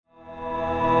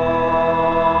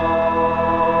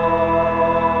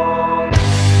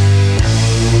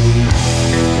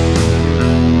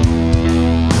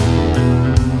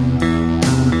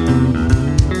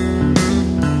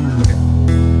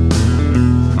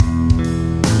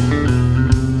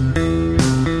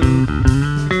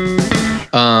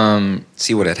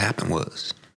See, what had happened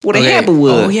was. What happened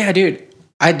was. Oh yeah, dude.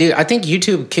 I think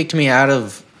YouTube kicked me out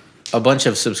of a bunch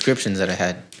of subscriptions that I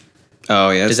had. Oh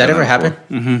yeah. Does that ever happen?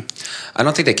 Mm-hmm. I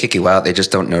don't think they kick you out. They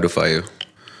just don't notify you.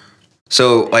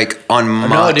 So, like, on my...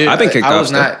 No, dude. I've been kicked I off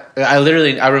was not.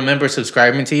 I remember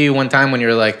subscribing to you one time when you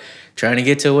were like trying to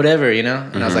get to whatever, you know,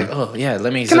 and I was like, oh yeah,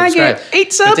 let me. Can subscribe. I get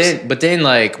 8 subs? But then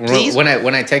like Please? when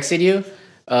I texted you,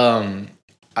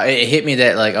 it hit me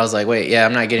that like I was like, wait, yeah,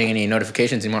 I'm not getting any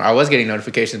notifications anymore. I was getting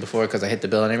notifications before because I hit the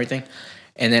bill and everything.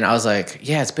 And then I was like,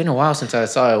 yeah, it's been a while since I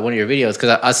saw one of your videos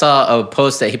because I saw a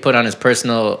post that he put on his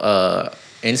personal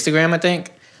Instagram, I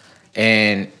think,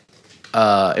 and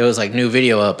it was like new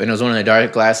video up, and it was one of the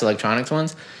dark glass electronics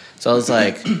ones. So I was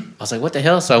like, what the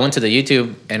hell? So I went to the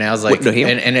YouTube, and I was like, What the hell?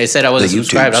 and it said I wasn't The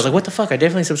subscribed. YouTubes. I was like, what the fuck? I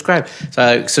definitely subscribed. So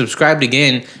I subscribed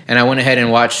again, and I went ahead and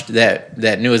watched that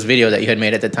newest video that you had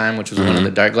made at the time, which was one of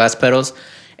the dark glass pedals.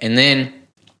 And then,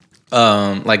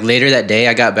 like later that day,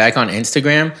 I got back on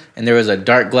Instagram, and there was a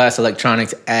dark glass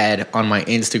electronics ad on my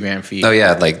Instagram feed. Oh,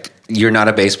 yeah, like, you're not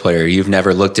a bass player. You've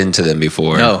never looked into them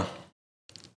before. No.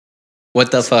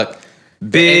 What the fuck?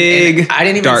 Big And I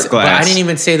didn't even dark but glass. I didn't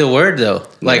even say the word though.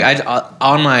 Like I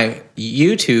on my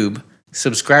YouTube,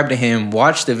 subscribed to him,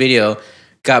 watched the video,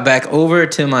 got back over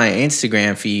to my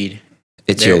Instagram feed.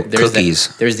 It's There- your there's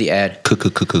cookies. There's the ad.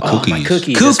 Cookies. Oh, my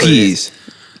cookies. That's what it is. Cookies.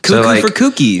 Cuckoo for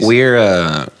cookies.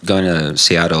 We're going to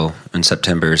Seattle in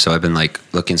September, so I've been like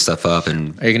looking stuff up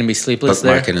and Are you gonna be sleepless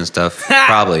there? bookmarking and stuff.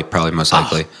 Probably most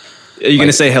likely. Are you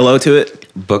gonna say hello to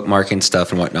it? Bookmarking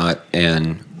stuff and whatnot,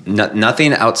 and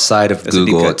nothing outside of That's a deep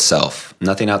Google cut. itself.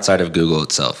 Nothing outside of Google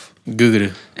itself. Google.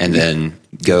 And then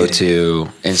go to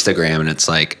Instagram, and it's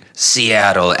like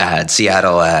Seattle ad,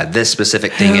 this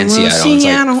specific thing in Hello, Seattle. It's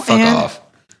Seattle like, fuck ad. off.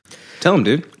 Tell him,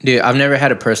 dude. Dude, I've never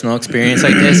had a personal experience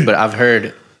like this, but I've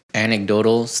heard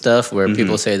anecdotal stuff where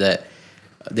people say that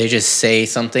they just say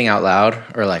something out loud,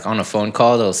 or like on a phone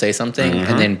call, they'll say something,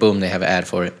 and then boom, they have an ad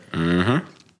for it. Mm-hmm.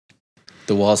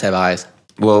 The walls have eyes.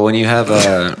 Well, when you have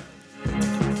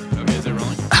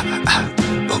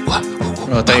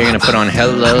Oh, I thought you were gonna put on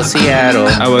 "Hello Seattle."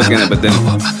 I was gonna, but then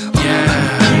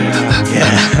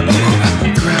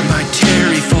Grab my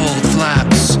terry fold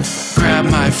flaps. Grab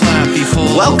my flappy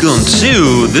fold. welcome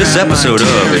to this episode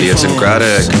of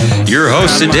Idiosyncratic. Your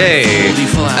hosts today,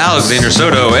 Alexander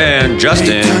Soto and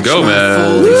Justin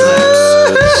Gomez.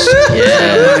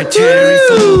 Yeah, My terry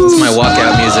folds. it's my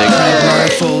walkout music. Grab my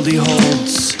foldy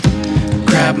holds.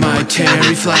 Grab my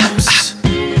terry flaps.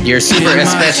 Your super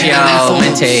especial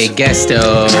mente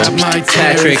guesto,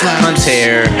 Patrick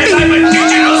Hunter.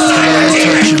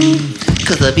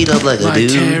 Cause I beat up like a My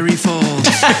terry folds.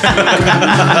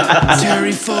 Grab my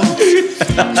terry folds.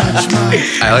 Touch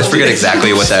my. I always forget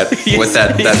exactly what that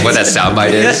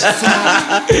soundbite is.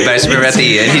 But I just remember at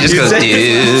the end, he just goes,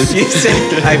 dude, You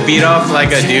said I beat off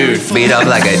like a dude. beat up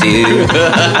like a dude.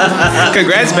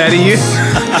 congrats, Matty.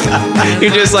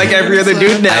 You're just like every other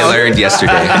dude I now. learned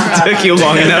yesterday. Took you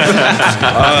long enough.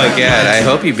 Oh god, I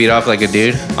hope you beat off like a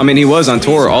dude. I mean, he was on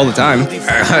tour all the time.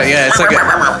 Yeah, it's like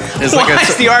Why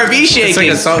is the RV it's like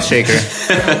shaking? a salt shaker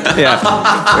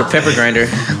Yeah. or pepper grinder.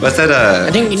 What's that?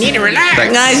 I think you need to relax.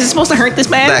 Guys, is it supposed to hurt this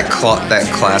bad? That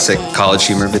classic College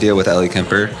Humor video with Ellie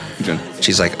Kemper.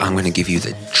 She's like, I'm gonna give you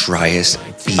the driest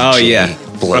BJ Oh, yeah.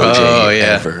 blowjay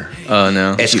ever. Oh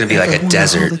no, It's gonna be like a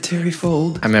desert. terry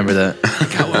fold. I remember that.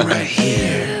 Got one right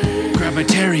here. Grab my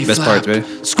terry Best flap. parts,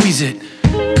 baby. Squeeze it.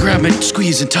 Grab it,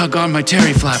 squeeze and tug on my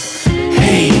terry flap.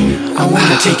 Hey, I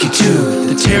wanna take you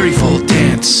to the terry fold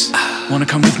dance. Wanna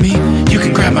come with me? You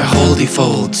can grab my holdy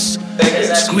folds.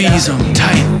 Squeeze them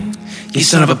tight. You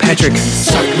son of a Patrick.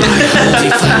 Suck my holdy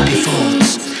flappy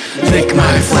folds. Lick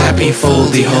my flappy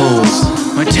foldy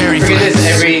holes. My terry Look at flaps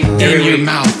this every in your week.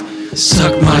 mouth.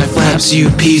 Suck my flaps, you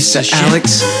piece of shit.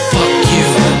 Alex. Fuck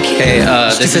you. Hey,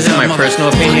 this isn't my personal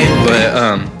opinion, but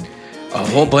a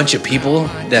whole bunch of people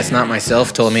that's not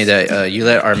myself told me that you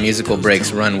let our musical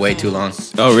breaks run way too long.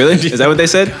 Oh, really? Is that what they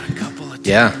said?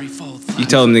 Yeah, You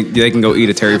tell them they can go eat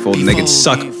a terry fold and they can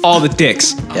suck all the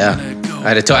dicks. yeah.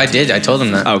 I told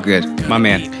them that Oh, good. My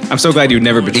man. I'm so glad you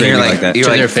never betrayed You're me like- like that. you're to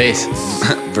like- their face,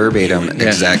 Verbatim,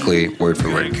 exactly, word for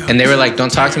word. and they were like,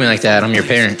 "Don't talk to me like that. I'm your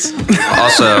parents."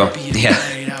 Also, yeah,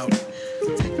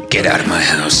 get out of my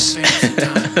house.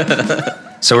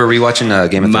 So we're rewatching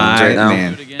Game of Thrones My right now.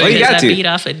 man. Well, you got I to. beat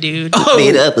off a dude.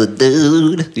 Beat up a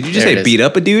dude. Did you just There it say is. beat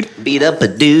up a dude? Beat up a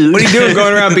dude. What are you doing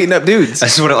going around beating up dudes? I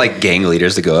just wanted like gang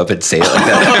leaders to go up and say it like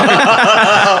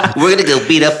that. We're gonna go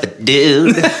beat up a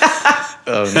dude.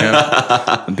 Oh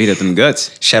no! Beat up them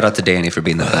guts Shout out to Danny for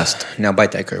being the best. Now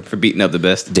bite that curb. for beating up the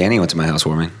best. Danny went to my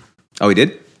housewarming. Oh, he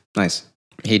did? Nice.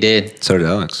 He did. So did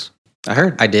Alex. I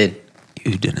heard. I did.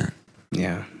 You didn't.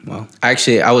 Yeah. Well,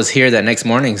 Actually, I was here that next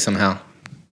morning somehow.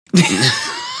 dude,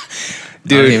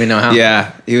 I don't even know how.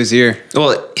 Yeah, he was here.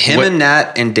 Well, him and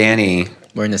Nat and Danny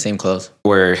We're in the same clothes.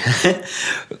 were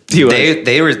He was.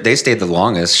 they stayed the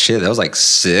longest. Shit, that was like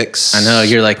 6. I know.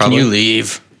 You're like, probably. can you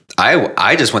leave?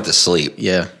 I just went to sleep.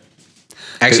 Yeah.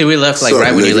 Actually, we left like Sorry,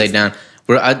 right when you lady. laid down.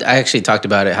 I actually talked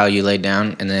about it, how you laid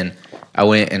down, and then I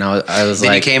went and I was Then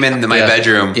like, you came into my yeah,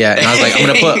 bedroom. Yeah, and I was like, I'm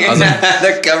gonna put. I was like,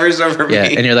 the covers over yeah,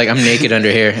 me. and you're like, I'm naked under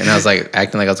here, and I was like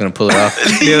acting like I was gonna pull it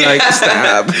off. You're like,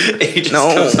 stop. He just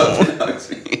No. comes up and hugs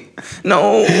me.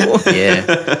 No. Yeah,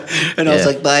 And I was Yeah.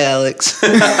 like, bye, Alex.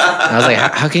 I was like,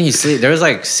 how can you sleep? There was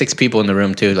like 6 people in the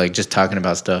room too, like just talking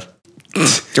about stuff.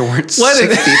 There weren't What 6 in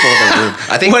the- people in the room.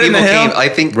 I think What in people the hell?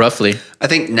 came. Roughly, I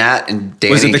think Nat and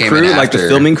Danny Was it the came crew, in like the after.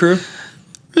 filming crew?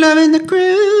 Loving the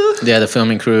crew. yeah, the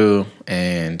filming crew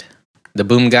and the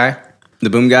boom guy. The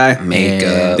boom guy?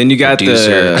 Makeup. Then you got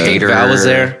producer, the- hater, Val was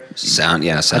there. Sound,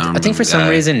 yeah, sound. I think for some guy.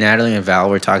 reason Natalie and Val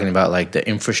were talking about like the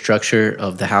infrastructure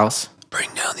of the house. bring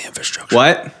down the infrastructure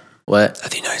What? What?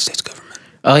 of the United States government.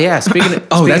 Oh yeah, speaking of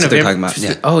Oh, speaking that's of what they're talking about.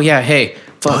 Yeah. Oh yeah, hey,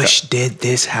 fuck. Bush did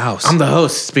this house. I'm the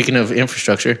host. Speaking of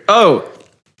infrastructure, Oh.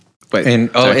 Wait.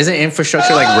 and sorry. isn't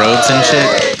infrastructure like roads and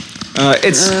shit?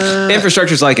 It's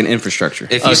infrastructure's like an infrastructure.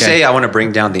 If you Okay. say I want to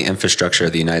bring down the infrastructure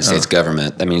of the United States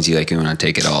government, that means you want to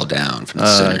take it all down from the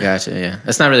Oh, center. gotcha. Yeah,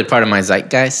 that's not really part of my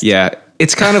zeitgeist. Yeah,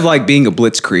 it's kind of like being a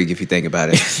blitzkrieg if you think about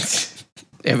it.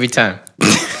 Every time.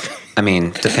 I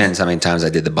mean, depends how many times I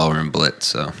did the ballroom blitz.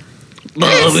 So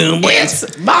Ballroom blitz.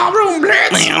 Ballroom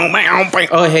blitz.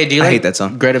 Oh hey, do you I like hate that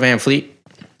song. Greta Van Fleet?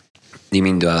 you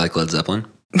mean do I like Led Zeppelin?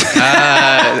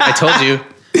 I told you.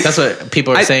 That's what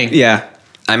people are saying. Yeah,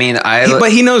 I mean,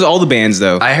 but he knows all the bands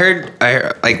though. I heard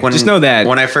like when Just know that.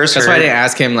 when I first That's heard why I didn't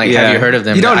ask him. Like, Yeah. have you heard of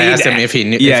them? You don't I need asked to- him if he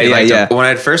knew. Yeah, if he yeah, liked yeah. them. when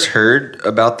I'd first heard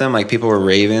about them, like people were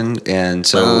raving, and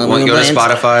so when you go to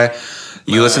Spotify,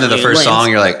 you listen to the first song,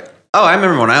 you're like, oh, I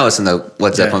remember when I listened to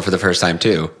Led Zeppelin for the first time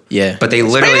too. Yeah. But they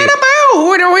literally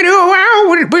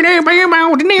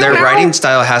their writing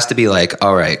style has to be like,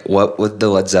 all right, what would the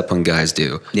Led Zeppelin guys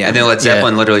do? Yeah. And then Led Yeah.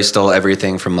 Zeppelin literally stole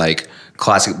everything from like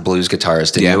classic blues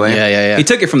guitarist anyway. Yeah. He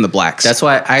took it from the Blacks. That's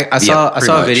why I saw pretty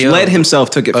a much. video. Led himself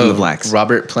took it from the of Blacks.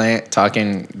 Robert Plant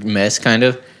talking mess, kind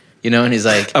of, and he's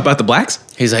like, About the Blacks?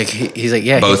 he's like,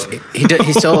 yeah, Both.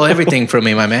 He stole everything from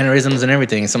me, my mannerisms and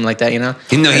everything, something like that, You know,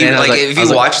 And he then I was like if I was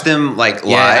you like, watch them like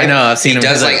live, Yeah, I know, I've seen he him.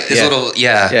 does He's like like- his yeah. little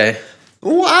yeah,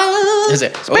 Wow. is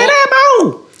it?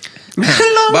 Oh,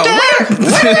 but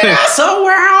so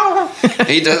well.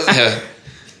 He does.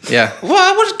 Yeah.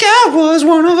 What was God was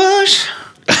one of us?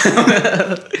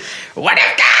 What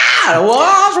if God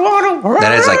was one of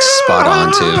That is like spot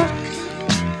on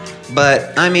too.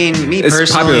 But I mean, me It's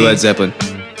personally, popular Led Zeppelin.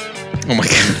 Oh my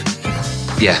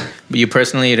god. yeah. But you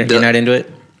personally, you're not into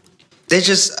it? They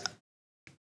just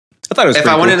I thought it was if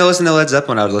pretty I wanted cool. to listen to Led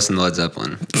Zeppelin, I would listen to Led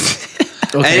Zeppelin.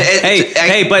 Okay.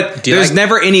 Hey, but Do you there's like-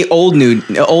 never any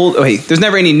there's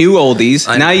never any new oldies.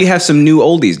 I- Now you have some new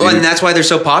oldies, dude. Well, and that's why they're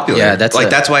so popular. Yeah, that's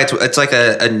that's why it's like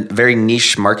a very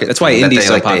niche market. That's why that indie's they,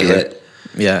 so like, they popular. hit.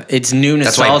 Yeah, it's new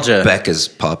That's nostalgia. why Beck is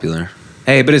popular.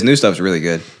 Hey, but his new stuff's really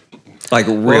good. Like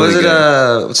really What was it?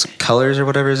 good. What's Colors or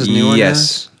whatever is his new one?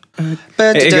 Yes. It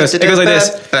It goes like this.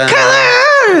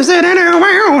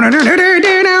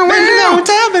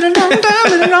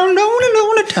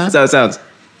 That's how it sounds.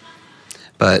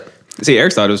 But See,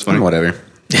 Eric thought it was funny. whatever.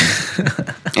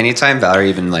 Anytime Valerie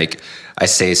even like I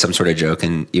say some sort of joke,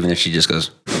 and even if she just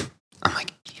goes, I'm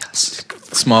like, yes,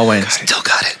 Small wins. still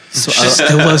got it.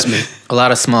 It was me. A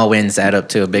lot of small wins add up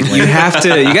to a big You win. have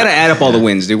to. You got to add up all the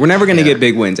wins, dude. We're never gonna get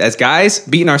big wins. As guys,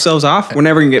 beating ourselves off, we're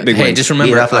never gonna get big Hey, wins. just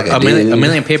remember, Beat up like a a dude.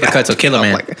 million paper cuts will kill a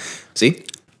man. See,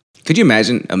 could you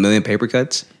imagine a million paper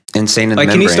cuts? Insane in the Like,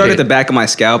 can you membrane. start at the back of my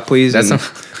scalp, please? That's And-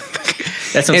 some,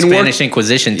 that's some And work- Spanish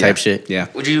Inquisition type shit. Yeah.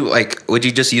 Would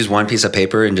you just use one piece of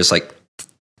paper and just like?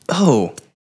 Oh.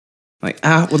 Like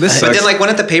well, this But sucks. then like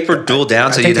wouldn't the paper duel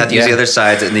down, so think you'd have to use yeah. the other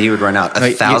sides, and then you would run out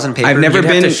 1,000 papers. I've never You'd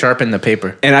have been- to sharpen the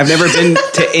paper. And I've never been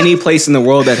to any place in the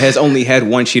world that has only had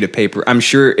one sheet of paper. I'm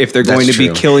sure if they're going That's to be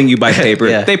true. killing you by paper,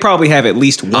 Yeah. they probably have at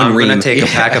least one I'm ream. gonna take a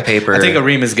pack of paper. I think a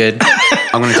ream is good.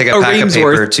 I'm gonna take a a pack of ream's paper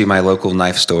worth. to my local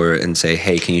knife store and say,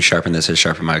 "Hey, can you sharpen this as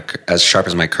sharp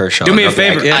as my Kershaw?" Do me a And they'll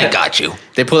be favor. like, Yeah. I got you.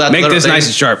 They pull out Make the little this thing. nice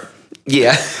and sharp.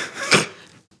 Yeah.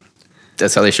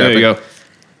 That's how they There sharpen. you go.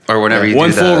 Or whenever you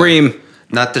One do full the, ream.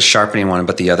 not the sharpening one,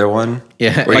 but the other one.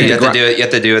 Yeah. Where Like you the have to do it. You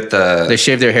have to do it They the.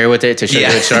 shave their hair with it to show Yeah.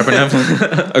 that it's sharp enough.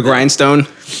 A grindstone.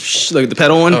 Like the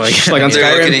pedal one. Oh, yeah. Like on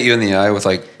They're looking Skyrim. at you in the eye with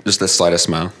like just the slightest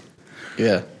smile.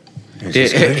 Yeah.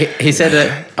 He said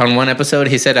that on one episode,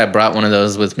 he said I brought one of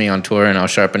those with me on tour and I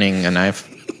was sharpening a knife.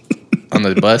 on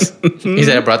the bus. He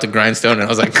said I brought the grindstone, and I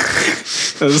was like,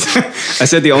 I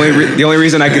said the only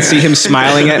reason I could see him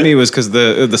smiling at me was because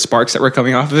the sparks that were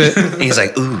coming off of it. And he's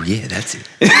like, ooh, yeah, that's it.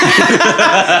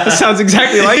 That sounds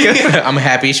exactly like it. I'm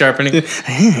happy sharpening.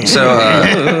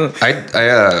 So I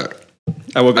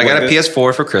got a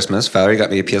PS4 for Christmas. Valerie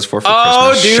got me a PS4 for Christmas.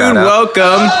 Oh, dude, Shout out. welcome.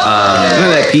 None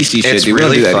of that PC shit, It's dude. We don't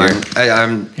really do that fun. here.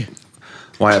 I'm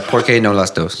why porque no las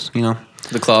dos, you know.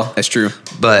 The claw. That's true.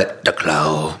 But the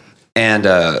claw. And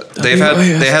they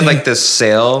had like this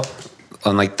sale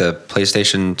on like the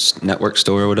PlayStation Network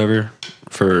store or whatever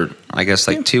for I guess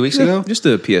like 2 weeks ago. Just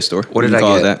the PS store. What did You I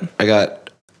call get? it that? I got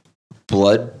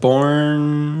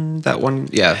Bloodborne. That one,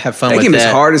 yeah. Have fun That with game is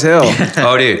that. hard as hell.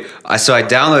 Oh, dude. So I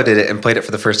downloaded it and played it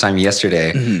for the first time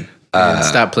yesterday.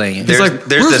 Stop playing it. There's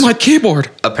Where's this, my keyboard?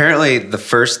 apparently the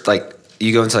first like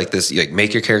you go into like this, you like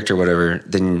make your character whatever,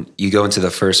 then you go into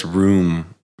the first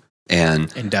room and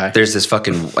die. There's this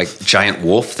fucking like giant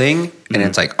wolf thing, and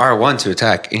it's like R1 to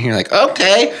attack, and you're like,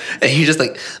 okay, and you're just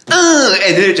like,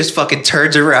 and then it just fucking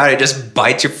turns around and just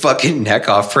bites your fucking neck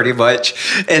off pretty much,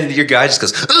 and your guy just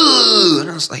goes, and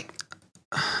I was like,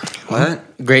 what?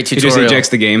 Great He tutorial. just ejects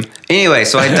the game. Anyway,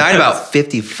 so I died about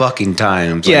 50 fucking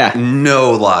times. Like, Yeah.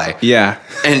 no lie. Yeah.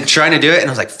 And trying to do it, and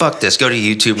I was like, fuck this, go to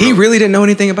YouTube. He really didn't know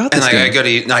anything about And this like I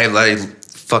game. go to I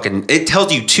fucking it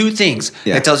tells you two things.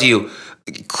 Yeah. It tells you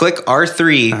click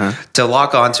R3 to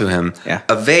lock onto him. Yeah.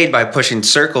 Evade by pushing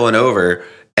circle and over,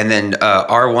 and then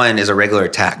R1 is a regular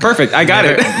attack. Perfect. I got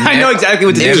it. I know exactly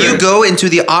what to If do. you go into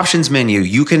the options menu,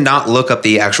 you cannot look up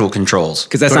the actual controls.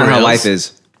 Because that's For not how reals. life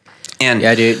is. And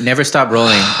Yeah, dude. Never stop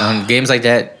rolling. On games like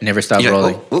that, never stop you're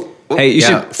rolling. like, oh, oh, oh. Hey, you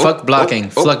Yeah, should, fuck blocking.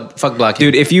 Fuck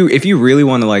blocking. dude. If you really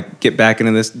want to like get back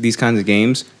into these kinds of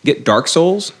games, get Dark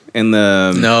Souls and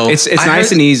the No. It's I nice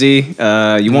heard- and easy.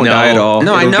 You won't No. die at all.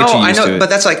 No, I It'll get know, you I used to know, it. but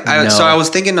that's like, so No. I was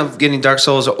thinking of getting Dark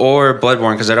Souls or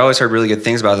Bloodborne because I'd always heard really good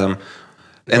things about them,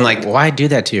 and like, Why do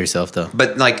that to yourself, though?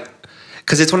 but like,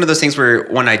 because it's one of those things where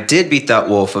when I did beat that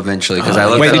wolf eventually, because I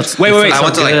looked, Wait, up, wait. I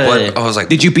went to like, good. what? I was like,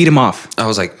 Did you beat him off? I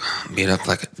was like, beat up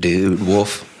like a dude,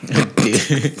 wolf.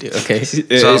 Okay.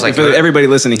 So I was like, for everybody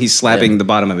listening, he's slapping the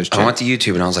bottom of his I chin. went to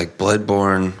YouTube and I was like,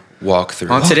 Bloodborne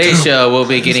walkthrough. On today's show, we'll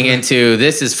be getting into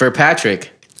This Is for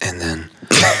Patrick. and then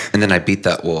I beat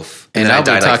that wolf, And then I'll I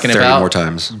died be talking like 30 about more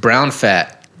times. brown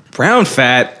fat. Brown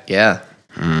fat. Yeah.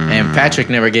 And Patrick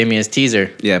never gave me his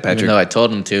teaser. Yeah, Patrick. Even though I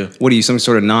told him to. What are you, some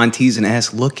sort of non-teasing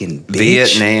ass looking bitch?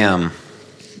 Vietnam.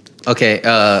 Okay.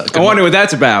 I wonder what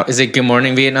that's about. Is it Good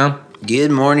Morning Vietnam?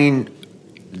 Good morning,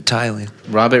 Thailand.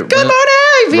 Robert. Good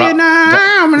morning,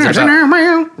 Vietnam. Is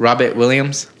it Robert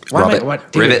Williams. Why am I- Ribbit.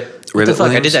 what, dude, Ribbit. What the Ribbit fuck? I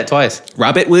Williams? did that twice.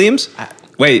 Robert Williams?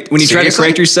 Wait, when you try to Seriously?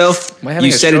 correct yourself, Am I having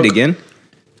you a said it stroke? again?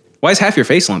 Why is half your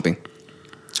face lumping?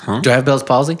 Do I have Bell's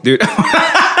palsy? Dude.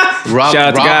 Shout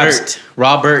out to Gabs.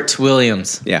 Robert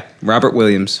Williams. Yeah, Robert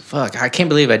Williams. Fuck, I can't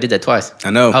believe I did that twice.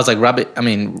 I know. I was like Robert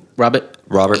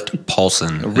Robert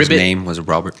Paulson. His Ribbit. name was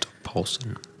Robert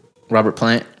Paulson. Robert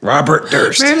Plant. Robert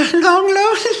Durst. Long,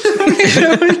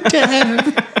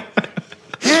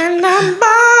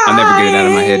 I'll never get it out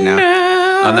of my head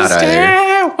now. I'm not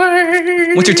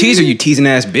either. What's your teaser, you teasing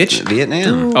ass bitch?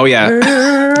 Vietnam. Oh, yeah.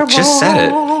 Just said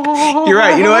it. You're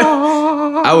right. You know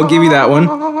what? I will give you that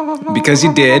one because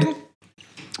you did.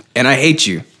 And I hate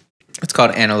you. It's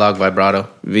called analog vibrato.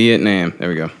 Vietnam. There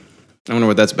we go. I wonder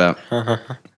what that's about.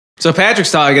 So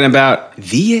Patrick's talking about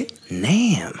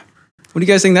Vietnam. What do you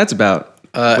guys think that's about?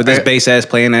 With this bass ass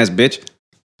playing ass bitch?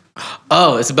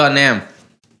 Oh, it's about Nam.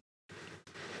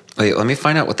 Wait, let me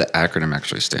find out what the acronym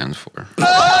actually stands for.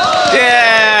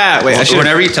 Yeah. Wait, I should.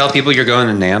 Whenever you tell people you're going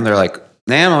to NAMM, they're like,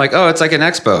 NAMM? I'm like, oh, it's like an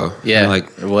expo. Yeah. They're like,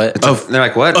 What? they're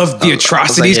like, what? Of the I was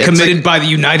atrocities like, committed by the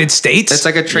United States? It's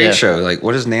like a trade Yeah. show. Like,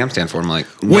 what does NAMM stand for? I'm like,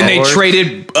 when they Network?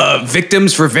 traded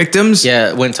victims for victims?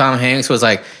 Yeah, when Tom Hanks was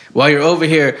like, while you're over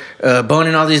here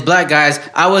boning all these black guys,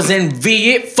 I was in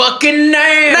Viet fucking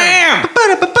Nam. Damn!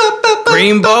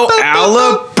 Greenbow,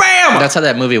 Alabama! That's how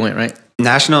that movie went, right?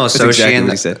 National exactly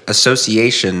what he said.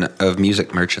 Association of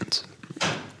Music Merchants.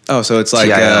 Oh, so it's like,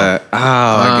 TIL. I get it.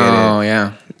 Oh,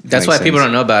 yeah. That's why makes people sense.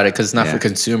 don't know about it, because it's not Yeah. for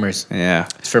consumers. Yeah.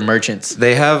 It's for merchants.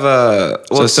 They have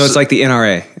So it's like the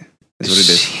NRA, is what it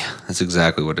is. Yeah, that's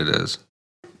exactly what it is.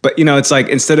 But, you know, it's like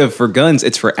instead of for guns,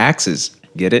 it's for axes.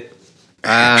 Get it?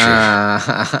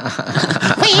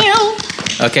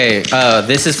 Okay,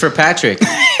 this is for Patrick.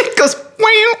 It goes,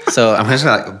 wow. So I'm just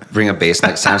gonna like, bring a bass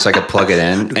next time so I can plug it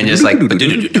in and just like.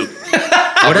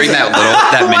 I'll bring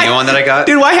that mini one that I got.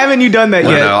 Dude, why haven't you done that No,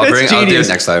 yet? no, I'll That's do it genius.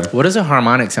 next time. what does a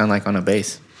harmonic sound like on a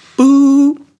bass?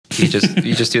 Boo. You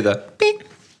just do the beep.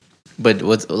 But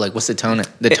what's the tone?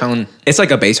 The tone. It's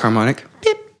like a bass harmonic.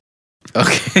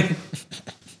 Okay.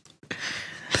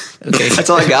 Okay. That's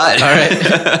all I got.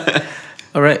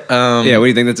 All right. Yeah, what do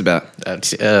you think that's about?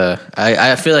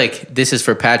 I feel like this is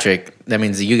for Patrick. That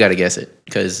means that you got to guess it.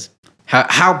 Because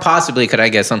how possibly could I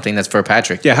guess something that's for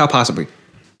Patrick? Yeah, how possibly?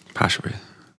 Possibly.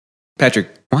 Patrick,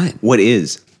 What? what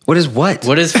is? What is what?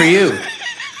 What is for you?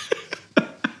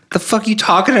 the fuck you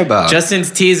talking about?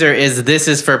 Justin's teaser is this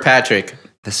is for Patrick.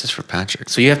 This is for Patrick.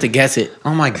 So you have to guess it.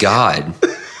 Oh my God.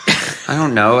 I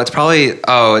don't know. It's probably,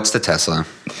 it's the Tesla.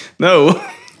 No.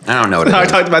 I don't know what it I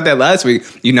is. talked about that last week.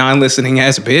 You non-listening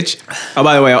ass bitch. Oh,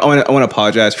 by the way, I want to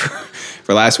apologize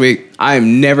for last week. I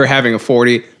am never having a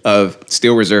 40 of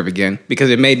Steel Reserve again because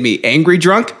it made me angry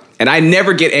drunk, and I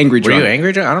never get angry Were drunk. you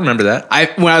angry, John? I don't remember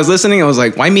that. When I was listening, I was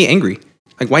like, why me angry?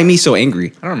 Like, why me so angry?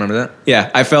 I don't remember that. Yeah,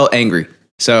 I felt angry.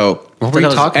 So, What were you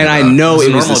talking and about? I know It's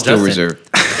it was the normal, Steel Justin. Reserve.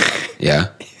 Yeah.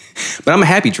 But I'm a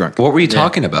happy drunk. What were you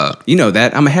talking about? You know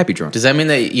that. I'm a happy drunk. Does that mean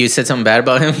that you said something bad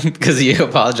about him because you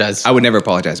apologized? I would never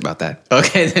apologize about that.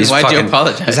 Okay, then He's why'd you fucking-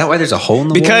 apologize? Is that why there's a hole in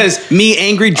the wall? Because me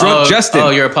angry drunk Justin. Oh,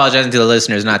 you're apologizing to the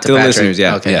listeners, not to, to the Patrick. listeners,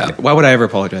 yeah. Okay. Yeah. Why would I ever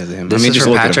apologize to him? This is just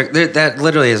for look at him. Patrick. That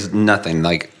literally is nothing.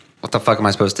 Like, what the fuck am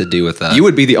I supposed to do with that? You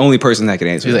would be the only person that could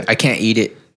answer He's that. like, I can't eat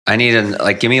it. I need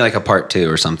give me like a part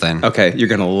 2 or something. Okay, you're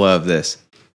gonna love this.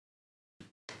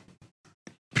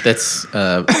 That's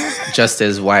just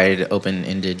as wide open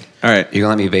ended. All right. You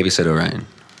gonna let me babysit Orion?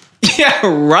 Yeah,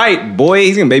 right, boy.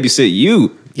 He's gonna babysit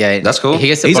you. Yeah, That's cool. He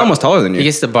gets to He's almost taller than you. He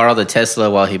gets to borrow the Tesla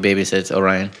while he babysits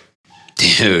Orion.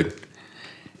 Dude.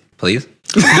 Please?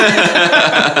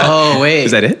 Oh wait,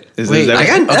 Is that it? Wait, that I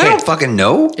it? don't fucking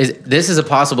know. This is a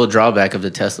possible drawback of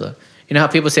the Tesla. You know how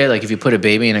people say like if you put a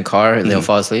baby in a car, they'll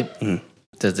fall asleep.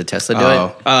 Does the Tesla do it?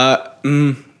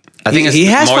 I think he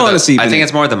has more fallen asleep I in think it.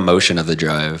 it's more the motion of the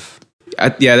drive.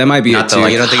 Yeah, that might be Not it the, too.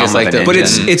 like, You don't think it's hum like of an the- But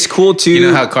engine. it's cool too. You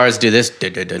know how cars do this? Oh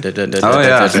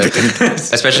yeah,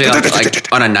 especially on,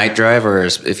 like on a night drive, or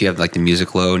if you have like the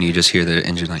music low and you just hear the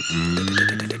engine like.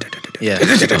 Yeah, like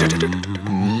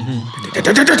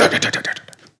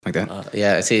that.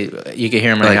 yeah. See, you can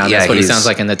hear him right Like, now. yeah, That's what he he's- sounds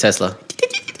like in the Tesla.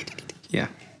 Yeah.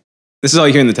 This is all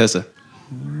you hear in the Tesla,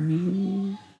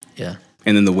 Yeah,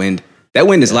 and then the wind. That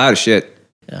wind is loud as shit.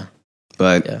 yeah.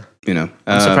 But Yeah. you know,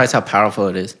 I'm surprised how powerful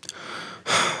it is.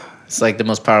 It's like the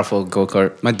most powerful go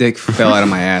kart. my dick fell out of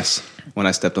my ass when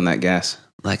I stepped on that gas.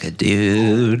 Like a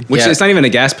dude. Which Yeah. it's not even a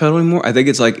gas pedal anymore. I think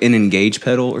it's like an engage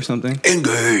pedal or something.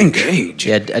 Engage.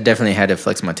 Yeah, I definitely had to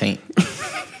flex my taint.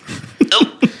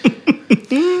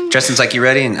 Justin's like, you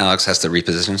ready? And Alex has to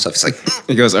reposition himself. He's like,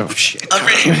 He goes, oh shit.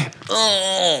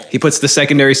 He puts the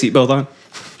secondary seatbelt on.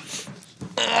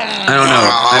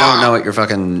 I don't know what your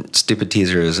fucking stupid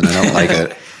teaser is, and I don't like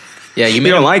it. Yeah, you made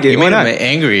don't him, like it. You Why made not? him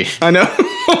angry. I know.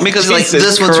 Because like Jesus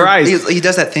this one's Christ. he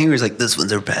does that thing where he's like, this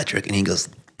one's for Patrick, and he goes.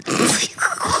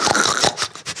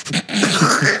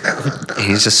 And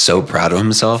he's just so proud of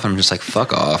himself. I'm just like,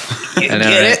 fuck off. I know,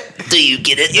 right? Do you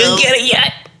get it? You get it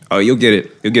yet? Oh, you'll get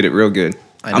it. You'll get it real good.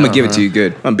 I'm gonna know, give it huh? to you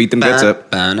good. I'm gonna beat them guts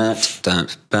up.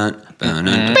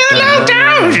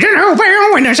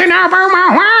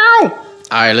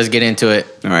 All right, let's get into it.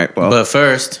 All right. Well, But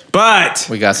first, but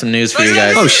we got some news for you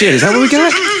guys. oh shit, is that what we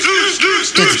got?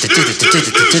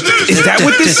 Is that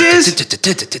what this is?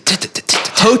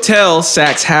 Hotel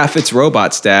sacks half its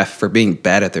robot staff for being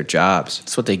bad at their jobs.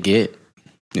 That's what they get.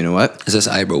 You know what? Is this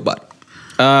iRobot?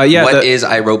 Yeah. What is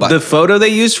iRobot? the photo they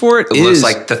used for it? It looks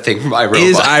like the thing from iRobot.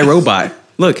 is iRobot.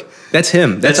 Look, that's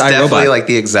him. That's definitely iRobot. like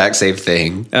the exact same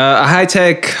thing. A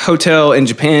high-tech hotel in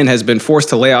Japan has been forced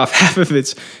to lay off half of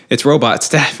its robot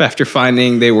staff after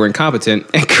finding they were incompetent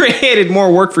and created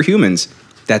more work for humans.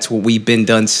 That's what we've been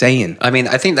done saying. I mean,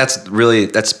 I think that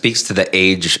speaks to the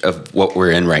age of what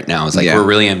we're in right now. It's like Yeah. we're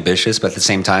really ambitious, but at the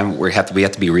same time, we have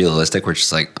to be realistic. We're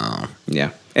just like, oh,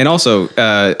 Yeah. And also,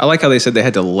 I like how they said they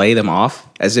had to lay them off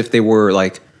as if they were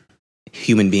like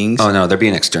human beings. oh no, they're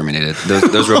being exterminated.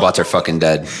 Those robots are fucking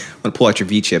dead. I'm gonna pull out your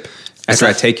V chip after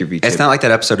I take your V chip. It's not like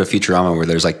that episode of Futurama where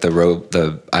there's like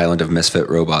the island of misfit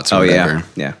robots. Or Oh whatever.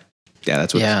 yeah.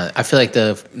 That's what. Yeah, I feel like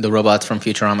the robots from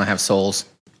Futurama have souls.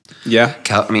 Yeah.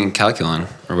 Calculon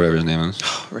or whatever his name is.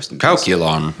 Rest in peace.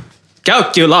 Calculon.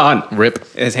 Calculon. Rip.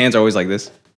 His hands are always like this.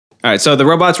 All right, so the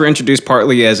robots were introduced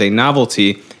partly as a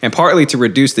novelty and partly to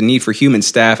reduce the need for human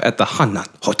staff at the Hannan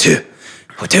Hotel.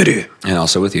 And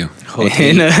also with you.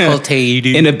 In a, Hotel.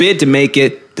 in a bid to make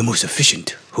it the most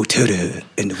efficient hotel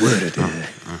in the world.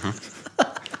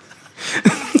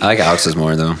 I like Alex's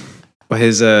more though. Well,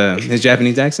 his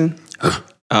Japanese accent?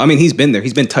 I mean, he's been there.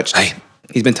 He's been touched. Hey.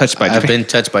 He's been touched by I've Japan. been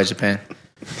touched by Japan.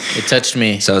 It touched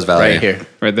me. So is Valerie. right here.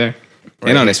 Right there.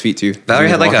 And on his feet too. Valerie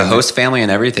had like a Walking host family and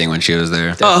everything when she was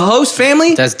there. there. A host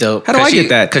family? That's dope. How do I get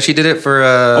that? Because she did it for.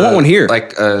 I want one here.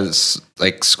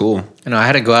 Like school. I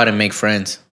had to go out and make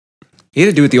friends. You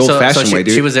had to do it the old-fashioned she, way,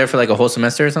 dude. She was there for like a whole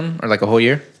semester or something, or like a whole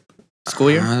year, school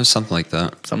year, Something like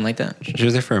that. something like that. She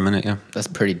was there for a minute. Yeah. That's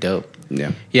pretty dope.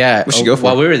 yeah. Yeah, We should go for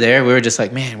while it. we were there, we were just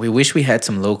like, man, we wish we had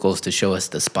some locals to show us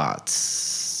the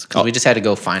spots because we just had to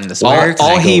go find the spots.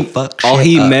 All he fuck all shit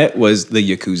he up. met was the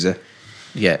Yakuza.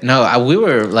 Yeah, no, we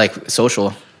were like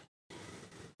social,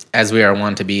 as we are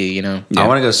wont to be. Yeah. I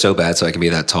want to go so bad so I can be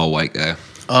that tall white guy.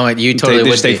 Oh, you totally Did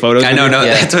you would take be. photos? I know, with you? no,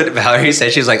 Yeah. that's what Valerie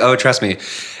said. She was like, "Oh, trust me,"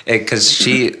 because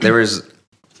there was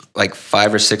like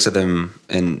 5 or 6 of them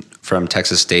from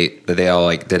Texas State that they all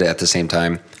like did it at the same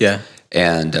time. Yeah,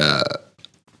 And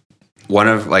one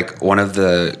of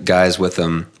the guys with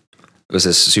them was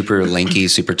this super lanky,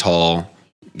 super tall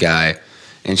guy,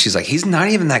 and she's like, "He's not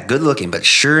even that good looking," but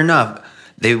sure enough,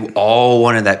 they all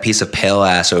wanted that piece of pale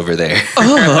ass over there.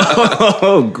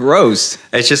 Oh, gross!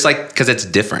 It's just like because it's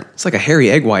different, It's like a hairy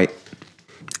egg white.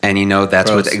 and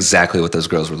that's Gross. exactly what those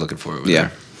girls were looking for over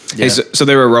there. Hey, so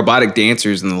there were robotic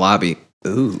dancers in the lobby.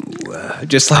 Ooh,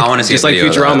 just like I wanna see a video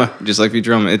of Futurama. Just like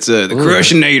Futurama. It's the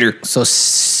Crushinator. so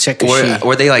check a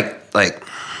Were they like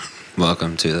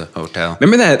welcome to the hotel?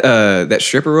 Remember that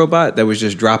stripper robot that was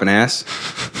just dropping ass?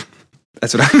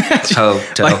 That's what I imagine.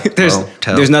 Hotel, Like,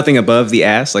 hotel. there's nothing above the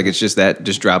ass. Like it's just that,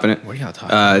 just dropping it. What are y'all talking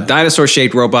about?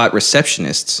 Dinosaur-shaped robot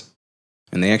receptionists,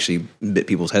 and they actually bit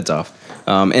people's heads off.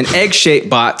 And egg-shaped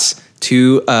bots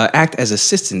to act as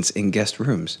assistants in guest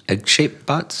rooms. Egg-shaped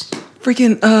bots.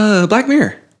 Freaking Black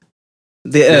Mirror.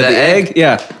 The egg? egg,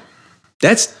 yeah.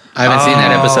 That's I haven't seen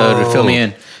that episode. Fill me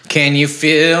in. Can you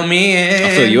fill me in? I'll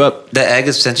fill you up. The egg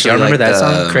is Do essentially. y'all remember like that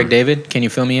the- song, Craig David? Can you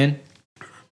fill me in?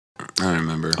 I don't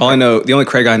remember. All I know, the only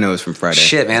Craig I know is from Friday.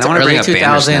 Shit, man! It's I want to early bring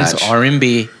up 2000s Bandersnatch.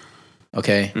 R&B.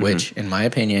 Okay, which in my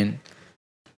opinion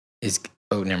is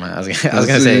never mind. I was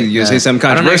gonna say You say something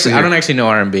controversial I don't here. actually know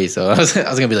R&B, so I was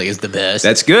gonna be like it's the best.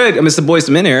 That's good. I mean, it's the Boys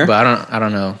to Men era. but I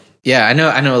don't know. Yeah, I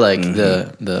know like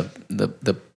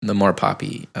the more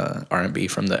poppy R&B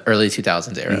from the early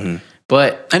 2000s era.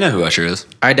 But I know who Usher is.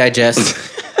 I digest.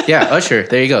 Yeah, Usher.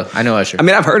 There you go. I know Usher. I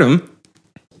mean, I've heard them.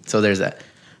 So there's that.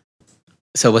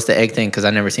 So what's the egg thing? Because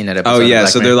I've never seen that episode. Oh of yeah, Black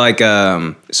so Mirror. they're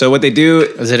like, so what they do,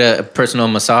 Is it a personal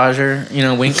massager?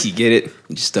 Wink. you get it,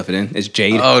 you just stuff it in. It's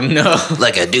jade. Oh no!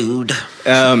 Like a dude.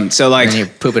 So like, And you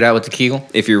poop it out with the Kegel.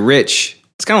 if you're rich,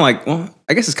 it's kind of like, well,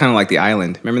 I guess it's kind of like The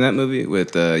Island. Remember that movie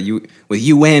with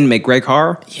Ewan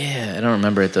McGregor? Yeah, I don't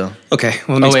remember it though. Okay,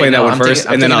 well, let me explain that one first,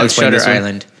 and then I'll explain this one.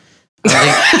 Island.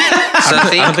 I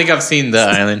don't think I've seen The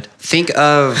Island. Think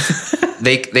of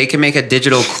they can make a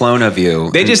digital clone of you.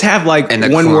 They just have like And the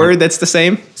one clone. word that's the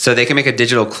same. So they can make a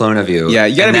digital clone of you. Yeah,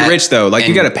 you gotta And be that- rich though. Like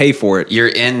you and gotta pay for it. You're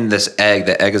in this egg.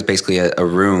 The egg is basically a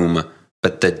room,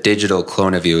 but the digital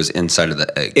clone of you is inside of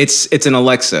the egg. It's an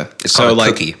Alexa. It's called a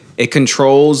like cookie. it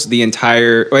controls the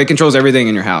entire. Well, it controls everything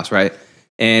in your house, right?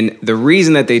 And the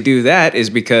reason that they do that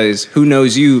is because who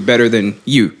knows you better than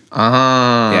you?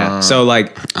 Yeah. So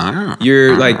like Ah,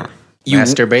 you're like you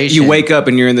Masturbation. You wake up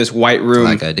and you're in this white room.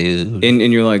 like I do. and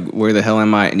you're like, where the hell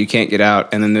am I? And you can't get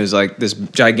out. And then there's like this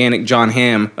gigantic John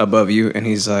Hamm above you, and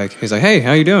he's like, hey,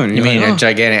 how you doing? And You you're mean like, a "Oh."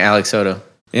 gigantic Alex Soto?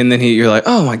 And then you're like,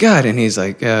 oh my god. And he's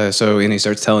like, and he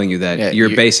starts telling you that Yeah, you're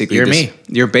you're- basically you're this, me.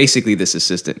 You're basically this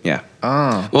assistant. Yeah,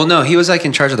 Oh, Well, no, he was like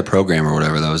in charge of the program or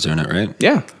whatever that was doing it, right?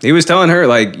 yeah. He was telling her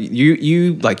like,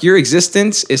 you like your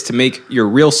existence is to make your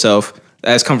real self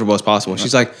as comfortable as possible.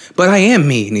 She's like, but I am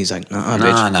me. And he's like, nah,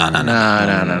 bitch. Nah.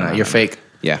 no. You're fake.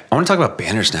 Yeah, I want to talk about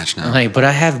Bandersnatch now. Like, but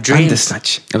I have I'm dreams. the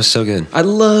snatch. It was so good. I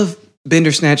love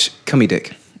Bandersnatch Cummy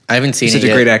Dick. I haven't seen He's it such a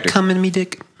yet. great actor. Come in me,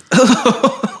 dick.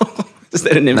 Is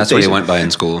that an invitation? That's what he went by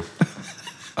in school.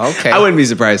 Okay. I wouldn't be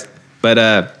surprised. But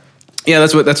yeah,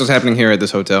 that's what's happening here at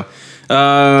this hotel.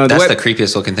 That's the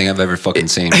creepiest looking thing I've ever fucking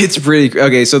seen. It's really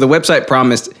okay. So the website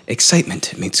promised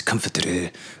excitement means comfort.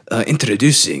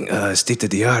 Introducing state of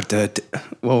the art.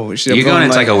 Whoa, shit, You're going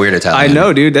into like a weird Italian. I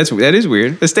know, dude. That is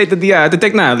weird. The state of the art, the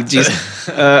technologies.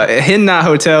 Hinna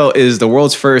Hotel is the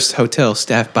world's first hotel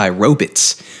staffed by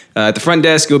robots. At the front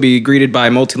desk, you'll be greeted by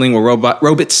multilingual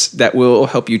robots that will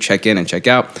help you check in and check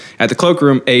out. At the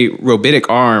cloakroom, a robotic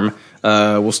arm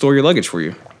will store your luggage for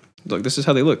you. Look, this is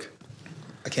how they look.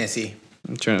 I can't see.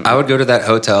 I'm trying to, I would go to that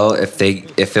hotel if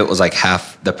it was like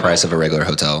half the price of a regular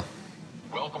hotel.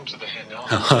 Welcome to the Hinna.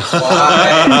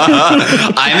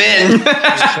 I'm in.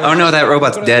 Oh no, that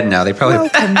robot's dead now. They probably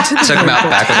Welcome to the took him out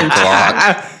back with a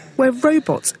Glock. where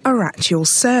robots are at your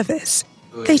service.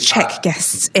 They check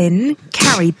guests in,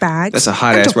 carry bags, That's a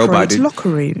hot-ass and robot, operate dude. locker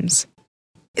rooms.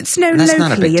 It's known That's not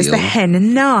a locally big as the deal. Hen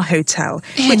and Na Hotel,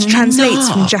 which translates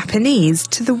from Japanese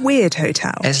to the Weird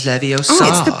Hotel. As Leviosa.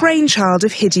 It's the brainchild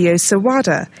of Hideo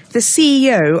Sawada, the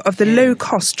CEO of the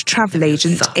low-cost travel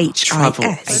agent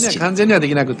HIS. 完全にはで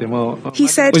きなくても He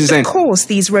said, What's his name? of course,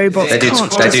 these robots That dude's-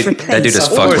 can't that just dude- replace that dude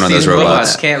just us. fucked one of those These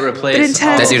robots. can't replace. But in terms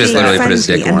That of dude just being literally put his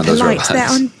dick friendly in one and of those polite, robots. they're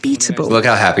unbeatable. Look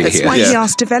how happy That's he why is. he Yeah.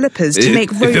 asked developers to It-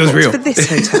 make it feels robots real. for this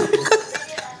hotel.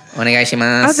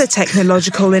 Onegaishimasu. Other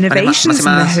technological innovations in the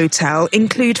Arimasu. hotel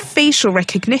include facial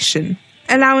recognition,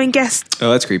 allowing guests Oh,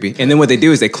 that's creepy. And then what they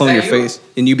do is they clone your Is that you? face,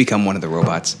 and you become one of the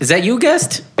robots. Is that you,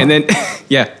 guest? And then,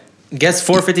 yeah. Guest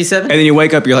 457? And then you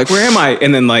wake up, you're like, where am I?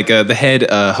 And then like the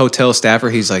head hotel staffer,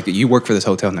 he's like, you work for this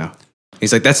hotel now.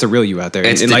 He's like, that's the real you out there.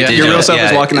 It's and the like your digital- real self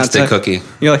is yeah, walking it's the outside. cookie.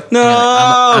 You're like, no.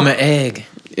 I'm an egg.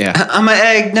 Yeah. I'm an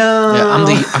egg. No.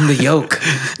 Yeah, I'm the yolk.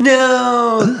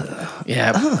 No.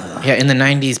 Yeah. Yeah, in the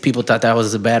 90s, people thought that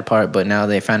was the bad part, but now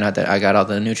they found out that I got all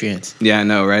the nutrients. Yeah, I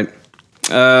know, right?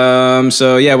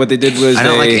 So yeah, what they did was I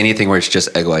don't like they, anything where it's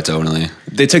just egg whites only.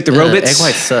 they took the robots. Egg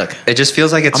whites suck. It just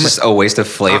feels like it's just a waste of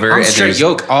flavor. I'm and straight there's-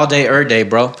 yolk all day, every day,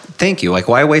 bro. Thank you. Like,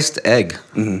 why waste egg?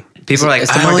 People are like,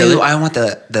 it's the more I want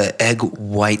the egg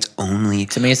white only.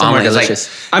 To me, it's the more omelet." It's like-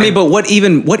 delicious. I mean, but what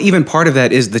even part of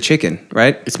that is the chicken,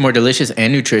 right? It's more delicious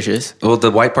and nutritious. well,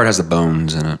 the white part has the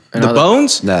bones in it. And The all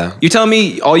bones? No. You tell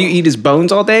me all you eat is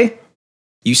bones all day?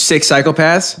 You sick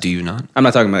psychopaths? Do you not? I'm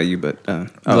not talking about you, but oh.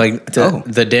 Like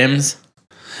the Dims.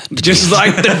 just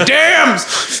like the dams.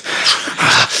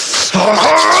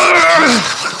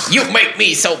 You make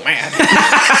me so mad.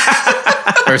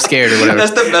 Or scared or whatever.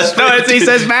 the best. No, he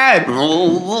says mad.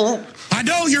 I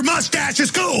know your mustache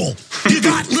is cool. You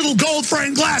got little gold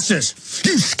framed glasses.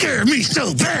 You scare me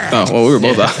so bad. Oh well, we were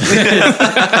both off.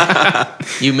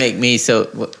 You make me so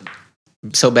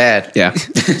bad. Yeah.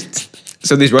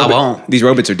 So these won't. these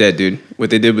robots are dead, dude. What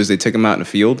they did was they took them out in a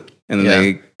field and then Yeah.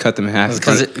 they cut them in half in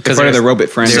front of they're- their robot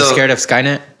friends. They're So- scared of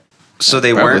Skynet. So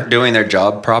they Probably. weren't doing their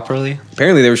job properly.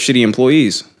 Apparently, they were shitty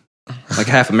employees, like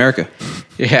half America.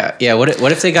 Yeah, yeah. What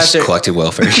if they got Just their collected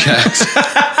welfare checks.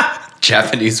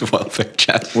 Japanese welfare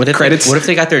checks. what if credits? What if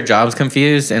they got their jobs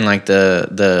confused and like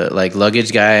the like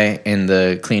luggage guy and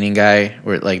the cleaning guy,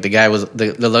 where like the guy was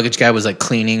the luggage guy was like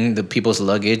cleaning the people's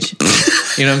luggage.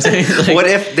 You know what I'm saying? Like, What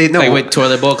if they know? like with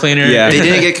toilet bowl cleaner? Yeah. They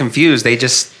didn't get confused.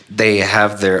 They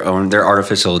have their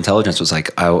artificial intelligence was like,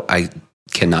 I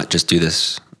cannot just do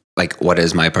this. Like, what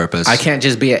is my purpose? I can't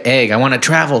just be an egg. I want to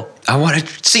travel. I want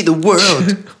to see the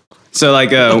world. So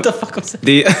like What the fuck was that?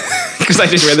 the because I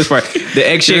just read this part. The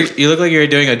egg shaped. You look like you were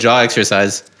doing a jaw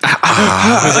exercise. He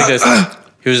was like this.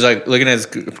 He was like looking at his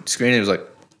screen. And he was like,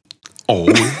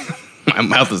 My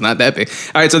mouth is not that big.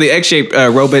 All right, so the egg-shaped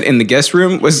robot in the guest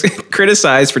room was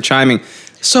criticized for chiming.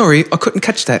 Sorry, I couldn't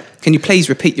catch that. Can you please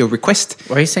repeat your request?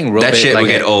 "Why are you saying robot?" That shit like would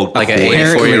get old like an quick.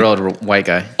 84-year-old white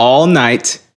guy. All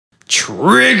night,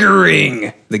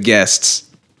 triggering the guests.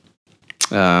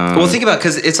 Well, think about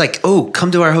because it's like, oh,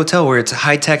 come to our hotel where it's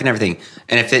high tech and everything.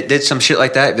 And if it did some shit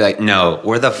like that, it'd be like, no,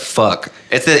 where the fuck?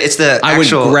 It's the I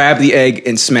actual. would grab the egg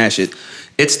and smash it.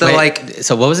 It's the Wait, like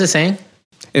So what was it saying?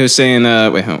 It was saying,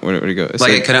 wait, hold on, where'd it go? It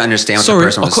like said, I couldn't understand what Sorry, the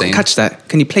person I was couldn't saying. catch that.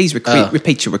 Can you please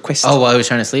repeat your request? Oh, while I was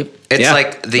trying to sleep. It's Yeah.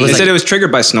 like the. They said it was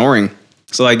triggered by snoring.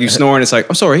 So like you snore and it's like,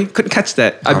 oh sorry, couldn't catch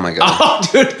that. Oh my God. Oh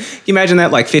dude, can you imagine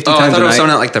that like 50 oh, I times thought a it was night?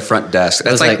 someone at like the front desk.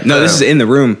 That's was like like- No, this is in the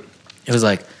room. It was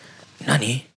like,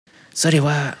 "Nani? Sori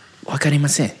wa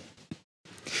wakarimasen."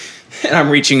 And I'm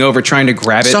reaching over trying to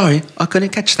grab it. Sorry, I couldn't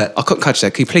catch that. I couldn't catch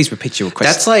that. Can you please repeat your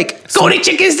request? That's like Golden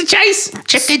chickens to chase.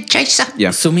 Chicken chaser. Yeah.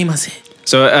 Sumimasen.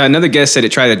 So another guest said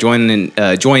it tried to join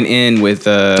in with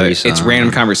Threesome. its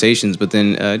random conversations, but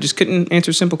then just couldn't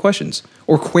answer simple questions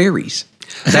or queries.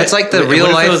 that's like the What real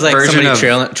if it life was like version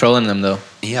somebody of trolling them though?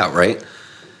 yeah, right.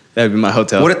 That'd be my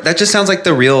hotel. What that just sounds like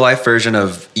the real life version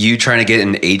of you trying to get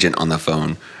an agent on the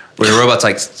phone, where the robot's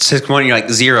like 6-1, you're like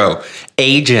 0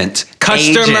 agent,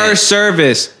 Customer agent,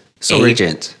 service. Sorry,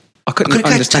 agent. I couldn't couldn't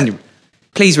catch understand that. you.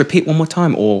 Please repeat one more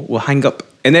time, or we'll hang up.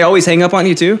 And they always hang up on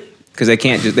you too, because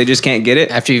they just can't get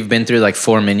it. After you've been through like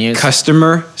 4 menus.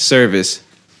 Customer service.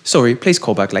 Sorry, please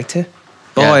call back later.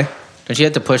 Bye. Yeah. Don't you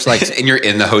have to push like? And you're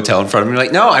in the hotel in front of me. You're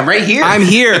like, no, I'm right here. I'm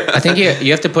here. I think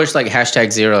you have to push like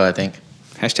 #0. I think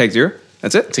 #0.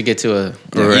 That's it. to get to a.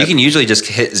 You can usually just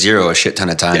hit 0 a shit ton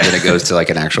of times, and it goes to like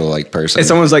an actual like person. And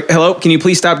someone's like, "Hello, can you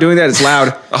please stop doing that? It's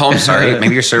loud." Oh, I'm sorry.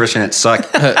 Maybe your service didn't suck.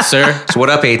 Sir, So what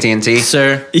up, AT&T?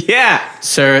 sir, Yeah.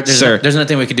 sir. Sir. There's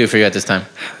nothing we can do for you at this time.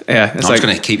 Yeah. It's I'm just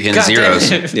gonna keep hitting God damn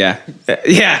zeros. it. Yeah.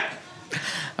 Yeah.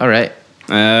 All right.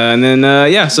 And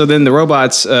then so then the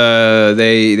robots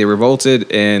they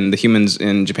revolted, and the humans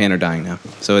in Japan are dying now.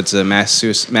 So it's a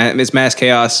it's mass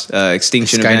chaos,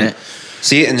 extinction event.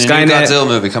 See, and the new Skynet. Godzilla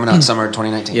movie coming out summer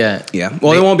 2019. Yeah. Yeah.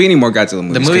 Well, there won't be any more Godzilla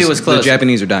movies. The movie 'cause was close. The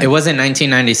Japanese are dying. It wasn't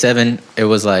 1997. It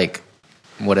was like,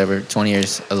 whatever, 20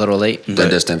 years a little late. The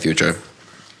distant future.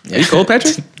 Are you cold,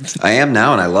 Patrick? I am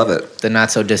now, and I love it. The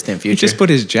not so distant He future. just put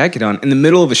his jacket on in the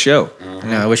middle of a show.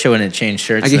 No, I wish I wouldn't have changed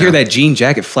shirts. I could now. hear that jean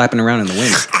jacket flapping around in the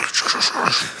wind.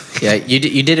 Yeah,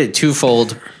 you did a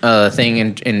twofold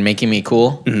thing in making me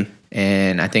cool,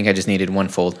 and I think I just needed one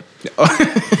fold.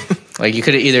 Like you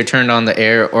could have either turned on the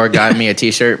air or got me a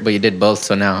T-shirt, but you did both.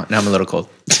 So now I'm a little cold.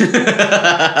 So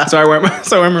I wear my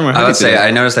I hoodie would say today. I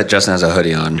noticed that Justin has a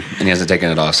hoodie on, and he hasn't taken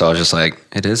it off. So I was just like,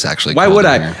 it is actually. Why cold would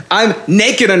in I? here. I'm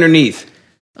naked underneath.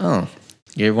 Oh,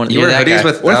 you're one. You You're wear that hoodies guy.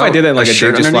 with What if I did that like a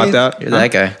shirt shirt just flopped underneath? out? You're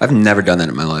that guy. I've never done that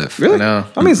in my life. Really? No.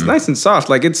 I mean, it's nice and soft.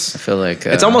 Like it's I feel like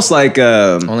it's almost like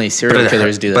only serial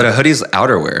killers do that. But a hoodie's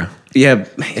outerwear. yeah.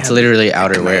 It's literally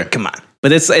outerwear. Come on.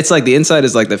 But it's like the inside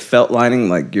is like the felt lining,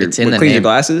 like you're It's in the cleaning your name.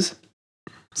 glasses.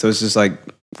 So it's just like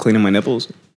cleaning my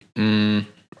nipples. Mm,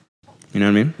 You know what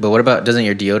I mean? but what about, doesn't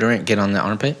your deodorant get on the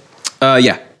armpit?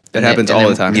 Yeah. That happens all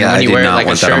the time. Yeah, when I you did wear it not like a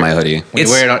want that on shirt- my hoodie. When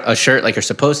you wear it on a shirt like you're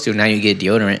supposed to, now you get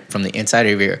deodorant from the inside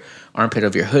of your armpit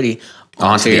of your hoodie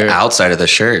Onto the outside of the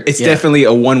shirt. It's definitely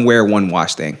a one wear, one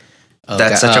wash thing.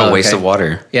 That's such a waste of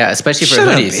water. Yeah, especially for Shut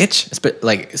up, hoodies. bitch.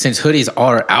 Like since hoodies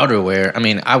are outerwear, I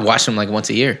mean, I wash them like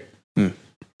once a year.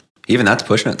 Even that's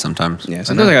pushing it sometimes. Yeah.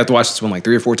 Sometimes I have to wash this one like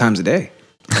 3 or 4 times a day.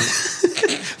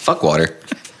 Fuck water.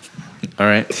 All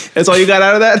right. That's all you got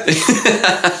out of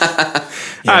that?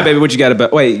 All right, baby. What you got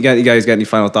about? Wait, you guys got any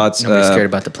final thoughts? Nobody's scared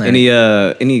about the planet.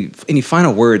 Any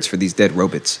final words for these dead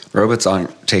robots? Robots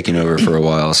aren't taking over for a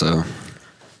while, so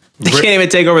They can't even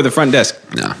take over the front desk,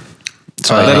 no.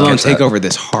 let alone take over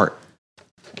this heart.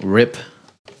 Rip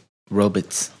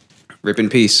robots. Rip in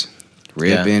peace.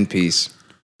 Rip Yeah. in peace.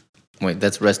 Wait,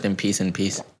 that's rest in peace and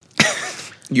peace.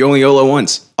 You only YOLO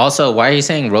once. Also, why are you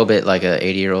saying robot like a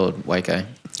 80-year-old white guy?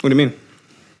 What do you mean?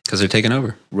 Because they're taking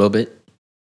over. Robot?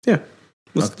 Yeah.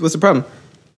 What's the problem?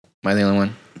 Am I the only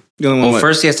one? The only one. Well, what?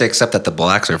 first he has to accept that the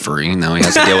blacks are free. Now he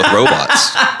has to deal with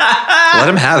robots. Let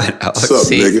him have it, Alex.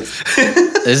 See,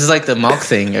 this is like the Malk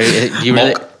thing. You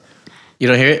really, you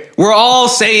don't hear it? We're all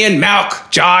saying milk,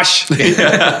 Josh.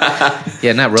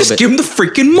 Yeah, not robot. Just give him the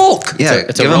freaking milk. Yeah,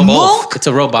 it's a give robot. him both. It's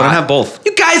a robot. I don't have both.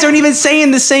 You guys aren't even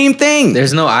saying the same thing.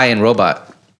 There's no I in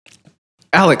robot.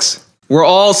 Alex, we're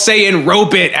all saying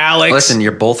robot, Alex. Listen,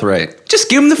 you're both right. Just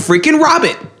give him the freaking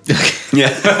Robert.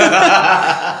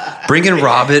 Yeah. Bring in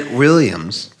Robert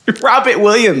Williams. Robert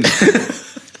Williams.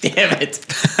 Damn it.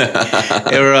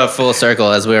 We're a full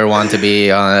circle as we were wanting to be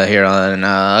here on.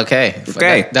 Okay.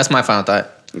 That's my final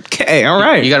thought. Okay, all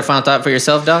right. You got a final thought for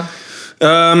yourself, dog?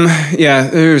 Yeah,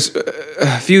 there's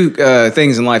a few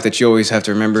things in life that you always have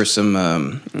to remember,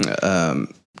 some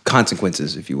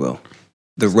consequences, if you will.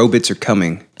 The robots are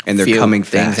coming, and they're Few coming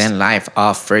things fast. in life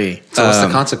are free. So what's the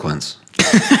consequence?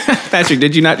 Patrick,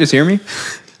 did you not just hear me?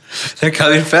 They're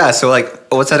coming fast. So like,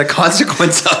 what's that a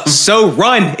consequence of? So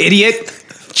run, idiot.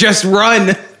 Just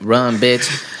run. Run, bitch.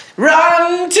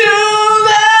 Run to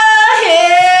the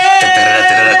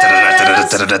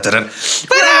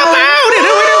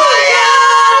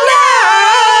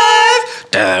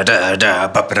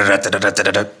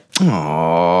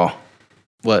Aww.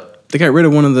 What? They got rid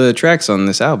of one of the tracks on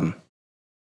this album. I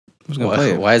was gonna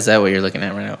play it. Why is that what you're looking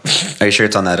at right now? Are you sure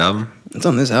it's on that album? It's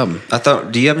on this album. I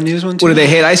thought. Do you have a news one too? What, did they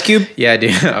hate Ice Cube? Yeah,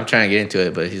 dude. I'm trying to get into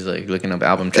it, but he's like looking up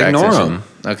album tracks. Ignore and shit. him.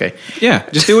 Okay. Yeah,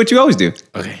 just do what you always do.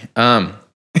 Okay.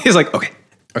 He's like, okay.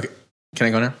 Okay. Can I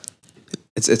go now?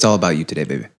 It's all about you today,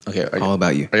 baby. Okay. All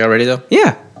about you. Are y'all ready though?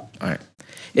 Yeah. All right.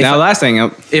 Now, last thing,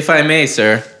 If I may,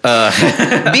 sir.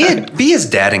 Be his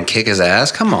dad and kick his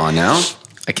ass. Come on now.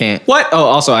 I can't. what? Oh,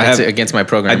 also, I It's have. against my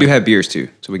program. I do have beers too,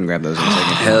 so we can grab those in a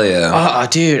second. Hell yeah. Oh,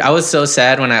 dude, I was so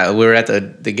sad when we were at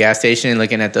the gas station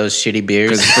looking at those shitty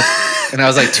beers, and I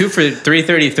was like 2 for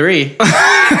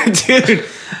 $3.33. Dude,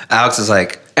 Alex is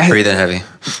like breathing heavy.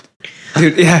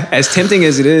 dude, yeah. As tempting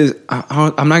as it is,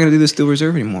 I'm not gonna do the Steel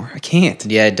Reserve anymore. I can't.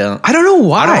 Yeah, don't. I don't know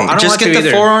why. I don't Just want get to the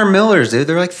either. 4-arm Millers, dude.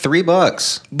 They're like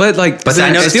 $3. But like, But I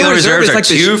know the Steel Reserves are the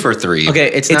 2 for $3. Okay,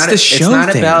 it's It's not. the It's show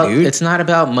not thing, about. dude. It's not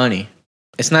about money.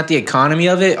 It's not the economy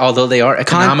of it, although they are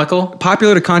economical.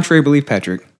 Popular to contrary belief,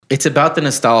 Patrick. It's about the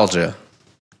nostalgia,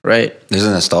 right? There's a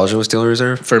nostalgia with Steel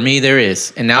Reserve. For me, there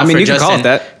is, and now I mean, for you can Justin, call it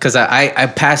that. because I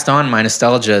passed on my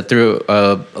nostalgia through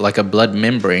like a blood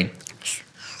membrane.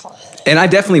 And I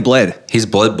definitely bled. He's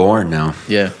blood born now.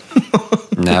 Yeah,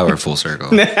 Now we're full circle.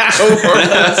 Hey,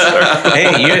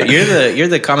 you're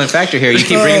the common factor here. You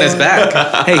keep bringing us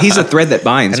back. Hey, he's a thread that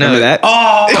binds. I know. Remember that?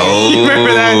 Oh,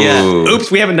 Remember that? Yeah.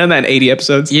 Oops, we haven't done that in 80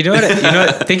 episodes. You know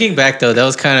what? Thinking back though, that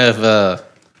was kind of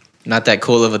not that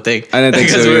cool of a thing. I didn't think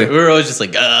so because either. we were always just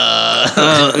like,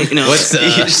 what's You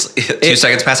just- 2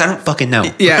 seconds pass. I don't fucking know.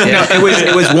 Yeah, no,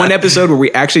 it was one episode where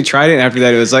we actually tried it, and after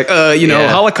that, it was like, Yeah.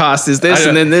 Holocaust is I this, don't-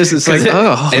 and then this. It's like,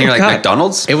 And you're like God.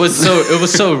 McDonald's. It was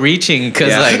so reaching because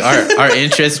Yeah. like our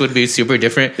interests would be super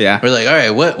different. Yeah. We're like, all right,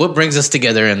 what brings us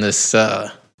together in this?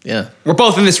 Yeah, We're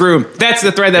both in this room. That's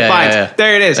the thread that binds. yeah.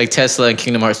 There it is. Like Tesla and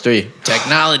Kingdom Hearts 3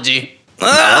 technology.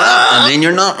 I mean,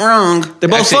 you're not wrong. They're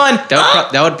both Actually, fun.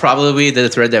 That would probably be the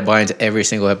thread that binds every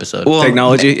single episode. Well,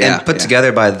 Technology, and yeah, put yeah.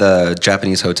 together by the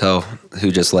Japanese hotel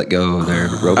who just let go of their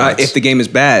robots. If the game is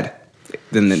bad,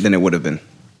 then it would have been.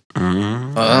 All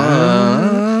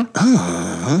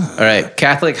right,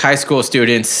 Catholic high school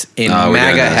students in Oh, we're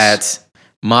doing MAGA this. hats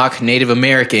mock Native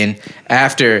American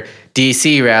after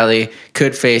DC rally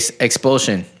could face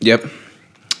expulsion. Yep.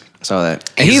 Saw that.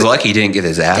 And he's lucky he didn't get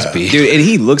his ass beat. dude, and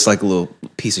he looks like a little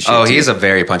piece of shit. Oh, too. he's a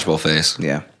very punchable face.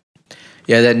 yeah.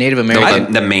 Yeah, that Native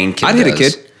American. The main kid. I'd hit a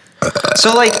does. kid.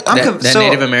 So like, that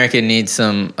Native American needs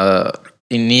some.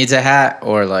 He needs a hat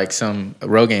or like some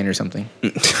Rogaine or something.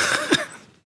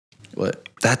 What?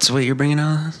 That's what you're bringing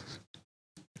on.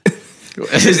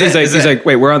 He's like,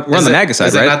 wait, we're on the MAGA side,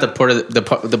 is right? that not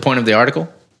the point of the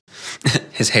article?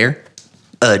 His hair.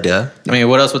 Duh. I mean,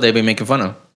 what else would they be making fun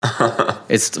of?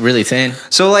 It's really thin.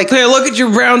 So like, Hey, look at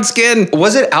your brown skin.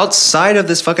 was it outside of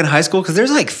this fucking high school? Because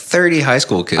there's like 30 high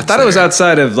school kids. I thought it was there.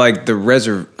 outside of like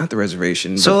not the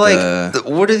reservation. So but like, the-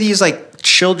 what are these like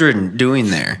children doing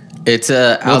there? It's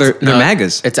they're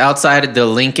MAGAs. It's outside the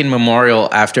Lincoln Memorial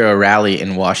after a rally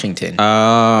in Washington.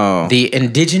 oh, The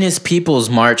Indigenous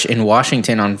Peoples March in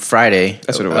Washington on Friday.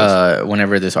 That's what it was.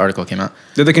 Whenever this article came out,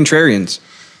 they're the contrarians.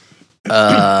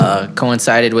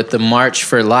 coincided with the March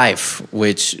for Life,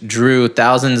 which drew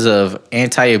thousands of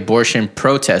anti-abortion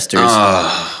protesters,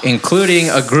 including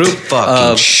a group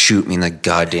Fucking of shoot me in the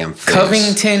goddamn face.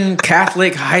 Covington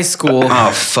Catholic High School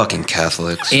Oh, fucking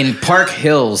Catholics. in Park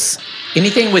Hills.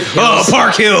 Anything with hills.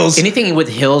 Park Hills. Anything with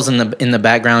hills in the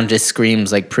background just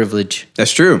screams like privilege.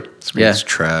 That's true. Yeah. It's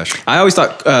trash. I always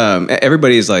thought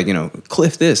everybody's like,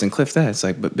 Cliff this and Cliff that. It's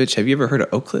like, but bitch, have you ever heard of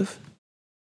Oak Cliff?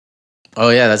 Oh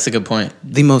yeah, that's a good point.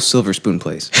 The most silver spoon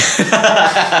place.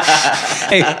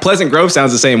 Hey, Pleasant Grove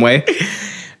sounds the same way.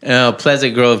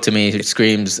 Pleasant Grove to me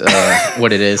screams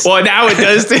what it is. Well, now it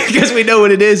does because we know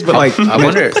what it is. But like, I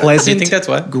wonder. Pleasant Do you think that's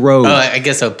what Grove. Oh, I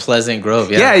guess a Pleasant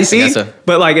Grove. Yeah, yeah, you see. I guess so.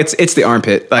 But like, it's the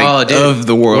armpit like of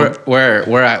the world.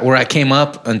 Where I came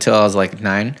up until I was like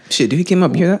 9 Shit, dude, he came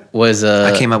up. You hear that? was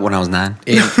I came up when I was 9.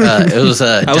 it was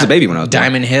I was a baby when I was born.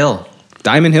 Diamond Hill.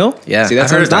 Diamond Hill. Yeah. see,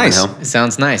 that I heard sounds of Diamond nice. Hill. It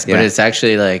sounds nice, Yeah. but it's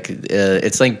actually like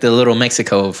it's like the little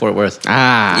Mexico of Fort Worth.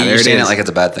 Ah, there You're it saying is. it like it's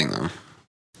a bad thing though.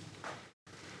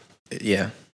 Yeah,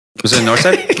 Was it North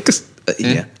Side?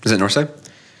 Yeah, Is it North Side?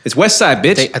 it's West Side,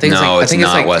 bitch. I think No, I it's think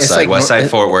not like, West it's Side. like West Side,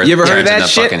 Fort Worth. You ever heard of turns that into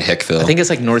shit? fucking Hickville. I think it's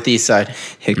like northeast side.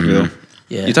 Hickville.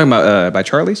 Yeah, You talking about by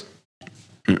Charlie's?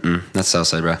 That's South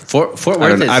Side, bro. Fort Worth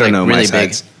I don't is know like my really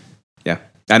big. sides. Yeah,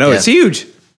 I know Yeah. it's huge.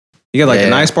 You got like Yeah.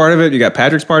 the nice part of it. You got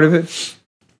Patrick's part of it.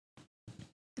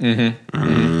 But They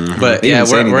yeah, didn't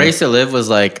say where I anything. used to live was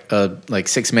like a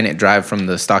 6-minute drive from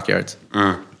the stockyards.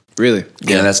 Really?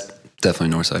 Yeah, that's definitely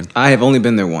North Side. I have only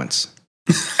been there once.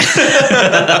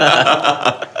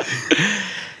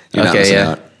 You're not Okay, missing yeah.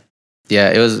 out. Yeah,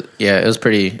 it was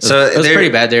pretty. It was, So it was they're- pretty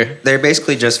bad there. They're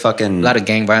basically just A fucking lot of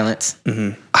gang violence.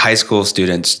 high school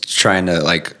students trying to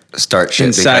like start shit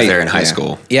Incite, because they're in high yeah.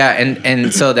 school. Yeah,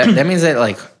 and so that means that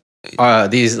like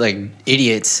these like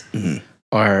idiots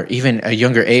are even a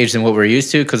younger age than what we're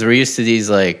used to because we're used to these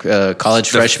like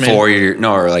college The freshmen. 4-year,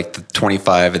 no, or like the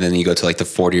 25, and then you go to like the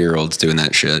 40-year-olds doing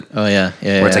that shit. Oh yeah,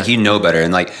 yeah. Where it's yeah. like you know better,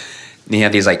 and like you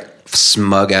have these like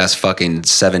smug ass fucking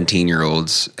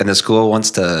 17-year-olds, and the school wants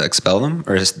to expel them,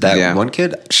 or is that Yeah. one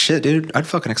kid? Shit, dude, I'd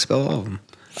fucking expel all of them.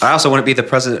 I also wouldn't be the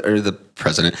principal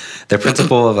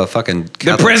of a fucking The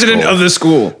Catholic president school. of the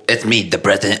school. It's me, the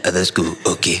president of the school.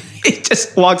 Okay, He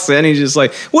just walks in. He's just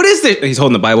like, "What is this?" He's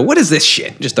holding the Bible. What is this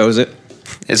shit? Just throws it.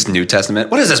 it's New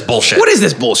Testament. What is this bullshit? What is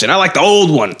this bullshit? I like the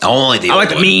old one. Only the I like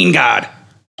old the one. mean God.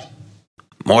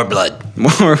 More blood.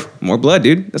 More blood,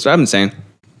 dude. That's what I've been saying.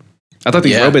 I thought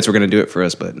these Yeah. robots were gonna do it for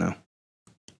us, but no.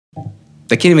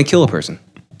 They can't even kill a person.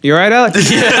 You all right, Alex?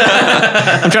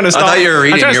 I'm trying to stall. thought you were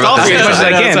reading. I'm trying to You're stall about for to you as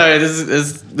say much as I I'm can.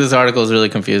 sorry, this article is really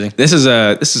confusing. This is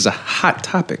a hot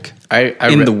topic I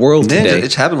in the world Yeah, today.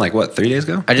 it happened like what 3 days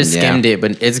ago. I just Yeah. skimmed it,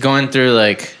 but it's going through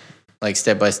like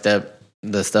step by step.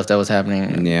 the stuff that was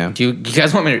happening. Yeah. Do you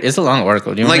guys want me to? It's a long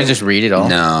article. Do you want me to just read it all?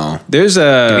 No. There's Give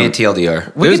me a. a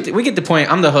TLDR. We get the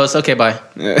point. I'm the host. Okay, bye.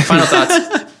 Final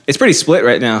thoughts. It's pretty split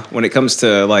right now when it comes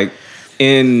to like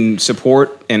in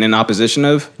support and in opposition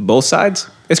of both sides.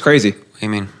 It's crazy. What do you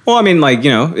mean? Well, I mean, like,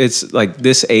 you know, it's like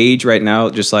this age right now,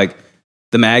 just like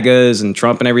the MAGAs and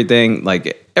Trump and everything,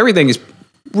 like everything is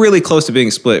really close to being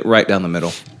split right down the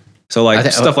middle. So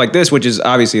like stuff like this, which is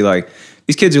obviously like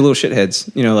these kids are little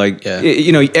shitheads, you know, like,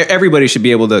 you know, everybody should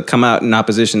be able to come out in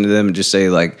opposition to them and just say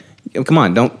like, come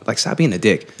on, don't like stop being a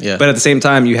dick. Yeah. But at the same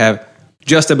time, you have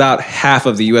just about half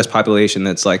of the U.S. population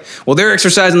that's like, well, they're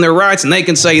exercising their rights and they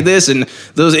can say this, and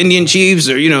those Indian chiefs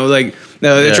are, you know, like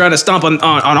they're trying to stomp on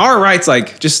our rights.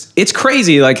 Like, just it's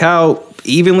crazy, like how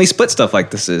evenly split stuff like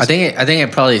this is. I think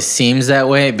it probably seems that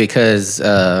way because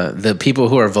the people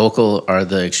who are vocal are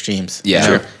the extremes. Yeah.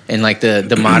 Sure. And like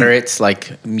the moderates,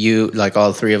 like you, like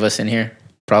all three of us in here,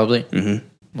 probably. Mm-hmm.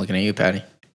 Looking at you, Patty.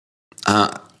 I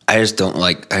just don't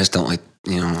like.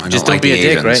 You know, I Just don't like don't be the a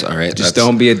dick, Asians, right? All right, just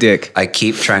don't be a dick. I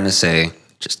keep trying to say,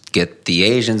 just get the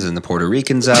Asians and the Puerto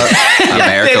Ricans out.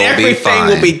 America Then will be everything fine.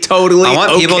 will be totally I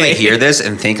want people to okay. hear this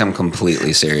and think I'm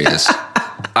completely serious.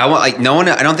 I want like no one.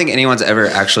 I don't think anyone's ever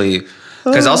actually.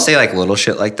 Because I'll say like little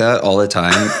shit like that all the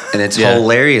time, and it's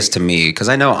hilarious to me because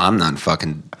I know I'm not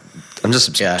fucking. I'm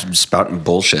just spouting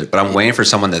bullshit, but I'm waiting for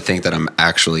someone to think that I'm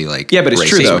actually like Yeah, but it's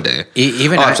true, racist though. one day.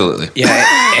 Even absolutely.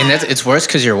 Yeah, and it's worse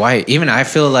because you're white. Even I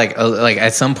feel like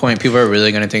at some point people are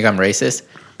really going to think I'm racist,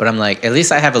 but I'm like, at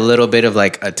least I have a little bit of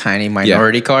like a tiny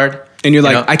minority card. And you're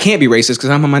like, know? I can't be racist because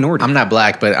I'm a minority. I'm not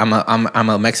black, but I'm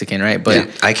a Mexican, right?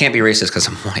 But I can't be racist because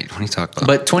I'm white. What are you talking about?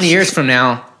 But 20 years from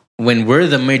now, when we're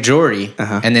the majority,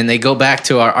 and then they go back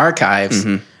to our archives,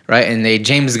 right, and they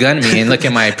James Gunn me and look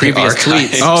at my previous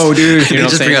tweets. Oh, dude. you know what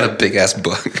just I'm bring saying? out a big ass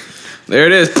book. There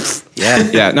it is.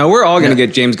 Yeah. No, we're all going to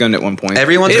get James Gunned at one point.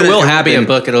 Everyone's it gonna- will It'll be a happen.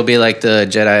 book. It'll be like the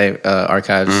Jedi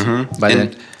archives by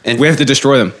then. And We have to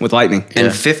destroy them with lightning. in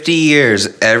 50 years,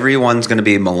 everyone's going to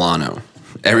be Milano.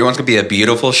 Everyone's going to be a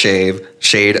beautiful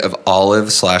shade of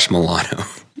olive/Milano.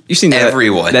 You've seen that,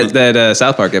 Everyone. that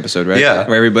South Park episode, right? Yeah.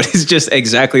 Where everybody's just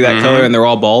exactly that color and they're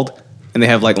all bald and they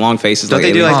have like long faces. Don't like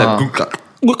they do aliens. like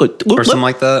the or something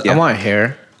like that? I want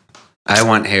hair. I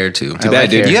want hair too. Too bad,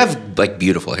 dude. You have like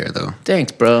beautiful hair though.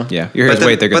 Thanks, bro. Yeah, your hair's But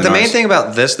way thicker the than main ours. thing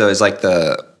about this though is like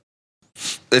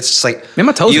it's just like Man,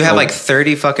 my toes you are have cold. like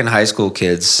 30 fucking high school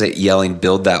kids yelling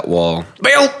 "Build that wall"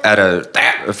 at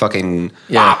a fucking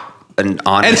an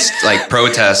honest like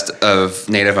protest of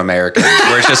Native Americans,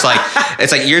 where it's just like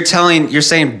it's like you're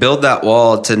saying build that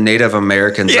wall to Native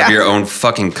Americans of your own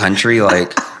fucking country,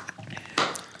 like.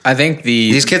 I think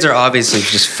These kids are obviously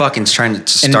just fucking trying to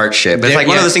start shit. But it's like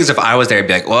one of those things, if I was there, I'd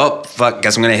be like, well, fuck,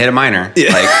 guess I'm going to hit a minor.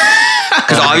 Yeah. Like,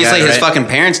 because obviously his fucking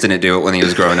parents didn't do it when he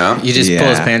was growing up. you just pull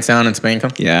his pants down and spank him.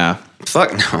 Yeah.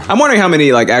 Fuck no. I'm wondering how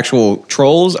many like actual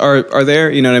trolls are there.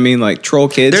 You know what I mean? Like troll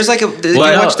kids. There's like, if you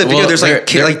watch the video, there's like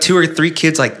 2 or 3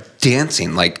 kids like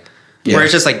dancing. Like, where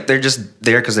it's just like, they're just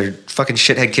there because they're fucking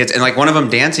shithead kids. And like one of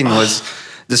them dancing was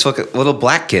this fucking little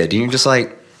black kid. And you're just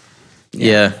like,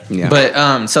 Yeah. Yeah.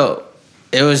 But so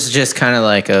it was just kind of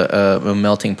like a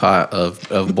melting pot of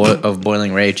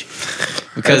boiling rage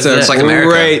because it's like America.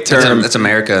 great term. It's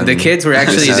America. the kids were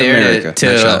actually This is there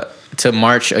America. to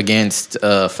march against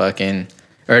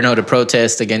to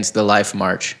protest against the Life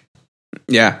March.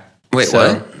 yeah. Wait, So,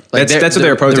 what? That's what they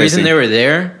were The reason protesting. they were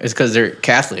there is because they're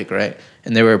Catholic, right?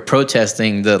 And they were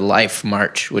protesting the Life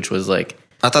March, which was like,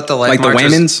 I thought the Life Like the March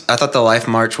was, Wayman's? I thought the Life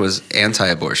March was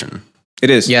anti-abortion. It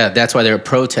is. yeah, that's why they were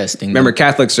protesting. Remember,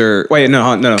 Catholics are. Wait,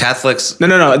 no. Catholics No.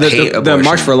 hate The abortion.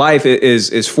 March for Life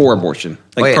is for abortion.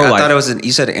 Like Wait, pro-life. I thought it was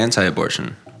you said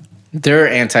anti-abortion. they're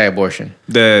anti-abortion.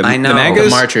 I know. The MAGAs? The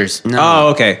marchers. No. Oh,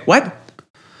 okay. What?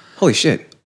 Holy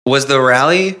shit. Was the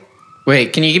rally?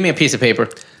 Wait, can you give me a piece of paper?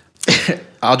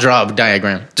 I'll draw a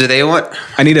diagram. Do they want?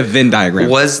 I need a Venn diagram.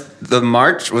 Was the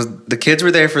march? Was the kids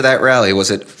were there for that rally?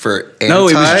 Was it for anti? No,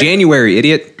 it was January,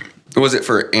 idiot. Was it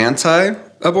for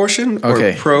anti-abortion or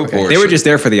Okay, pro-abortion? They were just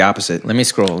there for the opposite. Let me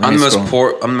scroll. I'm the most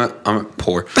poor. I'm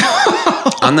poor.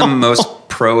 I'm the most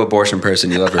pro-abortion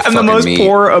person you'll ever I'm fucking the most meet.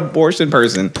 poor abortion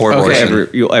person Poor abortion.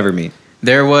 you'll ever meet.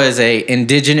 There was a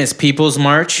Indigenous Peoples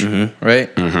March,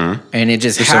 right? Mm-hmm. And it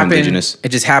just They're so happened. indigenous. It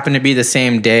just happened to be the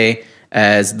same day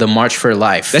as the March for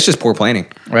Life, That's just poor planning.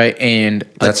 right? And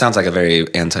That sounds like a very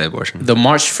anti-abortion. the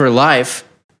March for Life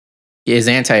is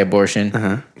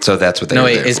anti-abortion. So that's what they No, were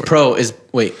wait, there is for. pro is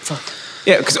wait, fuck.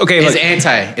 Yeah, 'cause- okay. Is Like,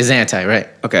 anti, right?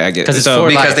 okay, I get it. Because it's So- for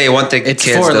because life. they want the it's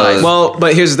kids for to- life. well,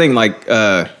 but here's the thing. Like,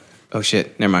 oh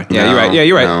shit, never mind. Yeah, No, you're right. Yeah,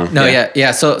 you're right. no. No,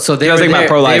 yeah. So they I were was thinking there. about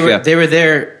pro-life, they, were, yeah. they were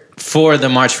there for the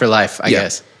March for Life, I Yeah.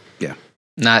 guess. Yeah.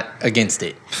 not against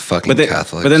it. Fucking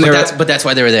Catholics. But then But that's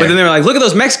why they were there. But then they were like, look at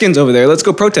those Mexicans over there. Let's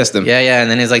go protest them. Yeah.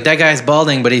 And then it's like, that guy's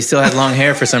balding, but he still has long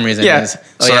hair for some reason. Yeah. He's-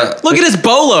 Look at his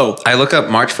bolo. I look up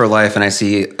March for Life and I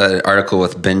see an article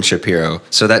with Ben Shapiro.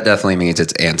 So that definitely means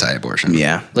it's anti-abortion.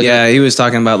 Yeah. He was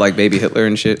talking about like baby Hitler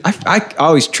and shit. I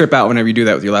always trip out whenever you do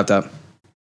that with your laptop.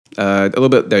 A little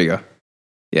bit. There you go.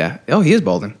 Yeah. Oh, he is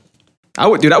balding. I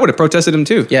would have protested him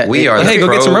too. Yeah. We are. Hey, go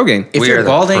get some Rogaine. If We you're are the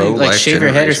balding, pro-life like shave your head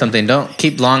or generation. something. Don't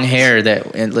keep long hair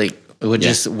with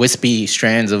just wispy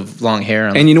strands of long hair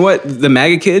on. And you know what? The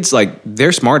MAGA kids, like,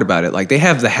 they're smart about it. Like, they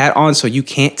have the hat on so you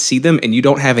can't see them and you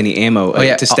don't have any ammo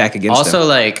to stack against also, them.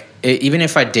 like, even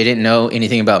if I didn't know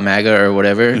anything about MAGA or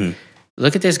whatever,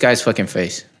 look at this guy's fucking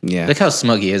face. Yeah. Look how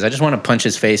smug he is. I just want to punch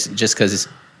his face just because.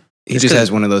 He just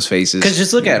has one of those faces. Because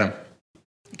just look at him.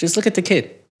 Just look at the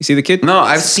kid. You see the kid? No,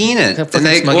 I've seen it. How And fucking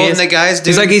they, smug he well, is. and the guys do.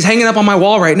 He's like, he's hanging up on my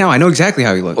wall right now. I know exactly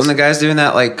how he looks. when the guys doing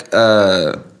that, like,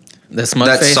 The smug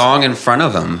that face. song in front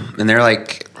of him, and they're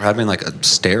like having like a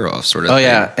stare off sort of. Oh thing.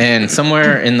 yeah, and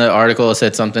somewhere in the article it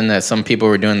said something that some people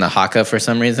were doing the haka for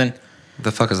some reason.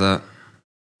 The fuck is that?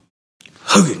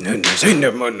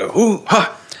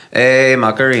 Hey,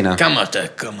 Macarena. Come out there.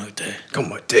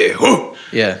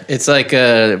 Yeah, it's like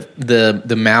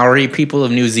the Maori people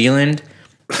of New Zealand.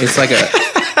 It's like a.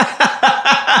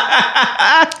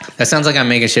 That sounds like I'm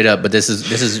making shit up, but this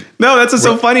is No, that's what's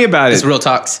so funny about it's it. real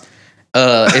talks.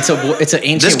 It's an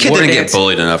ancient. This kid war didn't dance. get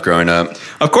bullied enough growing up.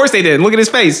 Of course they did. Look at his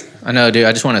face. I know, dude.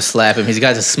 I just want to slap him. He's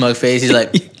got a smug face. He's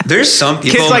like, There's some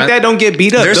people. Kids like that don't get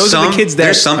beat up. There's Those some, are the kids that.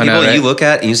 There's some I know, people that you right? look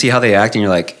at and you see how they act, and you're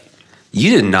like,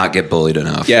 you did not get bullied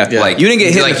enough. Yeah. Like You didn't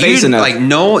get hit in the face you, enough. Like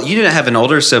no, you didn't have an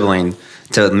older sibling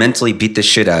to mentally beat the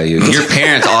shit out of you. Your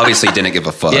parents obviously didn't give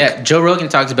a fuck. yeah. Joe Rogan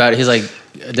talks about it. He's like,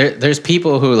 there's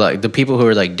people who like the people who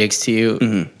are like dicks to you,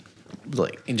 Mm-hmm.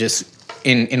 like just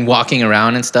in walking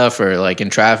around and stuff, or like in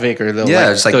traffic, or they'll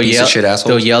just like they'll piece of shit assholes.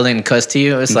 They'll yell and cuss to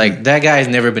you. It's like that guy's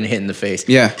never been hit in the face.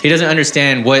 Mm-hmm. Yeah. he doesn't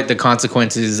understand what the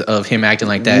consequences of him acting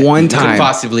like that One time. could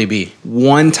possibly be.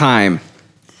 One time,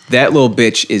 that little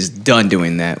bitch is done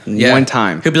doing that. Yeah. One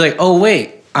time. He'll be like, "Oh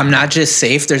wait, I'm not just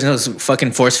safe. There's no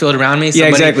fucking force field around me." Yeah,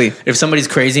 exactly. If somebody's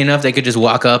crazy enough, they could just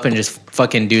walk up and just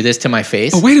fucking do this to my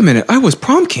face. Oh, wait a minute. I was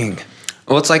prom king.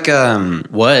 Well, it's like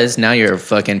Now you're a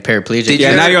fucking paraplegic. Did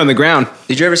Yeah, you now ever- you're on the ground.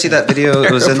 Did you ever see that video?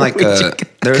 It was in like there was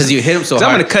Because you hit him so 'Cause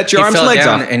I'm hard. gonna cut your he arms fell and legs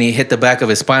down off. and he hit the back of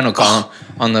his spinal column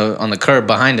on the curb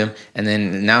behind him, and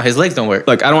then now his legs don't work.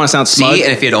 Look, I don't want to sound smug. see,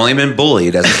 and if he had only been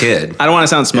bullied as a kid, I don't want to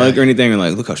sound smug or anything, or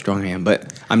like, look how strong I am. But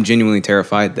I'm genuinely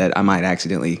terrified that I might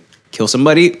accidentally kill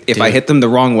somebody if I Dude. hit them the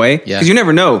wrong way. Yeah. Because you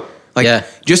never know. Like, Yeah.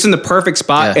 just in the perfect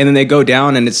spot, Yeah. and then they go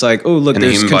down, and it's like, oh, look, And the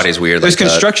there's human body's weird There's like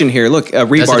that. construction here. Look, a That's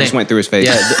the rebar thing. just went through his face.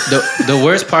 Yeah, the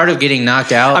worst part of getting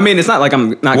knocked out. I mean, it's not like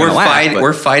I'm not we're going to laugh. fighting. but-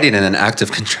 We're fighting in an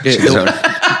active construction Dude, zone.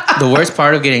 the worst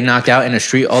part of getting knocked out in a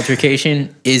street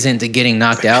altercation isn't the getting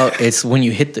knocked out. It's when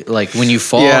you hit when you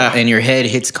fall Yeah. and your head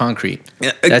hits concrete.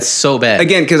 Yeah, That's so bad.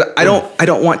 Again, because I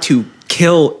don't want to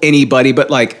kill anybody, but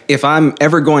like if I'm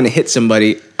ever going to hit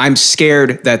somebody, I'm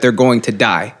scared that they're going to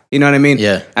die. You know what I mean?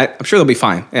 Yeah. I'm sure they'll be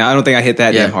fine. Yeah, I don't think I hit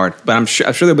that Yeah. damn hard, but I'm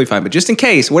sure they'll be fine. But just in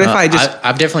case, what if I just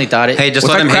I've definitely thought it. Hey, just If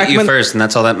let I them hit crack you them- first, and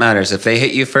that's all that matters. If they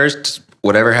hit you first,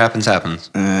 whatever happens, happens.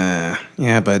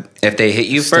 yeah, but If they hit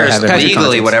you Still first, have every legally,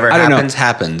 consequence. whatever I don't know. happens,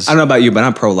 happens. I don't know about you, but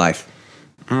I'm pro-life.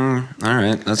 All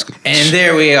right, that's good. and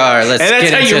there we are. Let's And that's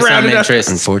get how you into round some it up. interest.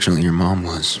 Unfortunately, your mom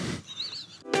was.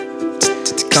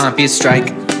 Compy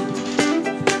strike.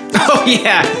 Oh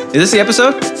yeah, is this the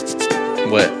episode?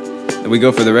 What? We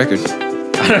go for the record.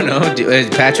 I don't know.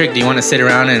 Patrick, do you want to sit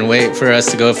around and wait for us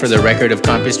to go for the record of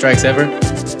Compy strikes ever?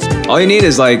 All you need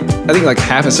is I think like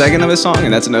half a second of a song,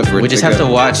 and that's enough for it. We just have to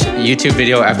watch YouTube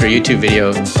video after YouTube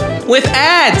video with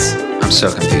ads. I'm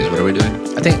so confused. What are we doing?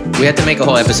 I think we have to make a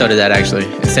whole episode of that actually.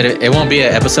 Instead of, it won't be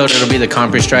an episode, it'll be the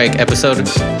Compy Strike episode.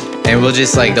 And we'll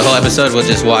just the whole episode we'll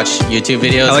just watch YouTube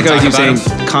videos. I like and how you talk keep about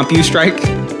saying them.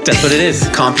 CompUStrike. That's what it is.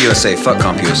 CompUSA. Fuck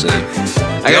CompUSA.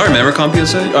 Y'all remember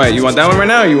CompUSA? All right, you want that one right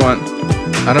now, or you want?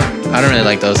 I don't really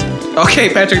like those. Okay,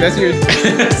 Patrick, that's yours.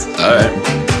 All right.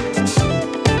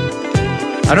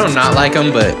 I don't not like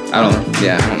them, but I don't know.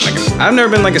 Yeah, I don't like it. I've never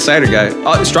been like a cider guy.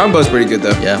 Strongbow's pretty good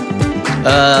though. Yeah.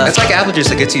 It's like apple juice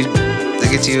that gets you,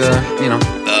 gets you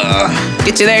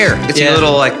Get you there. gets you Yeah. a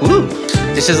little like, woo.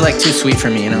 This is like too sweet for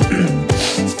me, you know.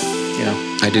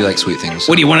 I do like sweet things.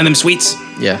 What do you want of them sweets?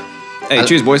 Yeah. Hey,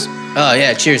 cheers, boys. Oh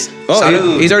yeah. Cheers. Oh,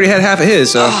 Salud. he's already had half of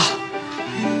his, so.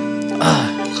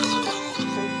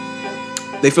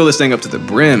 They fill this thing up to the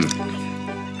brim.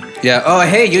 Yeah. Oh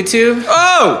hey YouTube.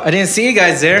 Oh! I didn't see you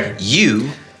guys there.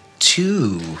 You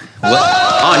too.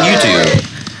 What? On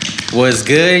YouTube. What's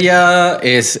good, y'all?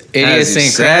 It's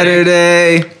Idiosyncratic.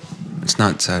 Saturday. It's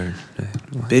not Saturday.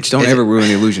 Bitch, don't ever ruin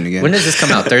the illusion again. When does this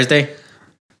come out? Thursday?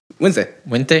 Wednesday.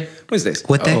 Wednesdays?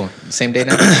 What day? Oh, same day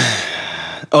now?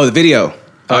 Oh, the video.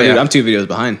 Oh, Dude, yeah. I'm 2 videos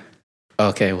behind.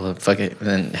 Okay, well, fuck it.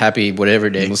 Then happy whatever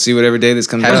day. We'll see whatever day this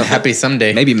comes out. Happy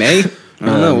someday. Maybe May. I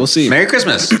don't know. We'll see. Merry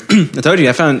Christmas. I told you,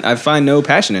 I find no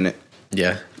passion in it.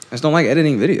 Yeah. I just don't like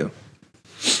editing video.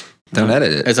 Don't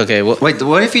edit it. It's okay. Well, Wait,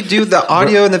 what if you do the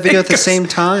audio and the video at the same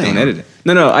time? Don't edit it.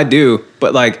 No, I do.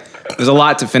 But like, there's a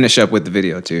lot to finish up with the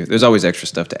video too. There's always extra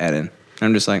stuff to add in.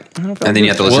 I'm just like, I don't know if And then you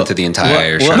have to listen to the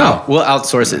entire show. We'll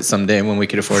outsource it someday when we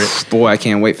could afford it. Boy, I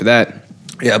can't wait for that.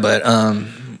 Yeah, but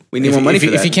We need more money for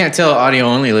that. If you can't tell audio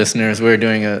only listeners, we're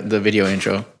doing the video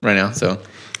intro right now. So,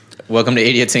 welcome to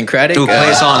Idiosyncratic. Dude, play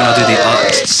a song and I'll do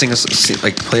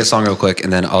play a song real quick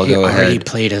and then I'll He go already ahead.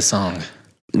 played a song.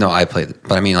 No, I played it,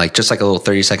 but I mean like just like a little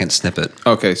 30-second snippet.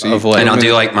 Okay, so Of what? And I'll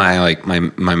do like my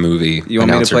movie. You want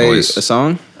me to announcer play voice. a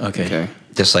song? Okay.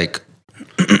 Just like.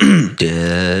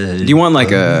 Do you want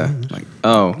like a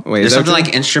Oh wait, There's is that something what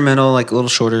like instrumental, like a little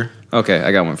shorter. you- Okay,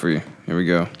 I got one for you. Here we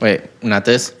go. Wait, not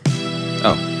this?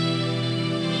 Oh,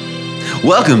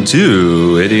 Welcome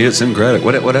to Idiosyncratic.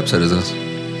 What episode is this?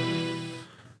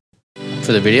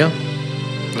 For the video?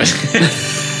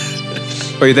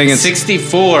 or you think it's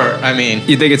 64. I mean,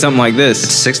 you think it's something like this?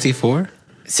 64?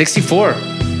 64.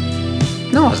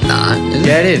 No, it's not. Is it?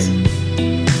 Yeah, it is.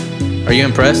 Are you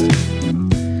impressed?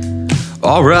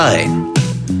 All right.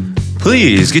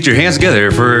 Please get your hands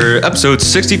together for episode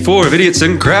 64 of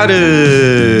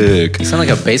Idiosyncratic. You sound like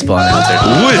a baseball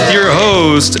announcer. With your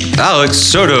host, Alex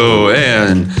Soto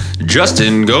and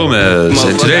Justin Gomez.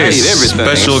 And Motherfucker, today's I eat everything.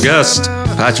 special guest,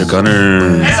 Patrick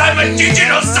Hunter. I'm a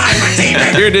digital cyber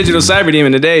demon. You're a digital cyber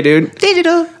demon today, dude.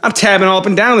 Digital. I'm tabbing all up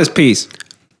and down this piece.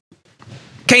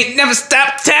 Can't never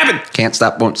stop tabbing. Can't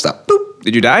stop, won't stop. Boop.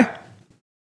 Did you die?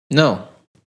 No.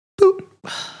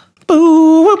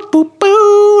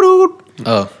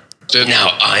 Oh.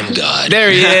 Now I'm God. There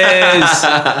he is.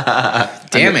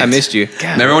 Damn it. I missed you.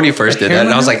 Remember when you first did that?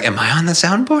 And I was like, am I on the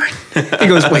soundboard? He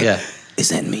goes, wait, Yeah. is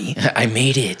that me? I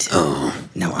made it.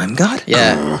 No, I'm God.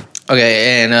 Yeah.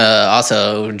 Okay, and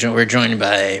also we're joined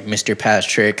by Mr.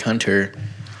 Patrick Hunter.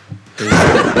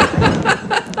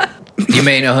 You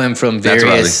may know him from That's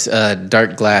various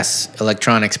Dark Glass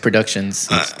Electronics productions.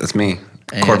 That's me.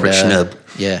 And, Corporate schnub.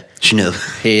 Yeah. Schnub.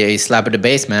 He slapped the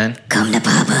bass, man. Come to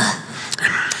Papa.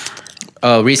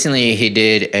 Oh, recently he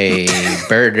did a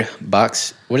Bird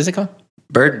Box. What is it called?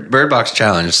 Bird Box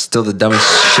Challenge. Still the dumbest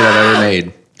shit I've ever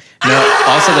made. No,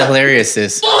 also the hilarious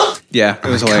is. Yeah, it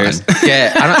was hilarious.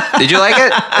 Yeah, I don't. Did you like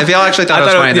it? If y'all actually thought it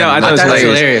was funny, then I thought it was That was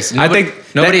hilarious. hilarious. I think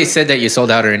Nobody said that you sold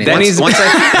out or anything. That needs- once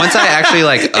I actually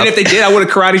like and if they did, I would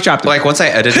have karate chopped them. like once I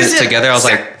edited it together, I was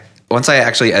like, once I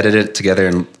actually edited it together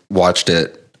and watched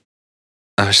it,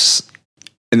 I was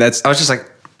just like,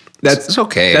 it's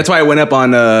okay. That's why it went up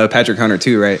on Patrick Hunter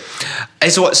too, right?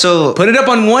 So Put it up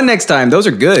on one next time. Those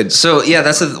are good. So yeah,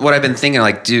 that's what I've been thinking.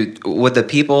 Like, dude, would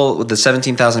the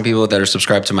 17,000 people that are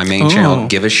subscribed to my main channel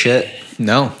give a shit?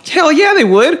 No. Hell yeah, they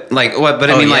would. Like what? But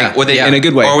I Oh, mean, yeah. like, would they Yeah. In a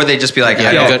good way. or would they just be like, Yeah,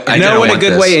 I don't, good- I No, don't in a want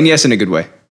good this. way, and yes, in a good way.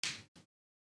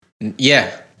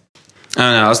 Yeah. I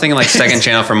don't know. I was thinking like second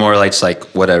channel for more like just like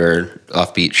whatever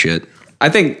offbeat shit. I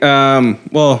think,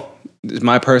 well, it's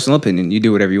my personal opinion. You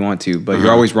do whatever you want to, but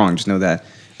you're always wrong. Just know that.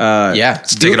 Yeah.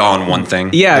 Stick it all in one thing.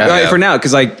 Yeah, right, for now,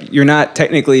 because like you're not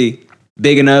technically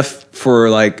big enough for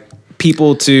like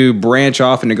people to branch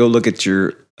off and to go look at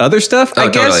your other stuff. I Oh,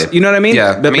 guess totally. you know what I mean.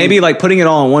 Yeah, but I mean- maybe like putting it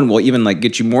all in one will even like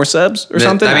get you more subs or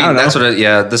something. I mean, don't know. that's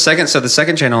what. The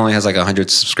second channel only has like 100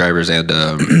 subscribers, and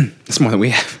It's more than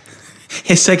we have.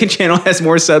 His second channel has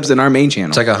more subs than our main channel.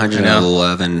 it's like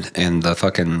 111, and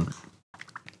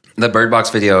the Bird Box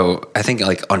video, I think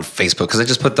like on Facebook, because I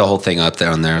just put the whole thing up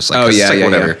there on there. It's like, Oh, 'cause yeah, it's like yeah,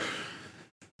 whatever.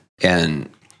 And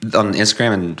on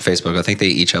Instagram and Facebook, I think they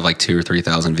each have like 2,000 or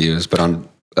 3,000 views, but on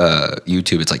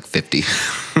YouTube it's like 50.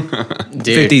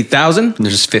 Dude, 50,000.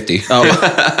 There's just 50. Oh,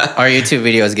 our YouTube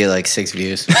videos get like 6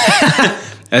 views.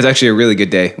 that's actually a really good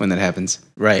day when that happens.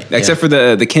 Right. Except for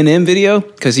the Ken M video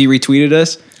because he retweeted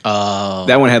us. Oh.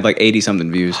 That one had like 80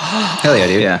 something views. Hell yeah,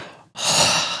 dude. Yeah,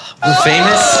 We're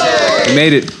famous? we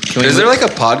made it. Is there like a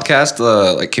podcast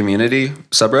like community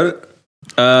subreddit?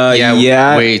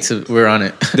 Yeah. Wait, so we're on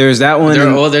it. There's that one.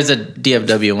 There's a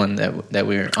DFW one that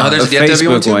we're on. Oh, there's a a DFW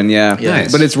Facebook one, yeah.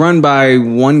 Nice. But it's run by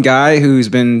one guy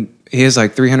he has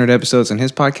like 300 episodes on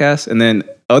his podcast, and then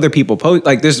other people post.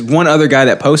 Like, there's one other guy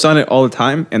that posts on it all the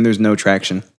time, and there's no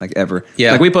traction, like ever.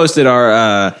 Yeah. Like we posted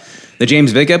our the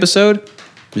James Vick episode,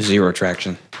 0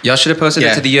 traction. Y'all should have posted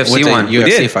it to the UFC with one. UFC We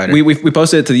did. fighter. We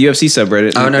posted it to the UFC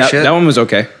subreddit. Oh, no that, shit. That one was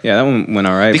okay. Yeah, that one went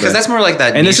all right. Because that's more like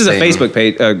that. And this niche is a thing. Facebook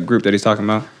page group that he's talking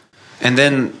about. And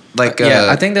then like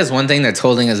I think that's one thing that's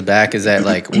holding us back is that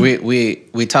like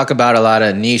we talk about a lot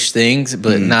of niche things,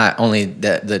 but not only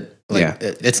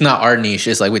it's not our niche.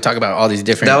 It's like we talk about all these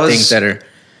different things that are.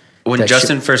 When that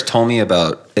Justin first told me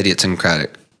about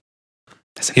Idiosyncratic,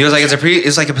 he was like, "It's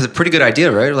a pretty good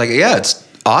idea, right?" Like, yeah, it's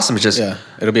awesome. It's just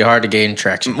it'll be hard to gain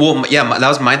traction. Well, yeah, that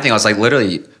was my thing. I was like,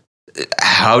 literally,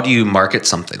 how do you market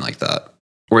something like that?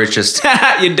 Where it's just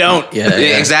you don't. Yeah,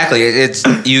 exactly. It's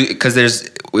you because there's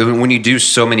when you do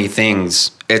so many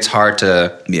things, it's hard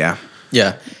to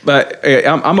Yeah, but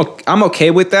I'm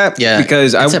okay with that. Yeah,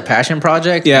 because it's a passion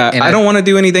project. Yeah, and I don't want to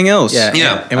do anything else.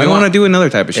 Yeah. and I want to do another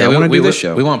type of show. I want to do this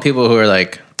show. We want people who are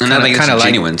like And that makes it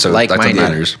genuine, so that's what like-minded.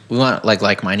 matters. We want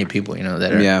like-minded people,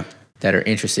 that are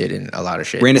interested in a lot of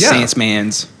shit. Renaissance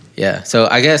mans. Yeah. So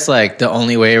I guess like the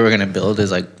only way we're gonna build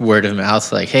is like word of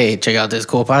mouth. Like, hey, check out this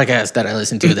cool podcast that I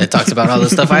listen to that talks about all the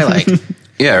stuff I like.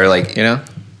 Yeah, or like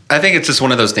I think it's just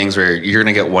one of those things where you're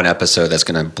gonna get one episode that's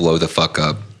gonna blow the fuck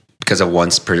up because of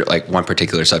one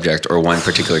particular subject or one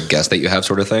particular guest that you have,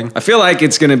 sort of thing. I feel like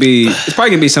it's probably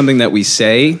gonna be something that we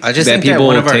say. I just that think people that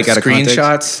one of our take out of context.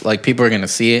 screenshots, like people are gonna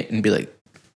see it and be like,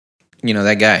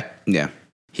 that guy. Yeah,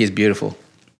 he's beautiful.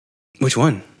 Which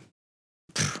one?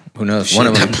 Who knows? One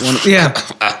of them. Yeah.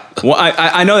 Well,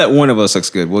 I know that one of us looks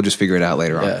good. We'll just figure it out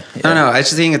later on. I don't know. I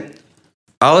just think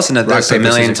I'll listen to this Rock, a paper,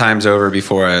 million scissors. times over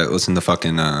before I listen to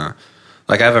fucking.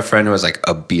 Like I have a friend who has like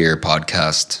a beer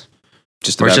podcast. Where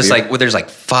it's about just beer? like where there's like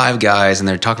 5 guys and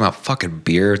they're talking about fucking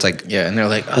beer. It's like and they're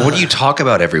like, what do you talk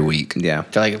about every week? Yeah,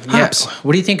 they're like,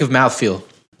 what do you think of mouthfeel?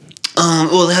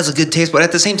 Well, it has a good taste, but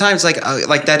at the same time, it's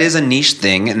like that is a niche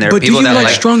thing, and there are But do people you that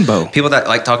like Strongbow? people that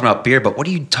like talking about beer. But what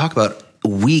do you talk about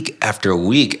week after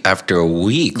week after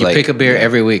week? You like, pick a beer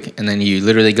every week, and then you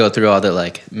literally go through all the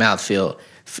like mouthfeel,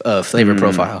 flavor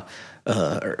profile,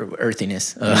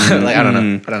 earthiness. Like I don't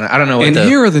know. What And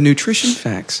here are the nutrition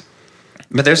facts.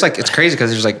 But there's like it's crazy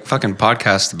because there's like fucking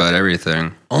podcasts about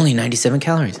everything. Only 97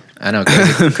 calories. I know,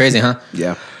 crazy, crazy, huh?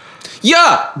 Yeah.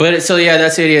 Yeah, but that's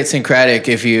Idiosyncratic.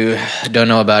 If you don't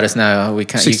know about us now, you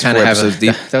kind 64 of have episodes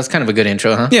deep. that was kind of a good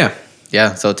intro, huh? Yeah.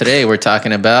 Yeah. So today we're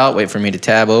talking about. Wait for me to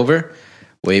tab over.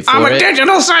 Wait for I'm it. a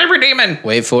digital cyber demon.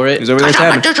 Wait for it. He's over there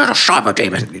tabbing. Digital cyber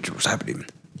demon. Digital cyber demon.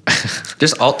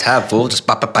 Just alt tab, fool. Just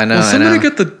pop. I know. Will I somebody know.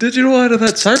 get the digital out of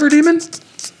that cyber demon?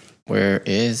 Where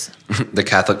is The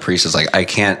Catholic priest is like, I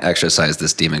can't exercise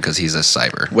this demon because he's a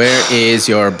cyber. Where is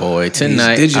your boy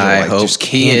tonight? digital, I I hope just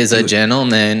he can't is do a it.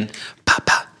 gentleman.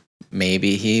 Papa.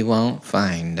 Maybe he won't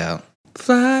find out.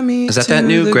 Fly me. Is that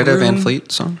new the Greta Van groom.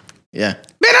 Fleet song? Yeah.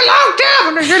 Been a long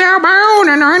time.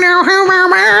 And I know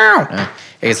how.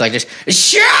 It's like just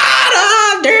shut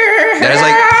up, dude. That is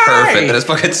like perfect. That is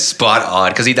fucking spot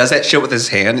on because he does that shit with his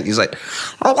hand. And he's like,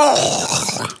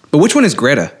 But which one is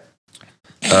Greta?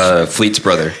 Fleet's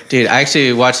brother. Dude, I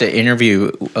actually watched an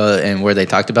interview and where they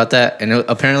talked about that, and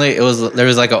apparently there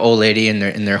was like an old lady in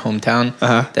their hometown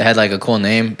that had like a cool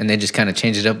name, and they just kind of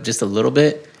changed it up just a little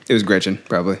bit. It was Gretchen,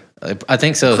 probably. I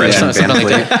think so. Gretchen Something Van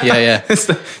like that. Yeah. It's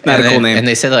not And a cool then- name. And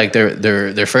they said like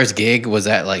their first gig was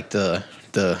at like the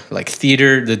like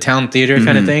theater, the town theater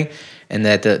kind of thing, and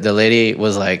that the lady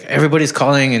was like, everybody's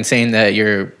calling and saying that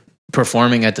you're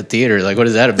performing at the theater. Like, what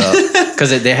is that about?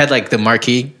 Because they had like the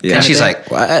marquee. Yeah. And kinda she's thing. like,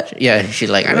 what? Yeah, she's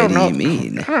like, I don't know. do you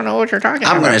mean? I don't know what you're talking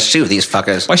I'm about. going to sue these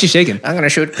fuckers. Why is she shaking? I'm gonna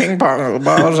shoot ping pong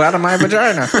balls out of my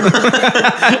vagina.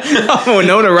 Oh,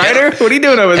 Winona Ryder? What are you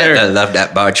doing over I there? love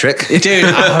that bar trick. Dude, oh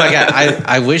my god,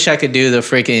 I wish I could do the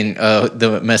freaking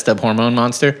the messed up hormone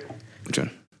monster. Which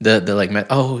one? The like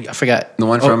I forgot The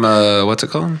one from, what's it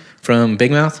called? from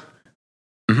Big Mouth.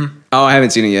 Oh, I haven't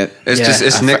seen it yet. It's Yeah, just,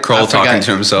 it's I Nick for- Kroll I forgot. talking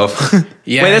to himself.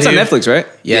 Yeah, Wait, that's on dude. Netflix, right?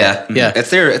 Yeah. It's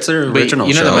their Wait, original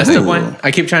you know show. the messed up Ooh. one?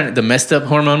 I keep trying the messed up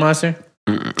hormone monster.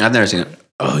 I've never seen it.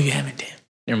 Oh, you haven't? Damn.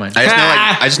 Never mind.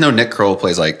 I just know Nick Kroll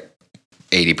plays like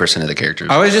 80% of the characters.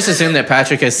 I always just assume that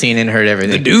Patrick has seen and heard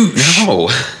everything. No.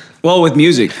 Well, with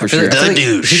music, for sure. The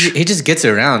douche. He just gets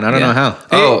around. I don't know how.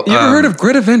 Oh, you ever heard of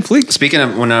Greta Van Fleet? Speaking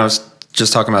of when I was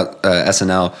just talking about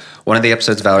SNL, one of the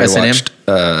episodes Valerie S&M? watched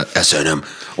SNM.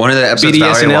 One of the episodes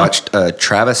Valerie BDSNL? watched,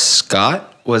 Travis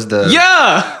Scott was the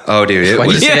Yeah! Oh, dude, it Why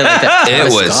do you was say it like that? it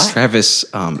Travis was Scott? Travis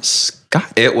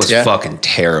Scott. it was Yeah. fucking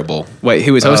terrible. Wait,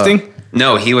 who was hosting?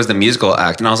 No, he was the musical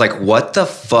act, and I was like, "What the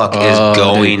fuck is Oh,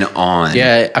 going on?"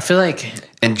 Yeah, I feel like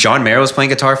and John Mayer was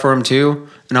playing guitar for him too,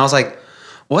 and I was like,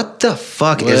 "What the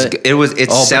fuck is?" What? It was. It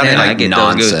Oh, sounded banana. I like get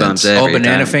those nonsense. oh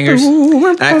banana fingers.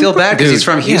 And I feel bad because Dude, he's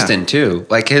from yeah. Houston too.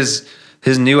 Like his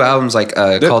His new album's like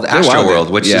called they're wild, Astroworld,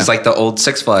 dude. which Yeah. is like the old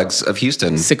Six Flags of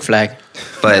Houston. Sick flag.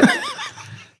 But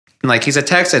like he's a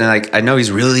Texan, and like I know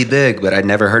he's really big, but I'd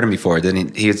never heard him before.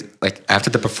 Then he's like after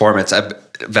the performance,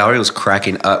 Valerie was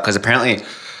cracking up because apparently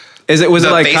Was it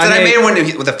like face Kanye? that I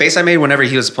made the face I made whenever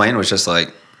he was playing was just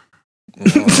like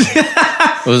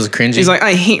It was cringy. He's like,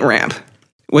 I hate rap.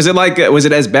 Was it like? Was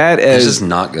it as bad it's as? just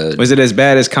not good. Was it as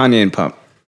bad as Kanye and Pump?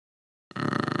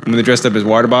 When they dressed up as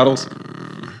water bottles?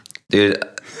 Dude,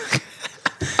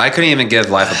 I couldn't even give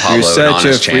Life of Pablo You're an such a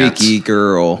honest chance. freaky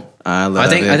girl. I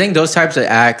love it. I think those types of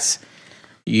acts,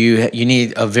 you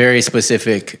need a very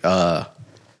specific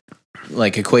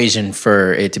like equation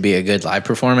for it to be a good live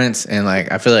performance, and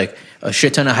like I feel like a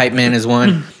shit ton of hype man is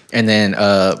one, and then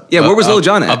where was Lil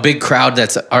Jon at? A big crowd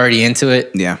that's already into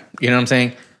it. Yeah. You know what I'm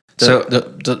saying? So-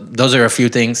 Those are a few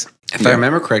things. If I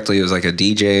remember correctly, it was like a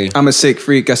DJ. I'm a sick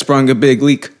freak. I sprung a big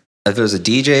leak. If it was a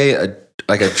DJ,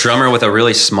 like a drummer with a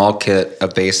really small kit, a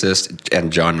bassist,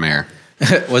 and John Mayer.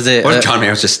 Was it? What if John Mayer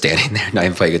was just standing there, not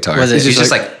even playing guitar? Was it He's just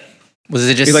just like Was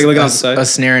it just He's like looking outside. a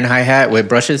snare and hi hat with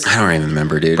brushes? I don't even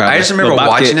remember, dude. Probably. I just remember Little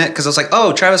bop watching kit. it because I was like,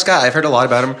 oh, Travis Scott. I've heard a lot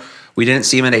about him. We didn't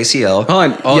see him at ACL. Hold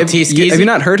on. Oh, have, T-Skeezy? have you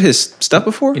not heard his stuff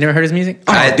before? You never heard his music?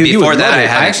 dude, you Before would that, love I it.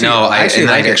 hadn't. I actually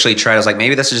like it. actually tried. I was like,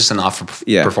 maybe this is just an off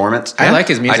Yeah. performance. I like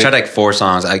his music. I tried like 4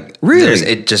 songs. Really?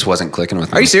 It just wasn't clicking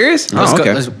with me. Are you serious? Let's Oh, go.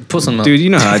 okay. Let's pull some up. Dude, you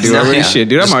know how I do already. Yeah. Shit,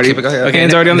 dude, I'm Just already. keep it going.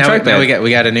 Hands already on the trackpad. Now we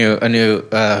got a new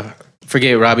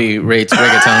forget Robbie Rates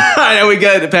reggaeton. I know we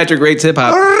got the Patrick Rates hip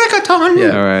hop. Reggaeton.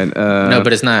 Yeah. All right. No,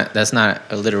 but it's not. That's not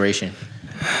alliteration.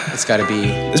 It's got to be.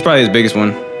 This is probably his biggest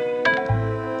one.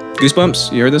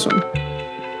 Goosebumps. You heard this one?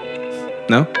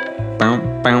 No. Bow,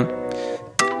 bow.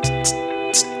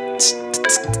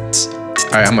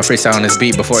 All right, I'm gonna freestyle on this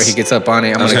beat before he gets up on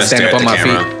it. I'm was gonna gonna stand stare up on at my the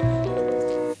feet.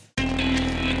 camera.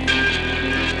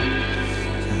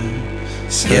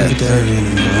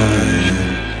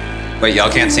 Wait,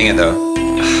 y'all can't sing it though.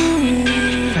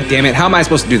 God damn it. How am I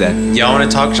supposed to do that? Y'all want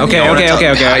to talk? Okay, y'all wanna okay, talk-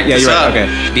 okay, okay. hype Yeah, this you're right, up.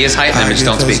 okay. Be his hype man, but just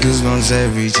don't speak. Goosebumps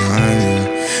every time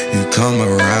you come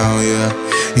around, yeah.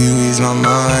 You ease my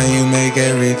mind, you make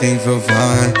everything feel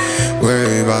fine.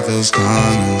 Worry about those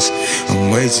comments, I'm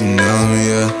way too numb,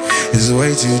 yeah. It's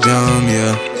way too dumb,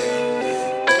 yeah.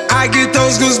 I get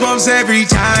those goosebumps every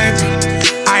time.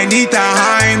 I need the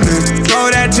Heimlich, throw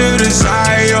that to the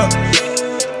side, yeah.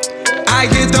 I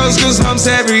get those goosebumps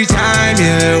every time,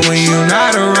 yeah. When you're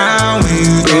not around, when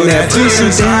you throw that to the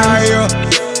side, yeah.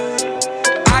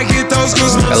 I get those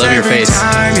goosebumps I love your every face.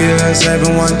 time, yeah.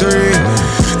 713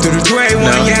 through the 281,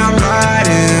 No. yeah, I'm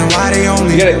riding. Why they on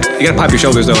me? You gotta pop your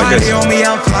shoulders though, Why like they this. on me?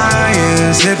 I'm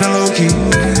flying, zipping low key.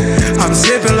 I'm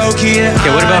zipping low key.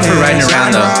 Okay, what about for riding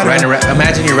around though? Riding around.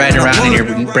 Imagine you're riding around in your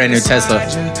brand new Tesla.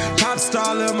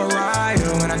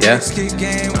 Yeah?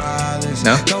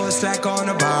 No?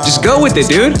 Just go with it,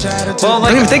 dude. Well,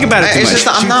 Don't even think about it too it's much.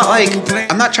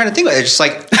 just I'm not trying to think about it. It's just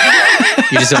like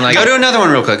You just don't like. go to another one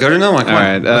real quick. Go to another one. Come All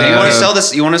on. right, you want to sell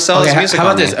this? You want to sell Okay, this music? how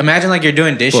about on me? this? Imagine like you're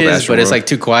doing dishes, Astro but it's World. like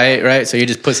too quiet, right? So you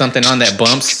just put something on that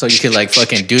bumps, so you could like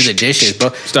fucking do the dishes, bro.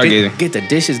 Stargazing. Get the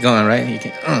dishes going, right? You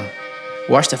can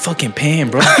wash the fucking pan,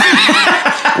 bro.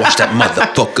 Wash that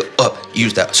motherfucker up.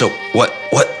 Use that. So what?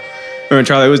 What? Remember when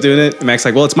Charlie was doing it? And Mac's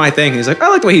like, well, it's my thing. He's like, I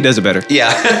like the way he does it better.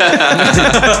 Yeah.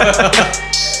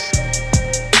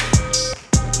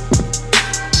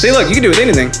 See, look, you can do it with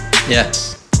anything. Yeah.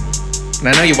 And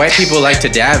I know you white people like to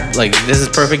dab. Like this is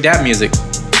perfect dab music.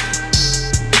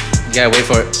 You gotta wait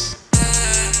for it.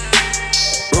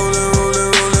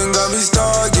 Rolling, got me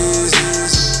stargazing.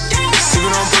 Sipping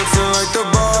on perfume like the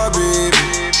Barbie.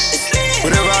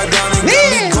 Whatever I done, it got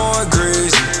me going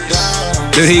crazy.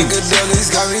 Dude, he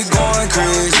Psychedelics got me going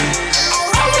crazy.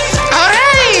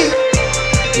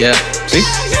 Yeah. see?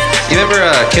 You remember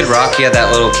Kid Rock? He had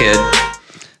that little kid.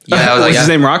 Yeah, What's his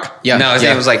name? Rock? Yeah. No, his yeah.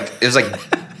 name was like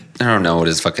I don't know what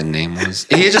his fucking name was.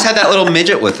 He just had that little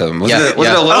midget with him. Was Yeah, it was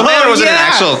yeah. it a little Oh, man or was it an yeah.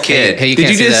 actual kid? Hey, you Did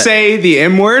can't you say just that. say the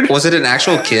M word? Was it an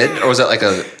actual kid or was it like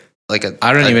a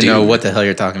I don't a even know dude? what the hell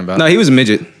you're talking about. No, he was a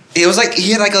midget. It was like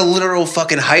he had like a literal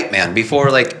fucking hype man before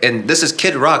like, and this is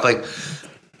Kid Rock. Like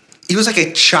he was like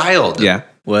a child. Yeah.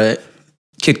 What?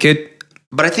 Kid.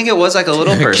 But I think it was like a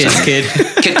little person. Kid.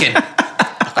 Kid.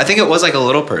 I think it was like a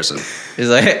little person. He's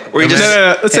like, Where you No, just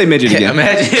no, no. Let's say midget again.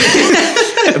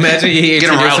 Imagine he Get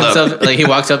him introduced riled up. himself, like he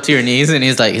walks up to your knees and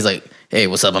he's like, hey,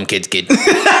 what's up? I'm Kid.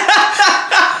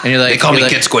 And you're like, They call you're me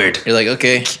like- Kid Squared. You're like,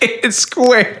 okay. It's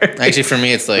square. Actually, for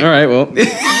me, it's like, All right, well. no,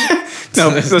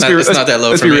 It's let's not- be, it's not that low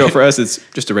Let's for be me. real. For us, it's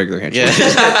just a regular handshake.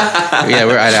 yeah, yeah,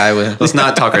 we're eye to eye with him. Let's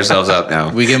not talk ourselves up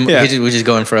now. We give him, Yeah. we're just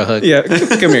going for a hug. Yeah,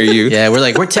 come here, you. Yeah, we're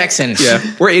like, we're Texans. Yeah,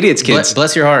 we're idiots, kids.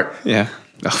 Bless your heart. Yeah.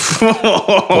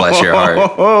 Bless your heart.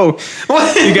 Oh,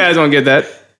 you guys won't get that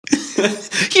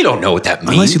You don't know what that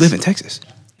means. unless you live in Texas.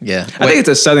 Yeah. I think it's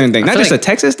a Southern thing, not feel just like- a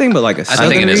Texas thing, but like a Southern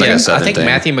think it is like a region. Southern I think thing.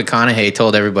 Matthew McConaughey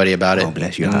told everybody about it. Oh,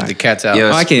 bless you. The cat's out. Yo,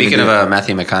 I can't even speaking do of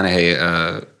Matthew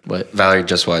McConaughey, What? Valerie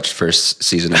just watched first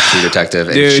season of True Detective,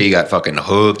 and Dude. she got fucking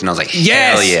hooked, and I was like,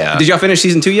 Yes. hell yeah. Did y'all finish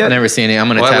season 2 yet? I've never seen it. I'm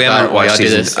gonna Well, we tap haven't out while y'all watched do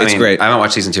season. this. I mean, great. I haven't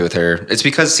watched season 2 with her. It's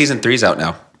because season 3's out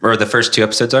now, or the first 2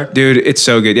 episodes are. Dude, it's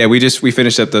so good. Yeah, we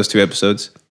finished up those 2 episodes.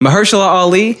 Mahershala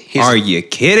Ali, are you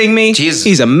kidding me?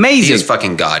 He's amazing. He is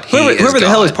fucking God. He Whoever is the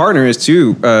hell God. his partner is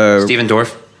too. Steven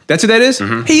Dorff. That's who that is?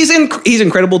 He's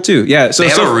incredible too. Yeah. So They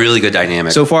have so, a really good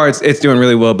dynamic. so far it's doing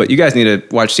really well, but you guys need to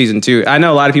watch season 2. I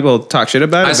know a lot of people talk shit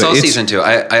about it. I saw but it's, season 2.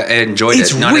 I enjoyed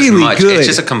it's it. Not really as much. good. It's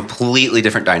just a completely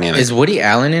different dynamic. Is Woody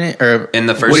Allen in it or in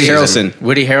the first Woody season. Harrelson.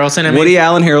 Woody Harrelson? I mean, Woody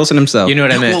Allen Harrelson himself. You know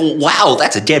what I meant? Well, wow,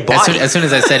 that's a dead body. As soon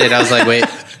as I said it, I was like, wait.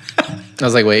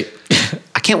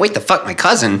 I can't wait to fuck my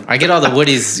cousin. I get all the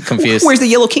Woodies confused. Where's the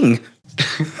Yellow King?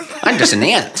 I'm just an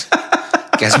ant.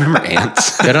 You guys remember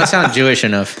ants? They don't sound Jewish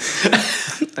enough.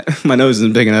 My nose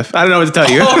isn't big enough. I don't know what to tell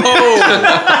you.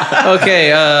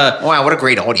 Okay. Wow, what a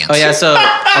great audience. Oh yeah. So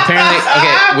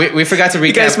apparently, okay, we forgot to recap.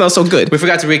 You guys smell so good. We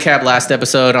forgot to recap last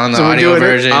episode on the So we're audio doing it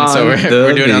version. on So the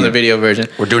we're doing it on the video. video version.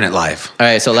 We're doing it live. All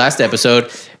right. So last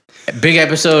episode, big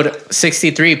episode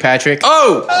 63, Patrick.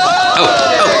 Oh!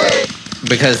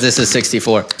 Because this is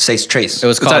 64. Says Trace. It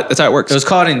was called. That's how it works. It was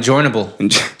called enjoinable.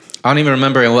 I don't even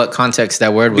remember in what context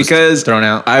that word was Because thrown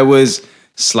out. I was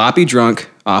sloppy drunk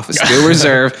off of Steel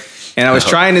Reserve, and I was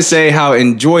trying to say how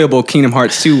enjoyable Kingdom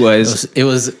Hearts 2 was. It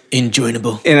was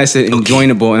enjoyable. And I said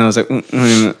enjoyable, and I was like, I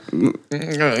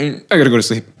gotta go to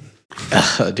sleep.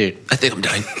 Oh, dude. I think I'm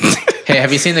dying. Hey,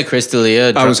 have you seen the Chris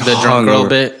D'Elia, I was the drunk girl hungover.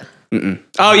 bit?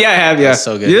 Oh yeah, I have. Yeah, That's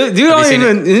so good. You don't Have you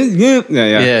seen even.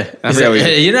 Yeah. I Is forgot what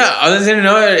it, you- you know, I was gonna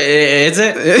know it. Is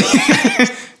it?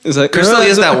 It's like Chris D'Elia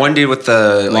is that one dude with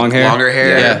the Long hair? longer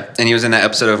hair. Yeah. And he was in that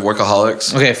episode of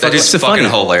Workaholics. Okay, That dude's so fucking funny.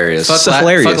 hilarious. Fuck,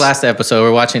 hilarious. fuck last episode.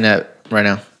 We're watching that right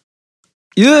now.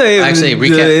 Yeah, Actually,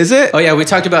 recap. Is it? Oh yeah, we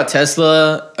talked about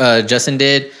Tesla. Justin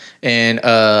did, and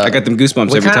I got them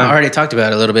goosebumps we every kind of time. already talked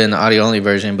about it a little bit in the audio only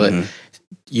version, but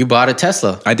you bought a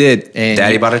Tesla. I did. And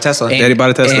Daddy bought a Tesla. and- Daddy bought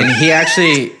a Tesla. and he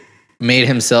actually made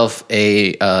himself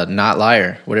a not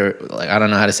liar. Whatever. Like I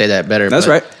don't know how to say that better. That's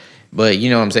but, right. But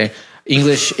you know what I'm saying.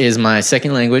 English is my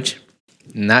second language.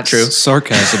 Not true.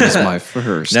 Sarcasm is my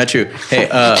first. Not true. Hey,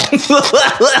 but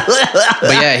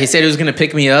yeah, he said he was gonna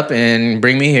pick me up and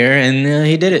bring me here, and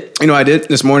he did it. You know, I did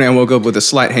this morning. I woke up with a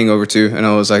slight hangover too, and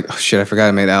I was like, "Oh shit, I forgot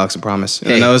I made Alex a promise."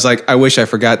 Hey. And I was like, "I wish I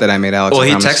forgot that I made Alex." Well, a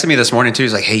he promise. texted me this morning too.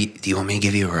 He's like, "Hey, do you want me to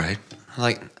give you a ride?" I'm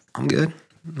like, "I'm good."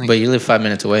 Like, But you live 5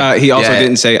 minutes away. He also Yeah.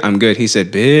 didn't say I'm good. He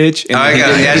said, "Bitch." And I he got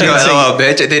didn't- he had to he go, didn't say- "Hello,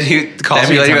 bitch." And then he calls That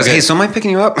me means later. He I'm goes, good. "Hey, so am I picking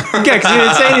you up?" Yeah, because he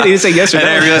didn't say anything. He didn't say yes or And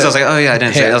no. then I realized I was like, "Oh yeah, I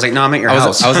didn't say." It. I was like, "No, I'm at your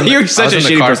house." I was in You're the, such I was a in the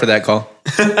shitty car person. for that call.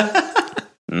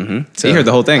 So you heard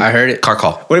the whole thing. I heard it. car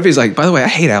call. What if he's like, "By the way, I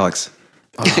hate Alex."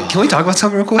 Can we talk about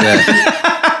something real quick?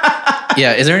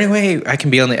 Yeah, is there any way I can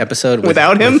be on the episode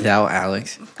Without him? Without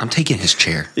Alex? I'm taking his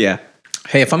chair. Yeah.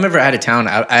 Hey, if I'm ever out of town,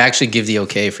 I actually give the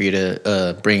okay for you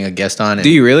to bring a guest on. And Do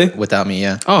you really? Without me,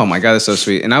 yeah. Oh my god, that's so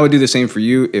sweet. And I would do the same for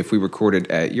you if we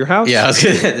recorded at your house. Yeah, I was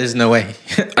gonna, there's no way.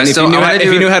 And if, So you knew I how, wanna if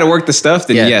do- you knew how to work the stuff,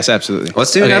 then Yeah. yes, absolutely.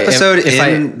 Let's do an Okay, episode if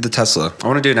in the Tesla. I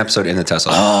want to do an episode in the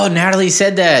Tesla. Oh, Natalie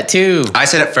said that too. I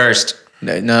said it first,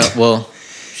 No, well,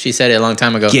 she said it a long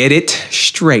time ago. Get it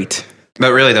straight.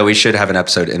 but really though, we should have an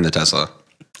episode in the Tesla.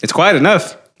 It's quiet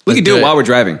enough. We Let's could do do it it. while we're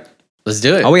driving. Let's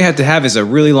do it. All we have to have is a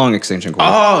really long extension cord.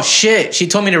 Oh shit! She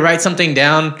told me to write something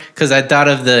down because I thought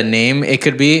of the name it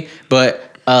could be,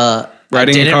 but I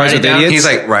Riding didn't Cars write it with down. Idiots? He's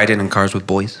like riding in cars with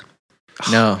boys.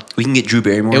 No, We can get Drew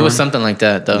Barrymore. it was on. something like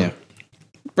that though. Yeah.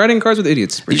 Riding cars with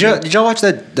idiots. Did y'all watch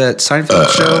that Seinfeld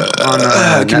show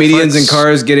on Comedians Netflix? in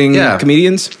cars getting Yeah.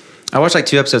 comedians. I watched like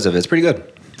 2 episodes of it. It's pretty good.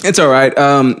 It's all right.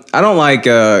 I don't like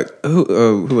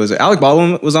who was it? Alec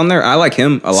Baldwin was on there. I like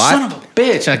him a lot. Son of a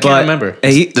bitch! I can't but remember.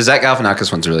 The Zach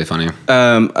Galifianakis one's really funny.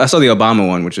 I saw the Obama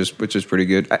one, which is pretty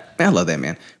good. I love that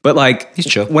man. But like, He's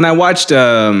chill. When I watched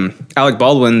Alec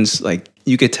Baldwin's, like,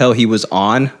 you could tell he was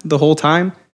on the whole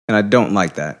time, and I don't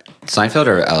like that. Seinfeld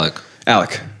or Alec?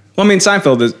 Alec. Well, I mean,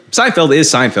 Seinfeld is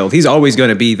Seinfeld. He's always going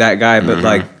to be that guy. But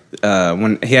like,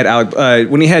 when he had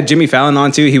when he had Jimmy Fallon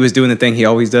on too, he was doing the thing he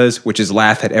always does, which is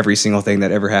laugh at every single thing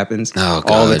that ever happens. Oh,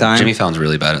 God. all the time. Jimmy Fallon's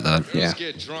really bad at that. Yeah.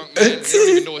 Get drunk, man. They don't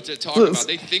even know what they're talking about.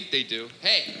 They think they do.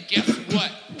 Hey, guess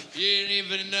what? You didn't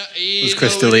even know. was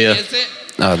Chris D'Elia.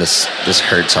 Oh, this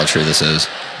hurts how true this is.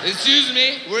 Excuse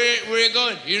me, we're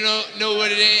going, you know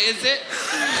what it is, it?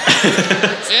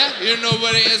 Yeah, you know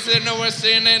what it is, it? Know we're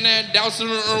saying in there, Dowson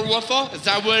or Waffle? Is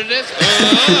that what it is?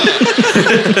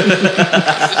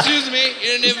 Excuse me,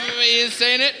 you're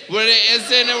saying it? What it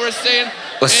is, and we're saying...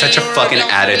 With such a fucking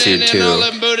attitude, too.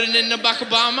 In the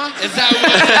Buckabama? Is that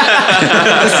what it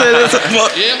is?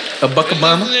 Yeah. A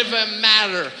Buckabama? It doesn't even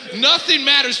matter. Nothing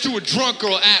matters to a drunk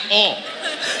girl at all.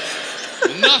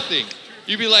 Nothing.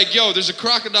 You'd be like, yo, there's a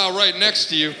crocodile right next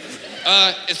to you.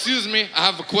 Excuse me, I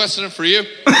have a question for you.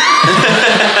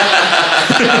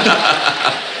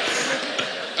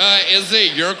 Is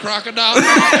it your crocodile?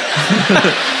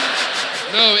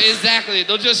 No, exactly.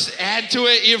 They'll just add to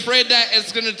it. You afraid that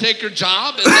it's going to take your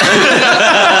job? Is that you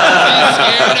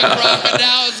scared a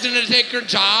crocodile is going to take your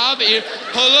job?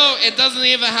 Hello, it doesn't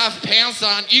even have pants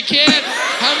on. You can't.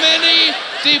 How many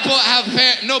people have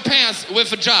no pants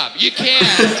with a job? You can't.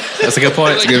 That's a good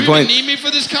point. Like, That's a good point. Do you need me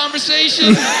for this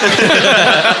conversation? No,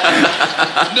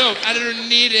 I don't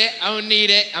need it. I don't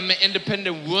need it. I'm an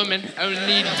independent woman. I don't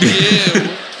need you.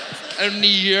 I don't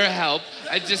need your help.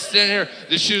 I just stand here.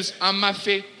 The shoes on my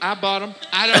feet. I bought them.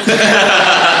 I don't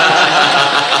care.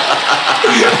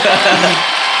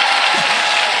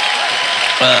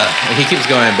 He keeps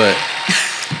going, but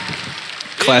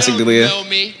classic D'Elia. Know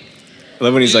me. I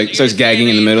love when he's like starts gagging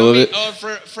in the middle of it.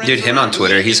 Dude, him on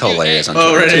Twitter, he's hilarious on oh,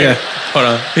 Twitter. right too. here. Hold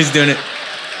on, he's doing it.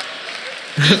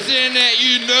 You saying that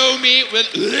you know me with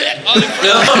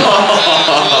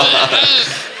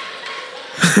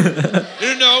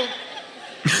you know.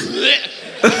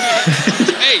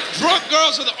 Hey, drunk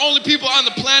girls are the only people on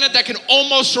the planet that can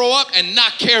almost throw up and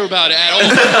not care about it at all.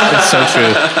 It's so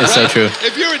true. It's so true.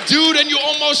 If you're a dude and you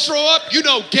almost throw up, you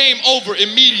know game over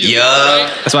immediately. Yeah. Right?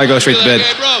 That's why I go straight to bed.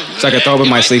 Hey, bro, So I can throw up in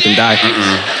my sleep and die.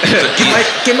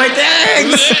 Get my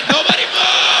tags. Nobody move.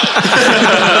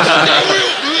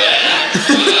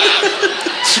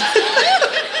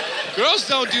 Girls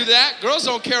don't do that. Girls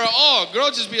don't care at all.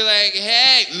 Girls just be like,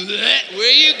 hey, where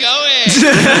are you going?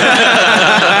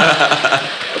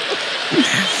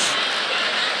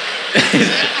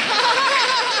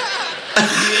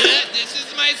 This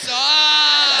is my song.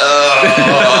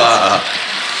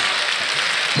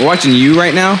 We're watching You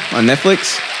right now on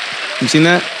Netflix. You seen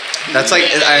that? That's like,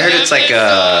 I heard it's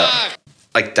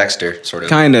like Dexter, sort of.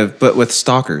 Kind of, but with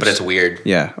stalkers. But it's weird.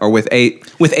 Yeah, or with a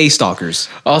stalkers.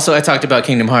 Also, I talked about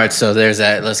Kingdom Hearts, so there's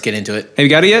that. Let's get into it. Have you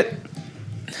got it yet?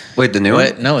 Wait, the new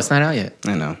What? one? No, it's not out yet.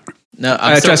 I know. No,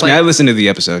 I'm still trust me, playing. I listened to the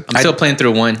episode. I'm still playing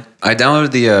through one. I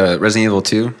downloaded the Resident Evil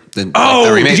 2. The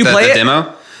remake, did you play the it?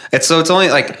 demo. It's only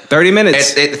like 30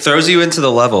 minutes. It throws you into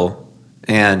the level,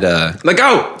 and Let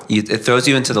go. it throws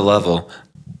you into the level,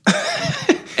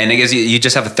 and it gives you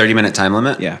just have a 30-minute time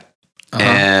limit. Yeah.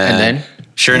 And then?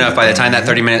 Sure enough, by the time that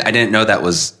 30 minutes, I didn't know that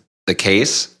was the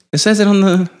case. It says it on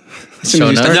the. Show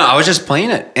enough? No, I was just playing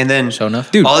it, and then Show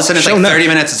enough? Dude, all of a sudden it's show like enough. 30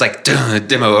 minutes. It's like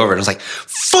demo over, and I was like,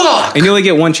 "Fuck!" And you only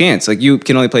get one chance. Like you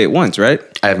can only play it once, right?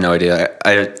 I have no idea.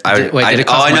 Did it cost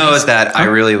All I know money? is that I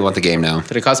really want the game now.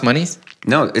 Did it cost monies?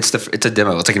 No, it's a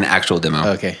demo. It's like an actual demo.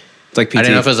 Okay. It's like PT. I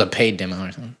didn't know if it was a paid demo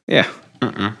or something. Yeah.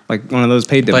 Like one of those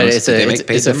paid demos. But it's Did they make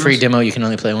paid a free demos? demo you can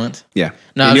only play once. yeah.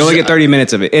 No, and I you was only just- get 30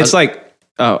 minutes of it. It's like.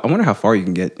 I wonder how far you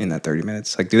can get in that 30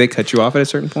 minutes. Like, do they cut you off at a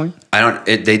certain point?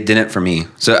 They didn't for me.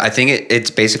 So I think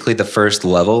it's basically the first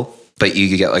level, but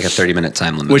you get like a 30-minute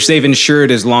time limit. Which they've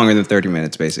ensured is longer than 30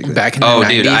 minutes, basically. Back in the Oh, 90s.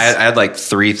 dude, I had like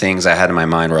 3 things I had in my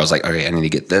mind where I was like, okay, I need to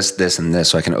get this, this, and this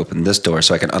so I can open this door,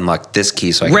 so I can unlock this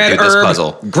key, so I can Red do this herb,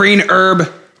 puzzle. green herb,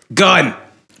 gun.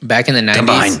 Back in the 90s.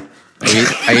 Combine.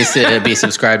 I used to be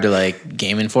subscribed to like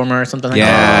Game Informer or something like Yeah.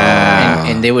 that.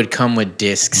 And they would come with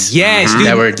discs. Yes, dude.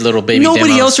 That were little baby Nobody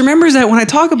demos. else remembers that when I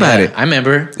talk about Yeah, it. I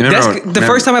remember. The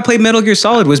first time I played Metal Gear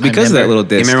Solid was because of that little You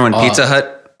disc. remember when Pizza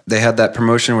Hut, they had that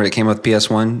promotion where it came with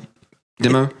PS1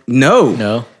 demo? No.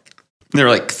 No. There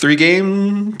were like 3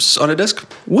 games on a disc?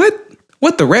 What?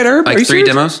 What, the red herb? Are Like you 3 serious?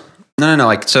 demos? No.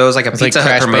 Like, so it was like a It's like Pizza Hut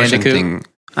Crash promotion Bandicoot? thing.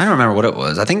 I don't remember what it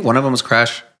was. I think one of them was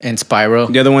Crash. And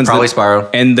Spyro. The other one's Probably Spyro.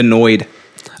 And the Noid.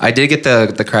 I did get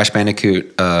the Crash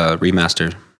Bandicoot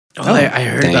remaster. Oh, I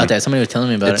heard dang. about that. Somebody was telling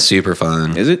me about It's it. super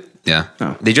fun. Is it? Yeah.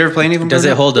 Oh. Did you ever play any of them? Does it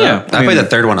Bruno? hold up? Yeah. I played the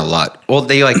third one a lot. Well,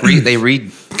 they like completely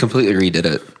redid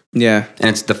it, Yeah. and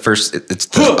it's the first. It's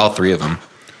all 3 of them.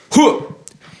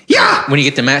 Yeah. When you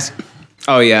get the mask,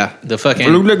 Oh, yeah. the fucking...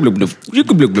 By the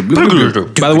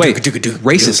way,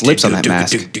 racist lips on that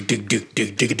mask.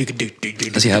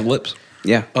 Does he have lips?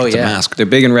 Yeah. Oh, It's a yeah. mask. They're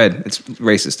big and red. It's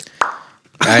racist.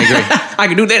 I agree. I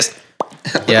can do this.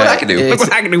 Yeah, what I can do. It's, Look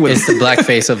what I can do with it's the black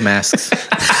face of masks.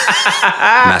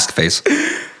 Mask face.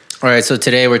 All right, so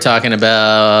today we're talking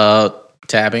about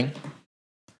tabbing.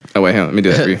 Oh wait, hang on. Let me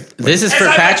do that for you. This is for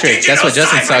Patrick. That's what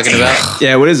Justin's talking about.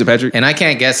 Yeah, what is it, Patrick? And I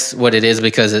can't guess what it is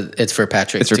because it's for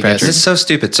Patrick. It's for to guess. Patrick. This is so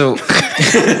stupid. So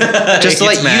just to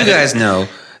let He's mad. you guys know,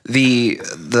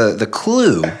 the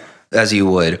clue, as you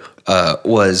would,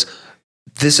 was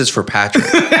this is for Patrick.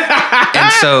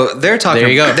 And so they're talking. There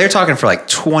you go. They're talking for like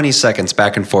 20 seconds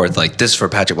back and forth, like this is for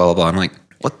Patrick, blah blah blah. I'm like,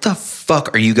 what the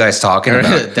fuck are you guys talking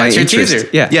about? That's your teaser.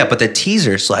 Yeah. Yeah, but the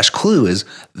teaser / clue is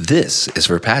this is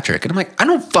for Patrick, and I'm like, I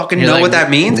don't fucking You're know like, what that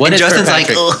means. what and is for Justin's like,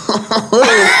 Patrick?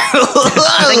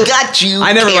 I got you.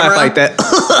 I never laugh like that.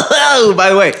 Oh, by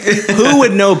the way, who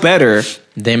would know better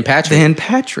Then Patrick. than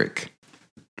Patrick?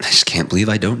 I just can't believe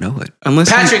I don't know it.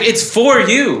 Patrick, it's for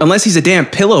you. Unless he's a damn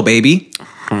pillow baby.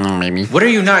 Maybe What are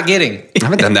you not getting? I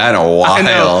haven't done that in a I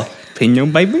know. while. Pino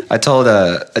baby. I told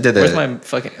I did Where's the my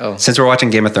fucking? Oh, since we're watching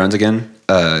Game of Thrones again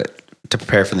to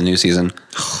prepare for the new season.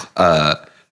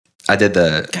 I did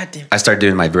the. Goddamn. I started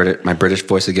doing my British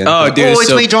voice again. Oh, dude, oh, it's it's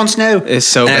so- me, Jon Snow. It's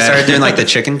so and I bad. started doing like the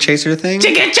chicken chaser thing.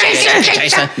 chicken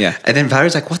chaser. Yeah. And then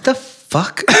Valerie's like, "What the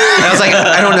fuck?" And I was like,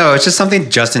 "I don't know. It's just something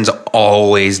Justin's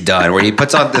always done, where he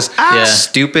puts on this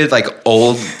stupid like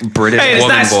old British Hey, it's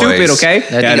woman not voice. stupid, okay?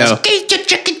 That Yeah, I dude know.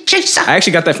 Chicken chaser. I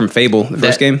actually got that from Fable, the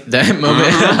first game. That moment.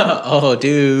 Oh,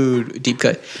 dude, deep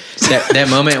cut. That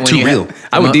moment when Too you real.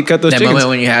 I would deep cut those That chickens. moment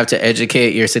when you have to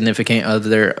educate your significant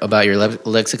other about your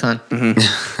lexicon.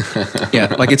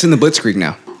 Yeah, like it's in the Blitzkrieg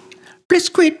now.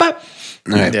 Blitzkrieg pop.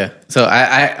 All right. Yeah. So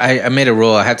I made a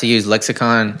rule. I have to use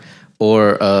lexicon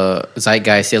or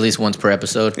zeitgeist at least once per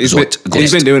episode. He's Zort.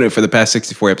 been doing it for the past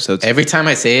 64 episodes. Every time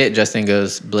I say it, Justin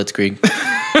goes Blitzkrieg.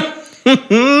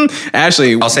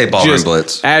 Ashley, I'll say Ballroom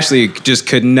Blitz. Ashley just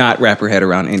could not wrap her head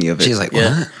around any of it. She's like, what?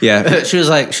 Yeah. yeah. she was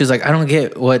like, I don't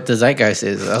get what the zeitgeist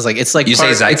is. I was like, it's like You say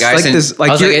part- zeitgeist It's like and- this,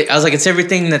 like I was like, it's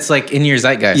everything that's like in your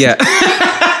zeitgeist. yeah,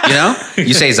 You know,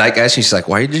 you say zeitgeist, and she's like,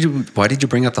 "Why did you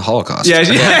bring up the Holocaust?" yeah.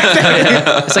 She,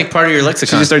 It's like part of your she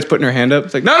lexicon. just starts putting her hand up.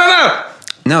 It's like, no.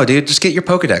 No, dude, just get your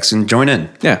Pokedex and join in.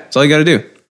 Yeah, that's all you got to do.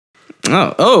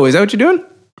 Oh, is that what you're doing?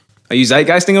 Are you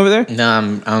zeitgeisting over there?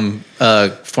 No, I'm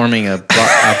forming a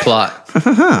plot.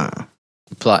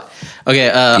 Plot. Okay.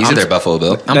 Easy I'm, there, Buffalo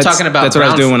Bill. I'm talking about that's what I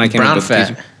was doing when I came brown up with the fat.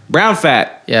 teaser. Brown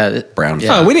fat. Yeah. Brown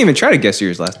Yeah. Oh, we didn't even try to guess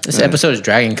yours last. This episode is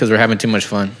dragging because we're having too much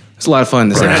fun. It's a lot of fun.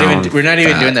 This Brown. episode. We're not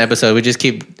even fat. doing the episode. We just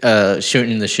keep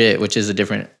shooting the shit, which is a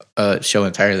different show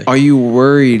entirely. Are you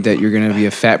worried that you're gonna be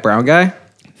a fat brown guy?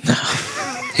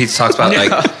 He talks about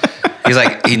like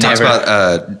he talks Never.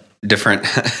 about different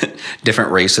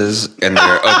different races and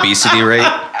their obesity rate.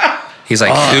 He's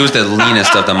like, who's the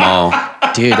leanest of them all?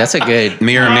 Dude, that's a good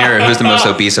Mirror, mirror, who's the most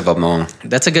obese of them all?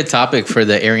 that's a good topic for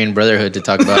the Aryan Brotherhood to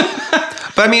talk about.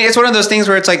 But I mean, it's one of those things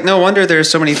where it's like, no wonder there's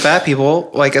so many fat people,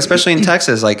 like especially in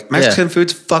Texas. Like Mexican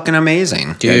food's fucking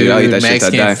amazing. Dude, I'll eat that shit till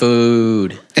I die. Mexican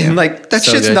food. And like that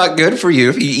So shit's good. not good for you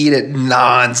if you eat it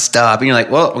nonstop. And you're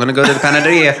like, well, I'm gonna go to the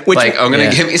panaderia. Which- like, I'm gonna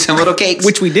yeah. give me some little cakes.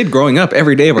 Which we did growing up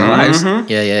every day of our lives.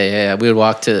 Yeah. We would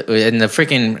walk to, and the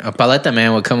freaking paleta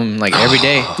man would come like every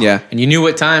day. Yeah. And you knew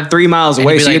what time. 3 miles And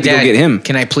away, he'd be so you had to go "Dad, get him.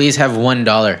 Can I please have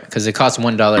 $1? Because it costs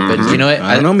 $1. But you know what?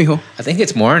 I don't know, mijo. I think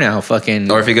it's more now. Fucking.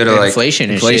 Or if you go to, like, inflation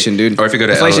and Inflation, shit. dude. Or if you go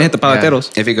to inflation, hit the yeah.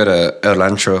 paleteros. If you go to El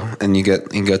Rancho and you go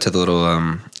to the little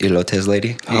elotes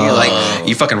lady, and you're like,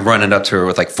 you fucking run it up to her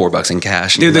with like $4 in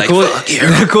cash. And Dude, you're the, like, cool, fuck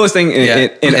yeah. the coolest thing in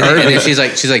And Irving, then she's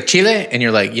like Chile, and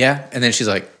you're like, yeah. And then she's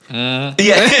like, Yeah,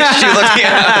 she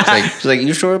looked she's like,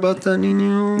 you sure about that,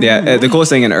 Nino? yeah, the coolest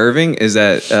thing in Irving is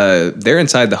that they're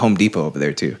inside the Home Depot over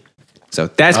there too. So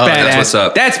that's badass. that's what's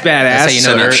up. That's badass. that's how you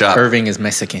Setting know up shop. Irving is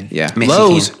Mexican. yeah, Mexican.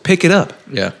 Lowe's, pick it up.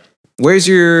 Yeah. Where's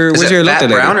your Is where's it your fat elote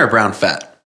lady? brown or brown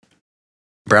fat?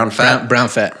 Brown fat. Brown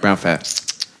fat. brown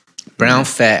fat? Brown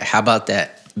fat. How about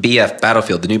that? BF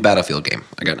Battlefield, the new Battlefield game.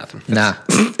 I got nothing. Nah.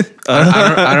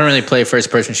 I don't really play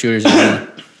first person shooters anymore.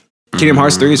 Kingdom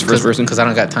Hearts 3 is first person. Because I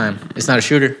don't got time. It's not a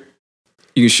shooter.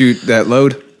 You can shoot that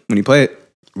load when you play it.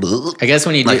 I guess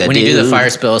when you Like do, a when you do the dude. fire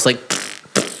spell, it's like,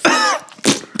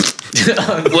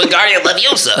 Wingardium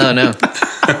Leviosa. oh no.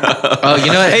 Oh,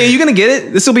 you know what? Hey, you gonna get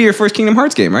it? This will be your first Kingdom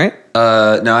Hearts game, right?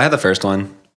 No, I had the first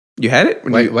one. You had it?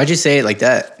 Why'd you say it like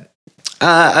that?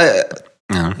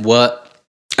 No. What?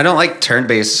 I don't like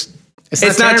turn-based.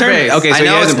 It's not turn-based. Okay, so I he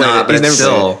know it's hasn't played not, it. but He's it's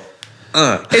never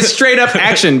still. It's straight up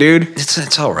action, dude.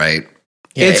 It's all right.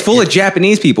 Yeah, It's full of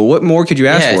Japanese people. What more could you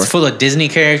ask Yeah, for? it's full of Disney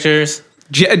characters.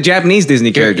 Japanese Disney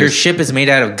Your characters. ship is made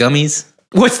out of gummies.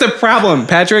 What's the problem,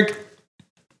 Patrick?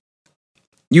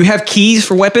 You have keys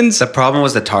for weapons? The problem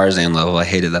was the Tarzan level. I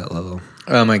hated that level.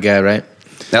 Oh my god! Right?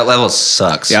 That level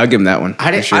sucks. Yeah, I'll give him that one.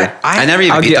 I didn't. for sure. I never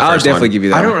even beat the I'll first definitely one. give you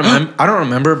that I don't one. remember. I don't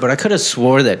remember, but I could have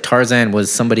swore that Tarzan was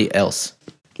somebody else.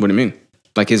 What do you mean?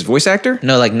 Like his voice actor?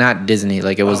 No, like not Disney.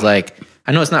 Like it was like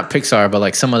I know it's not Pixar, but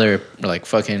like some other like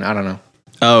fucking I don't know.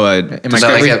 Oh, Am I Is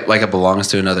that correct? like it belongs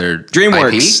to another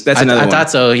DreamWorks. IP? That's another I one.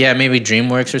 thought so. Yeah, maybe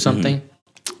DreamWorks or something.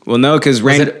 Well, no, because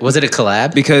Was it a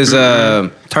collab? because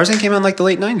Tarzan came out in like the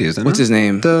late 90s. Didn't what's it? his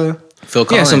name? Phil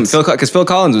Yeah, Collins. because Phil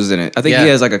Collins was in it. I think Yeah. he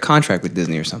has like a contract with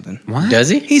Disney or something. What? Does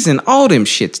he? He's in all them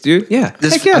shits, dude. Yeah.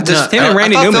 This- Heck yeah. this- him and I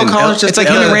Randy thought Phil Newman. Collins just It's like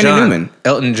did him and Elton Randy John. Newman.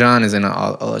 Elton John is in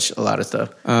a lot of stuff.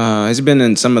 Has he been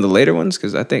in some of the later ones?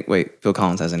 Because I think, Phil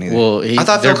Collins hasn't either. Well, I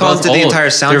thought Phil they're Collins both did the old. entire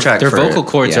soundtrack Their for vocal it.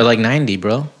 cords Yeah. are like 90,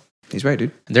 bro. He's right,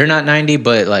 dude. They're not 90,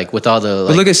 but like with all the like,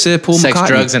 But look at Sid Paul sex, McCartney.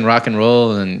 drugs, and rock and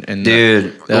roll and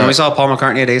Dude, the- when we saw Paul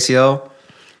McCartney at ACL,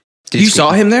 You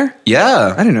saw him there?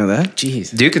 yeah. I didn't know that.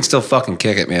 jeez. Dude can still fucking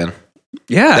kick it, man.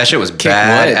 Yeah. That shit was Kick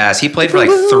badass. He played for like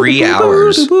 3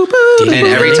 hours. And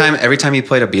every time he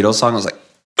played a Beatles song, I was like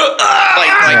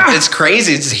it's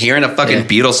crazy just hearing a fucking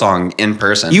Beatles song in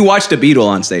person. You watched a Beatle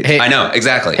on stage. Hey, I know,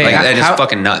 exactly. Hey, like that is how-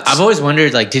 fucking nuts. I've always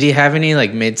wondered, like, did he have any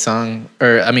like mid song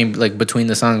or I mean, like between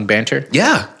the song banter?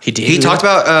 yeah. He did? He talked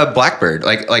about Blackbird.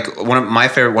 Like one of my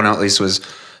favorite one at least was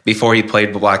before he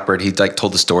played Blackbird, he like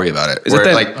told the story about it. Is it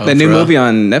that new for real? movie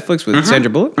on Netflix with Sandra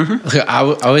Bullock? I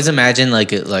always imagine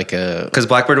like a because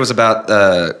Blackbird was about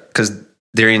because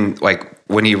during like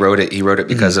when he wrote it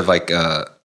because of like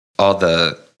all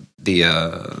the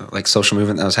like social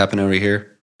movement that was happening over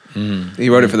here. He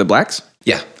wrote it for the blacks?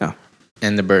 Yeah. Oh.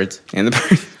 and the birds. And the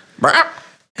bird.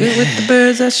 Good with the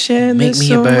birds that share Make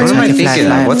me a bird. What am I I can fly, thinking?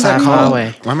 fly, What's that fly called?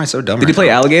 away. Why am I so dumb? Did he right play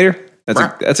now? Alligator?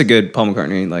 That's a good Paul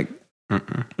McCartney. Like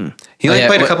He only yeah,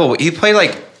 played a what- couple. He played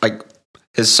like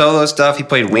his solo stuff. He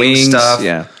played Wings stuff.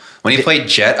 Yeah. When he played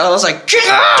Jet, I was like,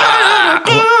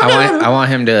 I want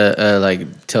him to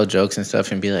like tell jokes and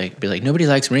stuff and be like nobody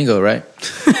likes Ringo, right?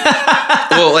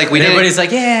 well, like we And didn't. everybody's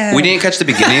like, yeah. We didn't catch the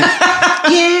beginning.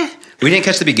 Yeah. We didn't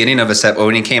catch the beginning of a set, but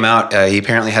when he came out, he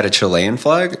apparently had a Chilean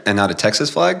flag and not a Texas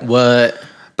flag. What?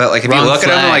 But like, if Wrong you look at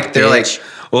them, flag, like they're bitch.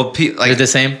 like, well, like They're the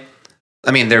same.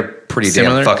 I mean, they're pretty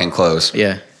Similar? damn fucking close.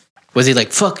 Yeah. Was he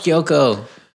like fuck Yoko?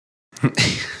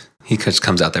 He just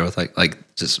comes out there with like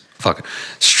just fucking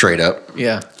straight up.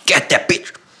 Yeah. Get that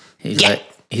bitch.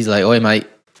 He's like, oi mate,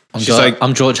 She's like-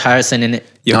 I'm George Harrison in it.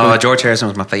 No, George Harrison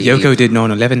was my favorite. Yoko did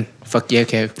 9/11. Fuck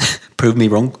Yoko. Prove me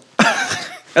wrong.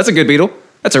 That's a good Beatle.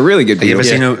 That's a really good Have you ever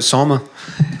Beatle. seen Salma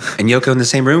and Yoko in the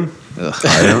same room?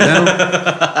 I don't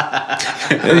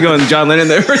know. There you go, and John Lennon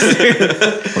there.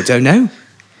 I don't know.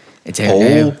 It's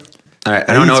now. All right,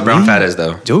 I don't know what brown fat is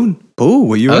though. John. Oh,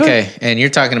 where you at? Okay, and you're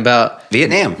talking about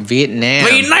Vietnam.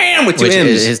 Vietnam with two which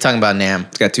M's. is talking about NAM,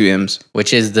 It's got two M's.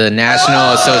 which is the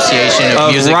National Association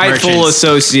of Music Rightful Merchants.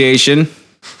 Association.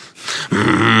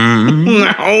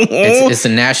 It's the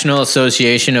National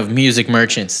Association of Music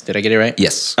Merchants. Did I get it right?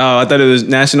 Yes. Oh, I thought it was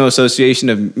National Association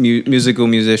of Musical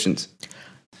Musicians.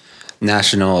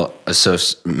 National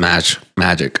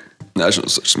Magic. National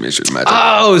Association of Magic.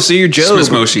 Oh, so you're Job.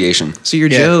 Association. So you're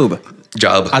Yeah. Job.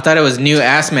 Job. I thought it was New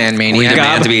Ass Man We Mania.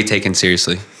 demand to be taken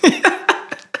seriously.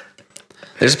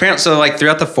 There's apparently like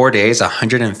throughout the 4 days,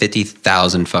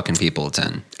 150,000 fucking people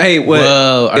attend. Hey, what?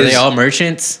 Whoa, are is- they all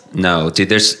merchants? No,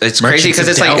 dude, it's crazy Merchants because of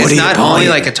it's like Doubt. it's What are you not only buying?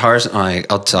 like guitars.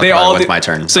 I'll talk They about all it with do- my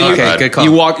turn. So you, Okay, good call.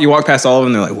 you walk past all of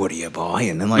them. They're like, "What are you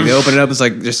buying?" And like they open it up, it's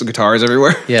like just the guitars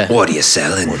everywhere. Yeah. What are you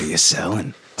selling? What are you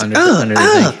selling? Under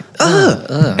the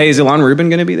thing. Hey, is Ilan Rubin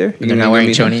gonna be there? They're not wearing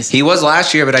chonies. He was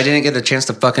last year, but I didn't get the chance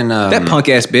to fucking. That punk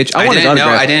ass bitch. I want his didn't know.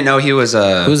 autograph. I didn't know he was.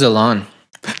 Who's Alon?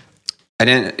 I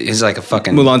didn't. He's like a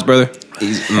fucking. Mulan's brother.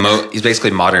 He's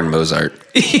basically modern Mozart.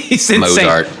 He's insane.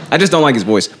 Mozart. I just don't like his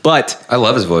voice. But I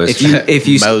love his voice. if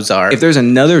you Mozart. if there's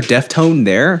another Deftone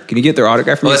there, can you get their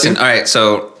autograph from Well, me listen, too? all right,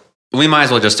 so we might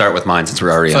as well just start with mine since we're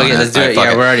already Fuck on it, it. let's do All it. fuck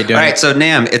Yeah, we're already doing All it. right, so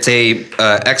NAMM, it's a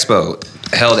expo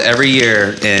held every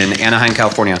year in Anaheim,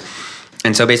 California.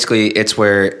 And so basically it's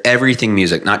where everything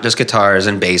music, not just guitars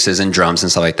and basses and drums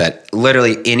and stuff like that,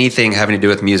 literally anything having to do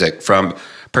with music, from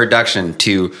production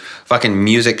to fucking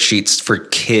music sheets for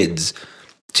kids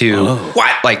to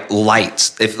like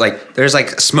lights. If like there's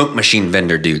like smoke machine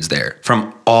vendor dudes there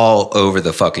from all over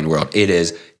the fucking world. It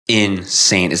is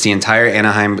insane. It's the entire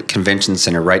Anaheim Convention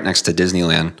Center right next to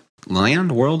Disneyland.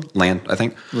 Land, I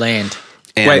think. Land.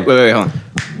 And Wait, hold on.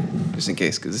 Just in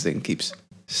case, because this thing keeps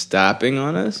stopping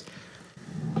on us.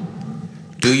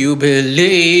 Do you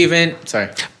believe in? Sorry.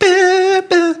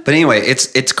 But anyway,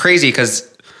 it's crazy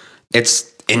because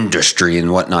it's industry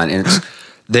and whatnot, and it's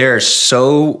there are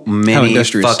so many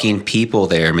industrious? fucking people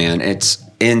there, man. It's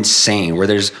insane. Where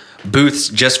there's booths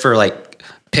just for like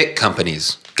pick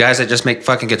companies, guys that just make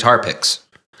fucking guitar picks.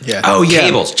 Yeah. Oh yeah.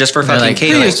 cables just for They're fucking like,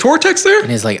 Hey, cables. is Tortex there?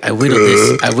 And he's like, I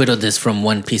whittled this from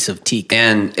one piece of teak.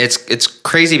 And it's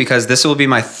crazy because this will be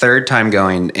my third time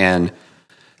going, and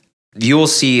you will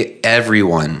see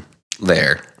everyone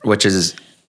there, which is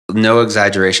no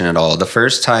exaggeration at all. The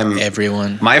first time,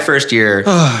 Everyone. my first year,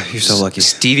 Oh, you're so lucky.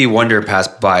 Stevie Wonder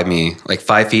passed by me like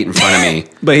 5 feet in front of me.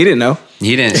 But he didn't know.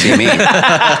 He didn't see me.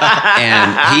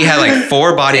 And he had like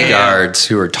 4 bodyguards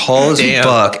who were tall as Damn.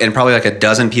 fuck, and probably like a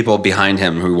dozen people behind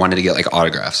him who wanted to get like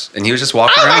autographs. And he was just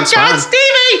walking around smiling.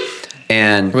 Stevie!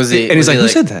 And Was he? And he's was like, he who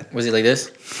said that? Was he like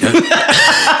this?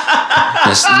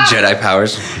 just Jedi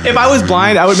powers. If I was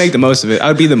blind, I would make the most of it. I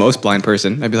would be the most blind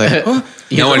person. I'd be like, oh,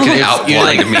 No one can You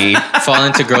outblind me. fall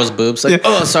into girls' boobs. Like,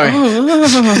 oh, sorry.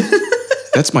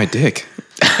 that's my dick.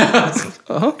 Like,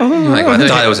 I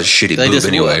thought it was a shitty Like boob this.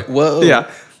 anyway. Whoa. Yeah.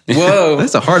 Whoa.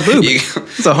 That's a hard boob. You,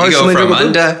 It's a hard you go from cylindrical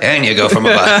boob. under and you go from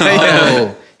above.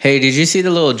 Oh. Hey, did you see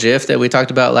the little GIF that we talked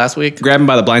about last week Grab him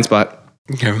by the blind spot.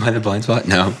 Never mind the blind spot.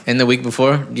 No. and the week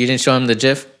before? You didn't show him the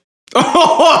GIF?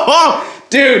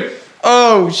 Dude.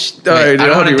 Oh, all right, I dude, don't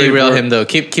I'll want to be ready derail for it. him though.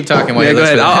 Keep talking while Yeah, he go looks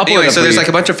ahead. for I'll the- pull it Anyway, up so for there's you. like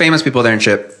a bunch of famous people there and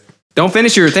shit. Don't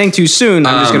finish your thing too soon.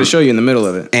 I'm just going to show you in the middle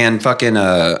of it. And fucking,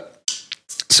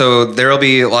 so there'll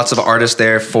be lots of artists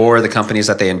there for the companies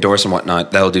that they endorse and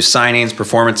whatnot. They'll do signings,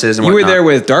 performances, and You whatnot. were there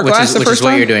with Dark which Glass is, the which first is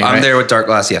what time? you're doing, I'm right? there with Dark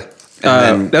Glass, yeah.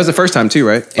 And That was the first time too,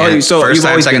 right? and so first you've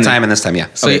time, always second been time, and this time, yeah.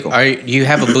 So Okay, cool. you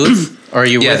have a booth? Or are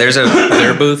you Yeah, with there's a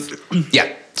their booth?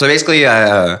 Yeah. So basically,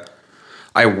 I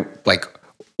like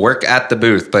work at the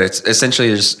booth, but it's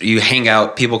essentially just you hang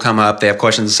out. People come up, they have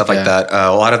questions and stuff Yeah. like that.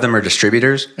 A lot of them are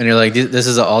distributors, And you're like, this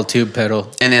is an all tube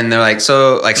pedal. and then they're like,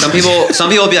 so like some people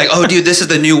will be like, oh, dude, this is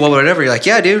the new whatever. You're like,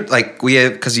 yeah, dude, like we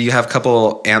have because you have a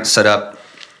couple amps set up,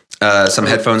 some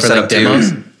headphones for, set like, up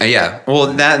demos? too. Yeah, well,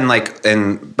 that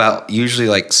and about usually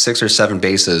like 6 or 7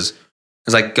 basses.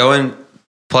 It's like go and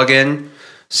plug in,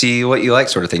 see what you like,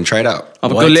 sort of thing. Try it out.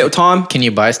 Have a What? good little time. Can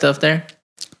you buy stuff there?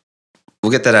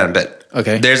 We'll get that out in a bit.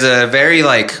 Okay. There's a very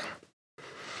like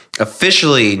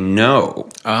officially no.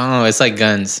 Oh, it's like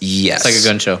guns. Yes. It's like a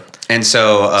gun show. And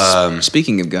so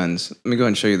Speaking of guns, let me go ahead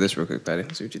and show you this real quick, Patty.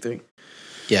 See what you think.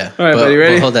 Yeah. All right, buddy,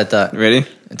 ready? But hold that thought. Ready?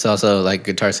 It's also like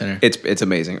Guitar Center. It's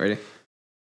amazing. Ready?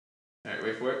 All right,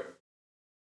 wait for it.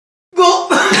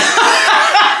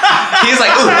 he's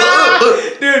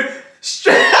like, Dude,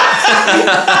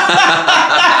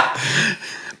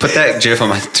 put that GIF on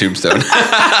my tombstone.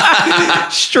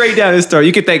 straight down his throat.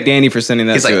 You could thank Danny for sending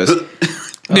that He's to like,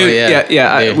 us. Dude, yeah.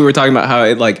 yeah. We were talking about how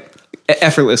it like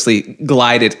effortlessly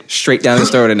glided straight down his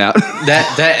throat and out.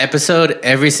 That episode,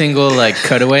 every single like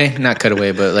cutaway, not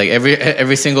cutaway, but like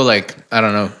every single like I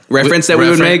don't know Reference that we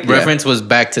would make? Yeah. reference was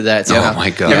back to that. Somehow. Oh my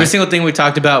God. Every single thing we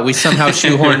talked about, we somehow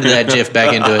shoehorned that GIF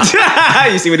back into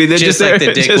it. You see what he did Just just like there?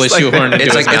 the dick Just was like shoehorned that.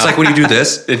 into his mouth. when you do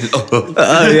this.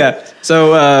 Yeah.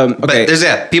 So okay. But there's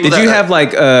people. Did that, you have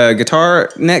like guitar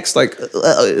necks, like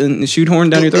shoot horn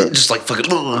down your throat? just like fucking?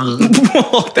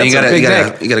 That's And you a big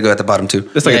neck. gotta go at the bottom too.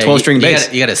 That's like a 12-string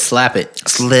bass. You gotta slap it.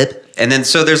 Slip. And then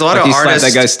so there's a lot Like of he slapped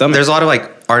artists. that guy's stomach. There's a lot of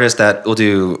like artists that will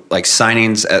do like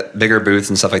signings at bigger booths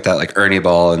and stuff like that, like Ernie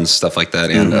Ball and stuff like that,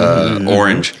 and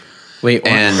Orange. Wait,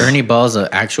 And- Ernie Ball's an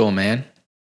actual man?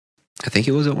 I think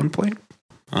he was at one point.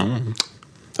 I don't know.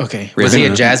 Okay. Was he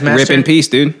a jazz master? Rip in peace,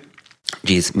 dude.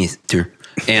 Jeez, me too.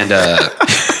 And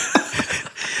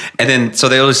and then so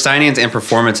they'll do signings and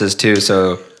performances too.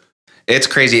 So it's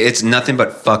crazy. It's nothing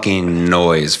but fucking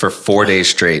noise for 4 days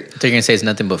straight. They're gonna say it's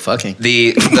nothing but fucking.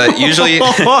 The usually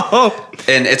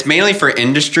and it's mainly for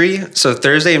industry. So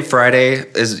Thursday and Friday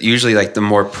is usually like the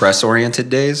more press oriented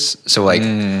days. So like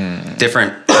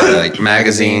different like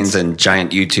magazines and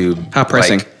giant YouTube. How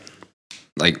pressing?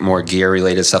 Like more gear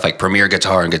related stuff like Premier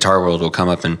Guitar and Guitar World will come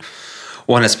up and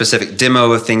want a specific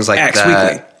demo of things like Axe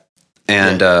that. Weekly.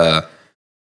 And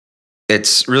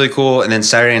it's really cool. And then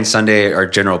Saturday and Sunday are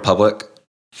general public.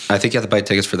 I think you have to buy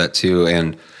tickets for that too.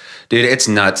 And dude, it's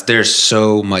nuts. There's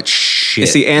so much shit.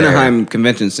 It's the there. Anaheim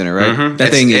Convention Center, right? Mhm.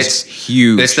 That thing is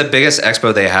huge. It's the biggest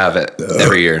expo they have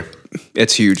every year.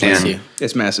 It's huge. And- man.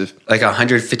 It's massive. Like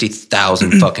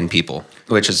 150,000 fucking people,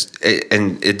 which is,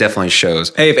 and it definitely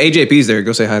shows. Hey, if AJP's there,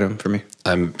 go say hi to him for me.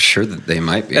 I'm sure that they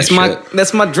might be. That's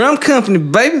Shit. my drum company,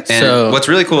 baby. And So- what's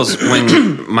really cool is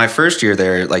when my first year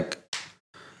there, like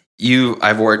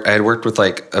I had worked with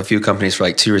like a few companies for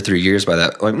like 2 or 3 years by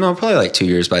that. Like, no, probably like 2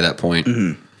 years by that point.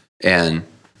 And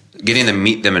getting to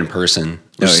meet them in person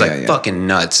was just fucking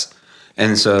nuts.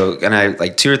 And so, and I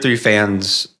like 2 or 3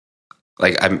 fans,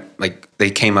 like I'm like they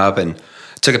came up and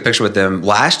took a picture with them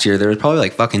last year. There was probably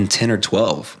like fucking 10 or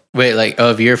 12. Wait, like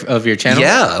of your channel?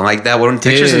 Yeah, like that one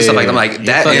pictures and stuff like that. I'm like,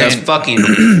 that is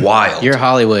fucking wild. You're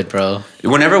Hollywood, bro.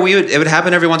 Whenever it would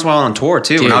happen every once in a while on tour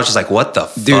too. Dude. And I was just like, what the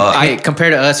fuck? Hey,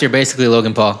 compared to us, you're basically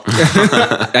Logan Paul.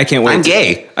 I can't wait. I'm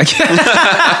gay. I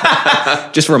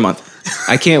can't. Just for a month.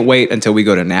 I can't wait until we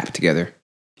go to NAP together.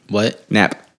 What?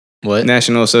 NAP. What?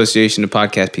 National Association of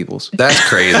Podcast Peoples. That's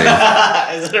crazy.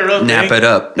 Is it a real Nap it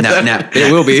up. Nap.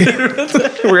 It will be.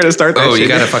 We're gonna start that. Oh, shit.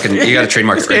 you gotta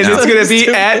trademark it right And now. it's gonna be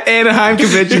at Anaheim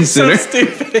Convention Center.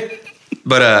 Stupid.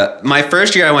 But my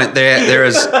first year I went there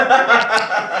was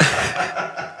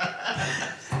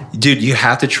dude, you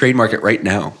have to trademark it right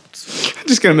now. I'm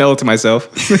just gonna mail it to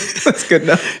myself. That's good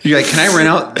enough. You're like, can I rent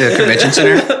out the convention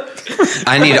center?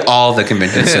 I need all the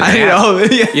convention center. I need all of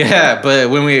it. Yeah. Yeah, but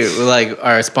when we like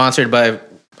are sponsored by,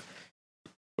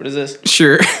 what is this?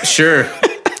 Sure. Sure.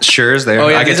 Sure is there. Oh,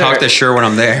 yeah, I can these talk are- to Sure when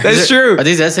I'm there. That's true. Are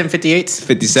these SM58s?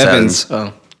 57s.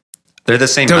 Oh, They're the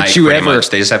same Don't night, you pretty ever- much.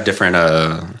 They just have different.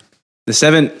 The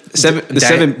seven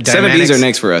Bs Dynamics? are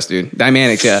next for us, dude.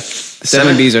 Dynamics, yeah. The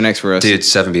seven Bs are next for us. Dude,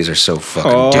 7Bs are so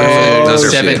fucking Oh. perfect. Those are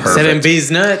seven perfect.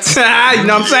 B's nuts. You know what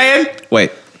I'm saying?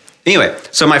 Wait. Anyway,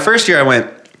 so my first year I went.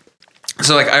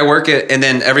 So like I work it, and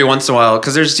then every once in a while,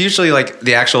 because there's usually like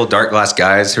the actual Dark Glass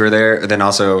guys who are there. And then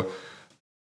also,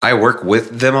 I work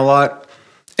with them a lot,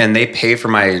 and they pay for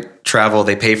my travel.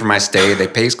 They pay for my stay. They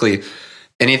basically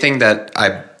anything that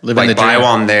I Living the buy dream.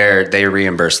 while I'm there, they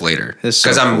reimburse later That's so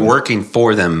because I'm cool. working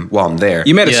for them while I'm there.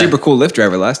 You met a Yeah. super cool Lyft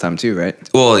driver last time too, right?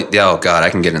 Well, yeah, oh god, I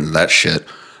can get into that shit.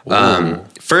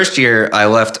 First year, I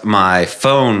left my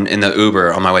phone in the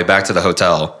Uber on my way back to the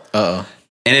hotel. Uh-oh.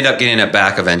 Ended up getting it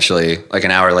back eventually, like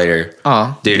an hour later.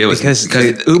 Oh. Dude, it was Because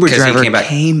the Uber he driver came back.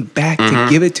 came back to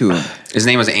give it to him. His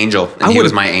name was Angel, and I he was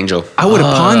would've- my angel. I would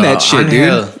have pawned that shit, dude.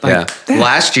 unreal. Yeah. that-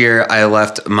 Last year, I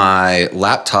left my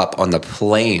laptop on the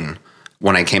plane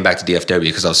when I came back to DFW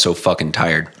because I was so fucking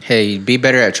tired. Hey, be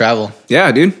better at travel.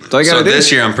 Yeah, dude. That's all you So gotta do.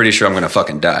 this year, I'm pretty sure I'm gonna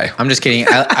fucking die. I'm just kidding.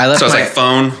 I left So it's my, like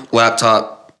phone,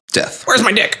 laptop, death. Where's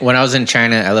my dick? when I was in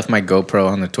China, I left my GoPro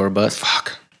on the tour bus.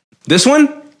 Fuck. This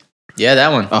one? Yeah,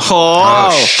 that one.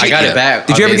 Oh, shit. I got yeah. it back.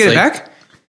 Did you ever get it obviously. back?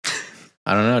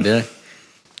 I don't know, did I?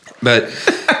 But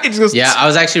It just goes, Yeah, I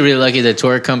was actually really lucky. The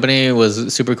tour company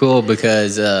was super cool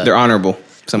because they're honorable.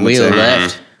 Some would we say.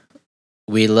 left.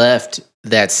 We left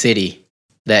that city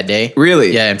that day.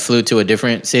 Really? Yeah, and flew to a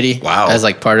different city. Wow. As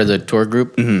like part of the tour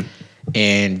group. Mm-hmm.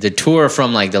 And the tour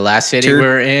from like the last city Tour? we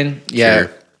were in. Yeah,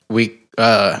 Sure. we.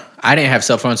 I didn't have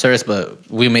cell phone service, but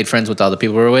we made friends with all the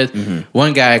people we were with. Mm-hmm.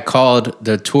 One guy called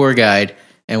the tour guide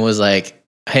and was like,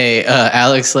 "Hey,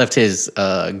 Alex left his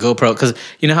GoPro because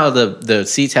you know how the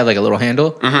seats have like a little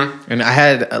handle, and I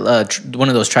had one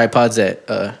of those tripods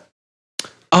that."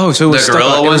 Oh, so it was The stuck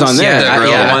gorilla on, it was ones? on there. The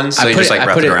gorilla ones? So you just, like,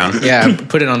 wrapped put it around? Yeah, I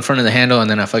put it on front of the handle and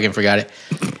then I fucking forgot it.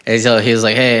 And so he was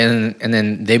like, "Hey," and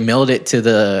then they mailed it to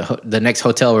the next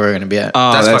hotel we were gonna be at.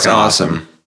 Oh, that's, that's fucking awesome. awesome.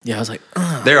 Yeah, I was like,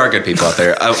 There are good people out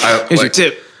there. Here's your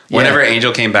tip. Whenever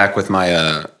Angel came back with my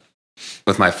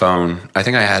phone, I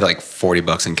think I had like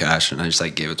 $40 in cash, and I just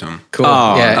like gave it to him. "Cool."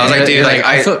 Oh. Yeah, I was like, and dude, you're like,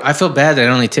 I feel bad that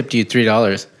I only tipped you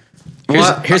 $3.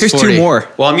 Well, Here's Here's 40. two more.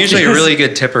 Well, I'm usually a really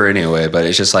good tipper anyway, but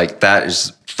it's just like that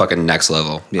is fucking next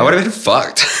level. Yeah. I would have been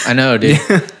fucked. I know, dude.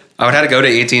 I would have to go to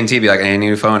AT&T, be like, I need a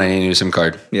new phone, I need a new SIM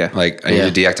card. Yeah. Like I Yeah.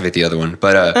 need to deactivate the other one.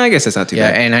 But I guess that's not too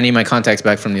Yeah, bad. and I need my contacts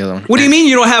back from the other one. What do you mean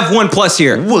you don't have one plus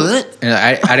here? what? And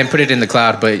I didn't put it in the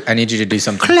cloud, but I need you to do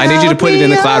something. I need you to put it in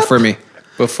the cloud for me.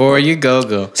 Before you go.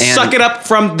 And Suck it up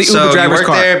from the so Uber you driver's work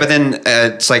car. there, but then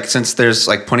it's like since there's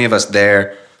like plenty of us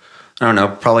there, I don't know,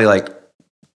 probably like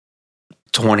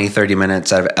 20, 30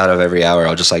 minutes out of every hour,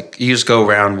 I'll just like you just go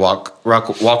around, walk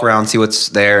around, see what's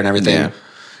there and everything. Yeah.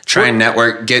 Try and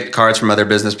network, get cards from other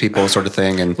business people, sort of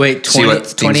thing, and Wait, see 20, what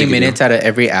things 20 you can minutes do. out of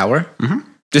every hour?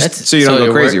 Just so you don't go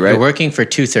you're crazy, right? You're working for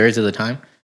 2/3 of the time.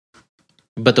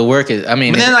 But the work is, I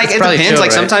mean, But then, like, it's it probably depends. chill, Like,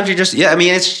 right? sometimes you just, I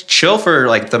mean, it's chill for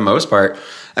like the most part.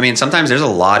 I mean, sometimes there's a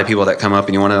lot of people that come up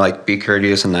and you want to like be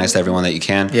courteous and nice to everyone that you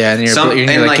can. Yeah, and you're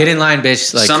like, get in line,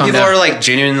 bitch. Like, some calm people down. are like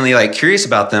genuinely like curious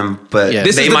about them, but Yeah.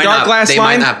 This they is the might dark not. glass They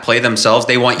line? might not play themselves.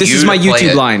 They want This you. is to my play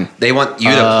YouTube it. line. They want you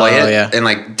to play it yeah. and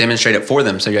like demonstrate it for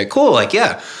them. So you're like, cool, like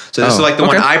yeah. So this Oh, is like the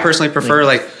one okay. I personally prefer.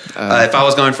 Like if I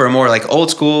was going for a more like old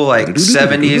school like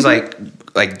 70s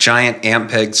like giant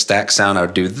amp peg stack sound, I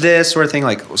would do this sort of thing,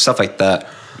 like stuff like that.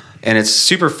 And it's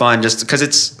super fun just because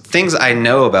it's things I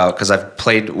know about because I've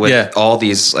played with Yeah. all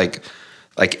these like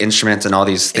instruments and all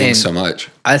these things And so much.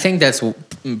 I think that's,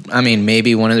 I mean,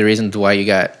 maybe one of the reasons why you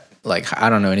got, like, I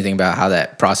don't know anything about how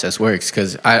that process works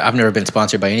because I've never been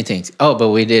sponsored by anything. Oh, but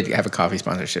we did have a coffee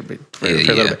sponsorship for a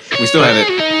little bit. We still have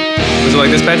it. Was it like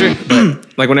this,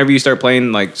 Patrick? Like whenever you start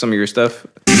playing like some of your stuff.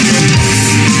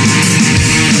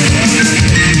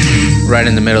 Right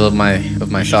in the middle of my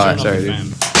thought. Sorry, dude.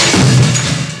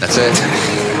 That's it.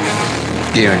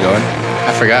 Get it going.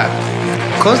 I forgot.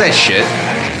 Close that shit.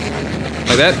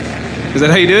 Like that? Is that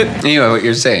how you do it? Anyway, what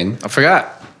you're saying. I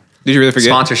forgot. Did you really forget?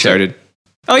 Sponsorship. Started.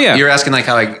 Oh yeah. You were asking like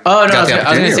how I Oh no, got the I was gonna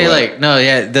opportunity say or what? like no,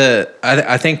 yeah.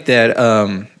 I think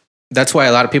that that's why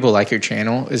a lot of people like your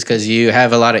channel is because you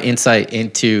have a lot of insight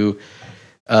into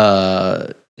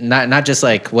not just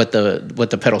like what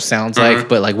the pedal sounds like,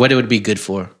 but like what it would be good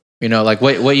for. You know, like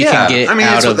what you can get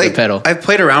out it's of like, the pedal. I've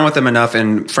played around with them enough,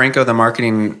 and Franco, the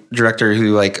marketing director,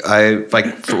 who I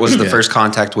was the first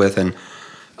contact with, and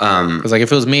Because like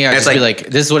if it was me, I'd just be like,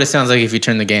 "This is what it sounds like if you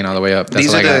turn the gain all the way up." That's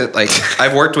these what are I the got. like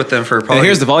I've worked with them for probably. And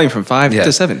here's the volume from 5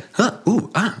 to 7.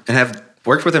 And have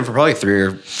worked with them for probably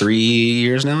 3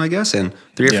 years now, I guess, and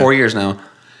 3 or 4 years now,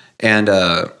 and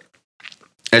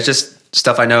it's just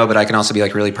stuff I know, but I can also be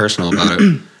like really personal about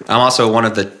it. I'm also one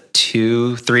of the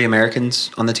 2-3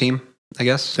 Americans on the team, I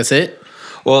guess. That's it.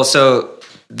 Well, so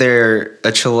they're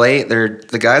a Chile.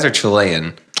 The guys are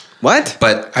Chilean. What?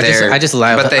 But I just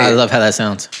love. I love how that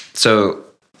sounds. So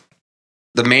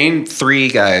the main 3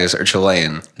 guys are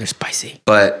Chilean. They're spicy.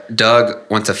 But Doug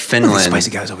went to Finland.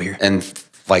 Spicy guys over here. And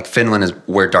like Finland is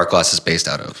where Dark Glass is based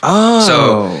out of. Oh.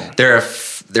 So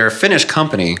they're a Finnish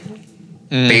company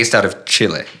based out of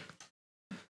Chile.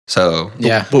 So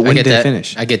Yeah, but when I get did they that.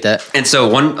 finish? I get that. And so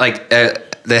one that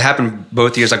happened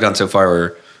both years I've gone so far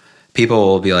where people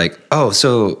will be like, "Oh,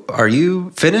 so are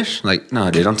you Finnish?" Like,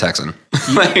 no, dude, I'm Texan.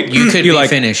 Like, You could be You're like,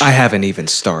 Finnish. I haven't even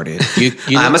started.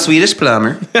 I'm a Swedish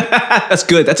plumber. That's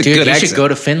good. That's a Dude, good you accent. should go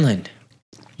to Finland.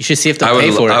 You should see if they'll I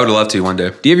pay for it. would love to one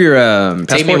day. Do you have your passport?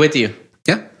 Take me with you.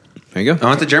 Yeah, There you go. I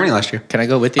went to Germany last year, Can I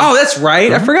go with you? Oh, that's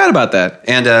right. I forgot about that.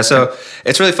 and so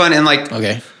it's really fun. And like,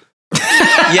 okay.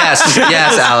 yes,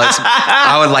 Alex,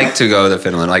 I would like to go to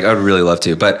Finland. Like, I would really love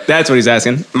to. But That's what he's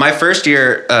asking. my first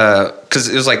year, because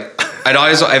it was like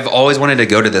I've always wanted to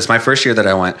go to this. My first year that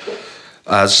I went,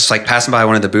 I was just like passing by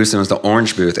one of the booths, and it was the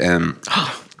Orange booth, and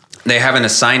they having a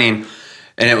signing,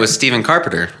 and it was Steven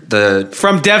Carpenter,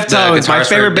 From Deftones, my guitarist for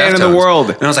favorite band in the Deftones. world.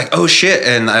 And I was like, oh shit!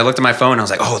 And I looked at my phone, and I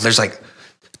was like, oh, there's like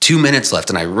 2 minutes left,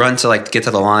 and I run to like get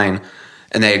to the line,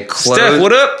 and they closed. Steph,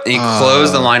 what up? And he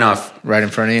closed the line off Right in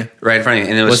front of you. right in front of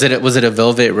you, and it Was it a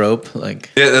velvet rope?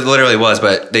 Like It literally was,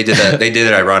 but they did that. They did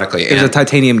it ironically. There's a And-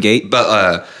 titanium gate.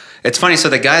 But it's funny. So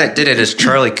the guy that did it is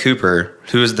Charlie Cooper,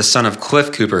 who is the son of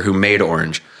Cliff Cooper, who made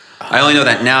Orange. I only know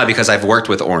that now because I've worked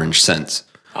with Orange since.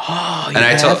 oh, And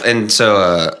I told, and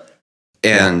so,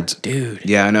 dude.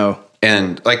 Yeah, I know.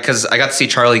 and like, cause I got to see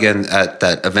Charlie again at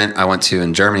that event I went to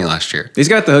in Germany last year. He's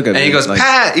got the hookup. And he goes, like,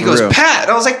 Pat. He for goes, real. Pat.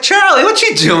 And I was like, Charlie, what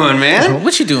you doing, man?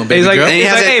 What you doing, And baby he's like, girl? And he he's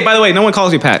has like, it- hey, by the way, no one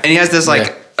calls me Pat. And he has this like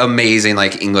Yeah. amazing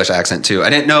like English accent too. I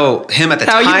didn't know him at the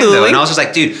How you time though, doing? and I was just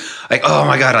like, dude, like, oh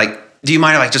my god, like, do you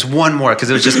mind like just one more? Because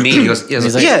it was just me. He goes,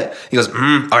 He's like- yeah. He goes, all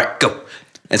right, go.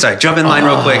 And so I jump in line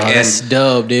real quick, Oh, and that's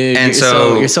dope, dude. and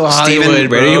you're so Steven- Hollywood,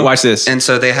 bro. Ready? Watch this. and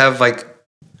so they have like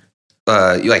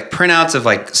you like printouts of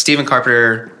like Stephen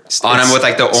Carpenter on them with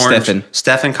like the orange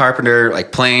Stephen Carpenter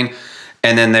like playing,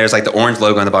 and then there's like the orange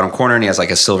logo in the bottom corner, and he has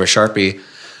like a silver Sharpie.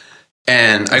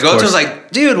 And I go up to him, I was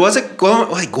like, dude, what's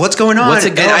going on? What's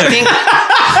it going? And I think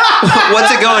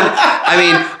what's it going? I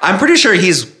mean, I'm pretty sure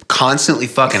he's constantly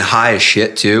fucking high as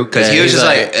shit too, because he was he's just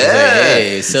like, he's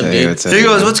hey, what's up, Hey, dude? what's up? he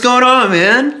goes, what's going on,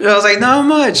 man? And I was like, not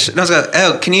much. And I was like,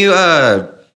 oh, can you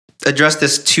address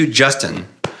this to Justin?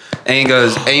 And he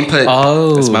goes, and he put,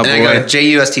 Oh, That's my and I boy. go,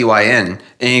 Justyn,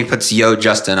 and he puts Yo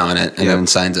Justin on it, and then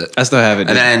signs it. I still have it. And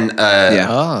dude. then, Yeah.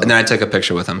 Oh. and then I took a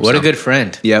picture with him. what so, a good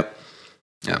friend. Yep.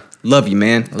 yeah. Love you,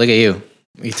 man. Look at you.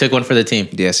 You took one for the team.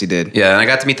 Yes, he did. Yeah, and I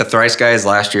got to meet the Thrice guys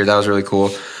last year. That was really cool.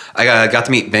 I got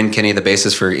to meet Ben Kinney, the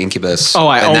bassist for Incubus. Oh,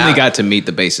 I And only that- got to meet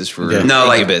the bassist for no,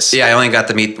 like Incubus. yeah, I only got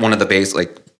to meet one of the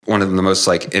most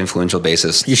like influential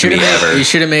bassists You should to me have ever. you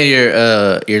should have made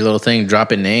your little thing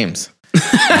dropping names.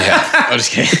 Yeah. I'm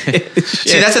just kidding.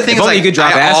 See, that's the thing. If is, only like, you could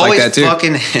drop I ass like always that, too.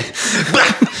 Fucking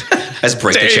I just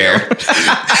break the chair.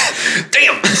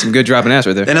 Damn. Some good dropping ass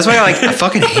right there. And that's why I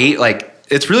fucking hate like.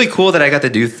 It's really cool that I got to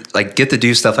do get to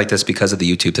do stuff like this because of the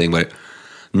YouTube thing. But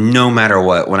no matter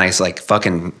what, when I like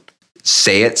fucking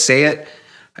say it,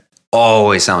 I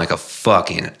always sound like a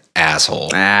fucking asshole.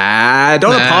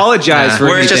 Don't apologize for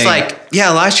Where it's just anything. like, yeah,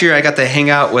 last year I got to hang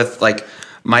out with like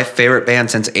my favorite band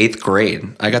since 8th grade.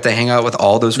 I got to hang out with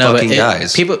all those fucking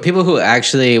guys. People who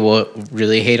actually will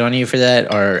really hate on you for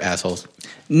that are assholes.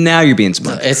 Now you're being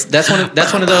smart. That's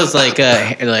one of those like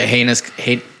heinous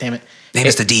Name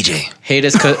us the DJ. hate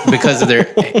us because of their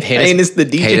hate us, Anus the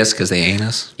DJ. Hate us because they ain't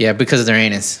us. yeah, because of their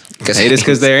anus. Hate us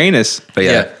because they're anus. But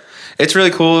yeah, Yeah. it's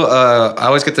really cool. I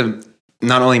always get to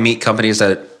not only meet companies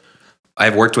that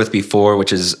I've worked with before,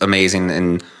 which is amazing,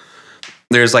 and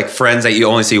there's like friends that you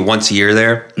only see once a year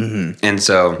there, and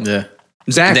so Yeah.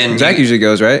 Zach Then Zach you- usually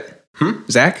goes, right?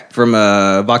 Zach from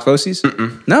Vox Voces?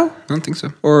 No? I don't think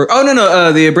so. Or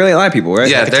the Brilliant Lie people, right?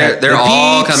 Yeah, they're The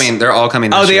all Peeps. coming. They're all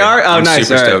coming. Oh, this they year. are? Oh, I'm nice.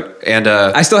 Super All right. stoked. And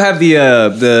I still have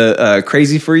the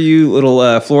Crazy For You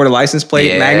little Florida license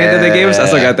plate magnet that they gave us. I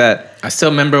still got that. I still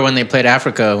remember when they played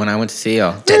Africa when I went to see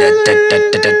y'all.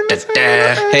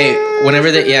 Hey, whenever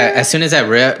as soon as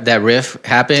that riff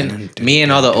happened, me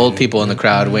and all the old people in the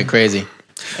crowd went crazy.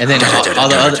 And then all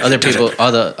the other people,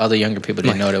 all the younger people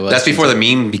didn't know what it was. that's before the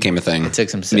meme became a thing. It took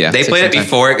some. Yeah. They took played some it time.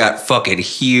 before it got fucking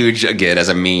huge again as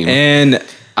a meme. And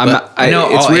I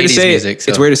know it's all weird to 80s say music, it. so-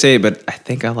 It's weird to say it, but I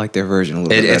think I like their version a little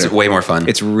bit It's better. way more fun.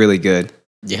 It's really good.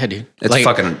 Yeah, dude. It's Like,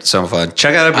 fucking so fun.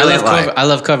 Check out a I Brilliant love Lie. I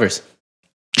love covers.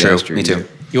 True. That's true, Me too. yeah.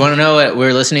 You want to know what we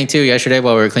were listening to yesterday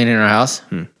while we were cleaning our house?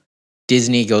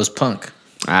 Disney Goes Punk.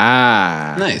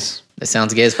 Ah. Nice. That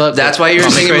sounds gay as fuck. That's why you were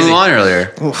Call me singing crazy. Mulan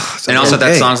earlier. And also, that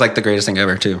okay. song's like the greatest thing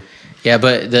ever, too. Yeah,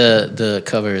 but the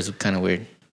cover is kind of weird.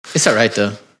 It's all right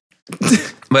though.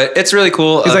 But it's really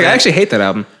cool. He's like, I actually hate that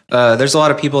album. There's a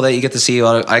lot of people that you get to see.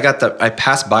 I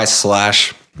passed by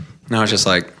Slash, and I was just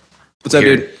like, What's up,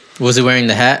 weird. dude? Was he wearing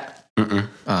the hat? Then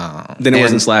it And-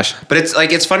 wasn't Slash. But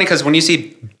it's funny because when you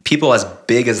see people as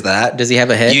big as that, Does he have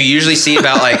a head? you usually see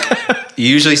about like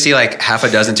half a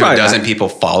dozen to Probably a dozen not. people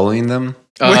following them.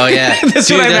 Oh yeah, That's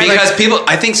Dude, what I that- meant. Because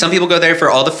I think some people go there for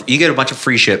all you get a bunch of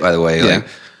free shit, by the way. Yeah. Like,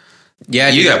 yeah,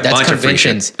 you dude, got a that's bunch of free shit.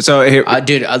 conventions. So here,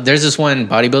 Dude, there's this one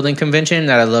bodybuilding convention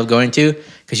that I love going to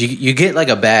because you get like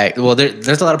a bag. Well,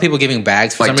 there's a lot of people giving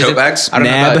bags for Like some tote reason. bags? I don't know.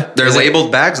 Nab? About, they're is it-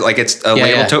 labeled bags. Like it's a Yeah, labeled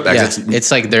yeah, tote bags. yeah.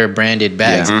 It's like their branded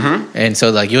bags, and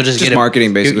so like you'll just get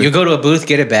marketing, basically. You go to a booth,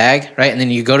 get a bag, right, and then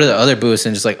you go to the other booths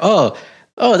and just like, oh,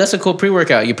 that's a cool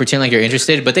pre-workout. You pretend like you're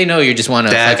interested, but they know you just want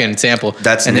a That- fucking sample.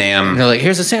 that's and NAM. And they're like,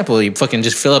 here's a sample. You fucking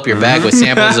just fill up your bag with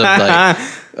samples of like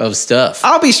of stuff.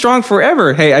 I'll be strong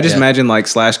forever. Hey, I just Yeah. imagine like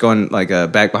Slash going like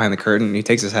back behind the curtain. And he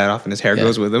takes his hat off and his hair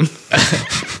goes with him.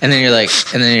 And then you're like,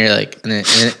 and then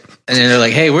they're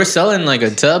like, hey, we're selling like a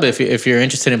tub if you're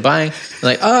interested in buying.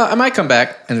 They're like, I might come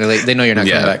back. And they're like, they know you're not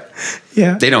Yeah. coming back.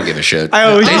 Yeah. They don't give a shit. I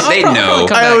always- they I'll know. probably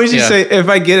come I back, always just yeah. say if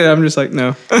I get it, I'm just like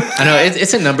no. I know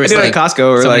it's a number. It's I do it like at Costco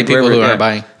or so many like people wherever, who yeah. aren't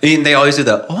buying. I mean, they always do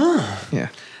the Yeah.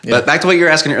 But back to what you were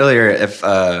asking earlier, if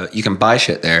you can buy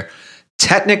shit there,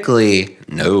 technically,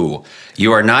 no.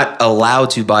 You are not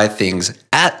allowed to buy things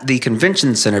at the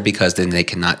convention center because then they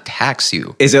cannot tax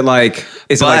you. Is it like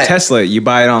But- Tesla? You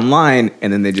buy it online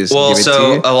and then they just Well, give it to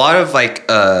so you. a lot of like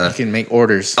You can make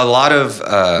orders. a lot of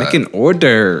Making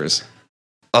orders.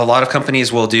 a lot of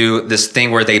companies will do this thing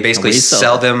where they basically Resell.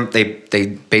 sell them. They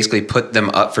basically put them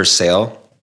up for sale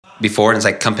before, and it's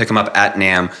like come pick them up at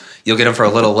NAM. You'll get them for a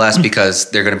little less because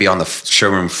they're going to be on the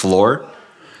showroom floor,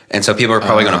 and so people are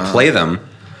probably going to play them.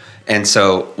 And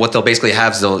so what they'll basically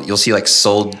have is you'll see like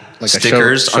sold Like a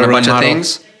stickers on a showroom bunch of model?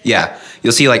 things. Yeah,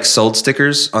 you'll see like sold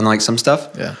stickers on like some stuff.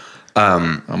 Yeah.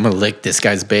 I'm gonna lick this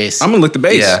guy's bass. I'm gonna lick the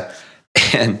bass.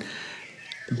 Yeah,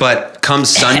 but come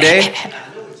Sunday,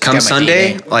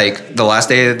 my like the last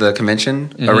day of the convention,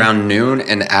 Mm-hmm. around noon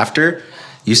and after,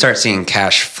 you start seeing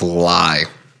cash fly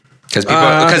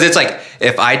because it's like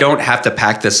if I don't have to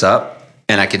pack this up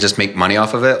and I could just make money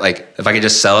off of it, like if I could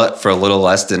just sell it for a little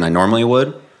less than I normally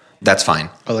would, that's fine.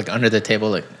 Oh, like under the table,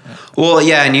 like Well,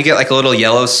 yeah, and you get like a little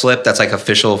yellow slip that's like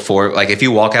official for like if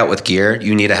you walk out with gear,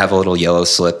 you need to have a little yellow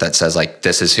slip that says like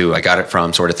this is who I got it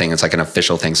from, sort of thing. It's like an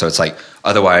official thing. So it's like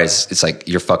otherwise, it's like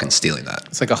you're fucking stealing that.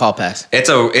 it's like a hall pass. It's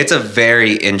a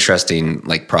very interesting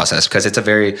like process because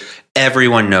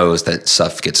everyone knows that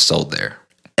stuff gets sold there.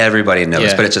 Everybody knows,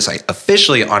 Yeah. but it's just like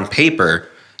officially on paper.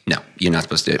 No, you're not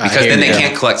supposed to do it I because hear then they you.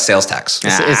 can't collect sales tax.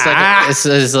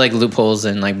 It's like loopholes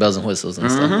and like bells and whistles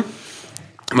and stuff.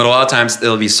 But a lot of times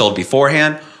it'll be sold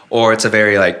beforehand, or it's a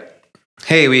very like,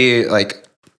 hey, we like,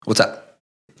 what's up?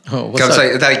 Oh, what's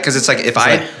up? Because it's like if It's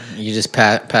I like, you just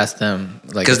pass them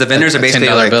like because the vendors a are basically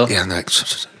 $10 like bill. yeah, and they're like,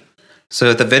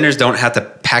 so the vendors don't have to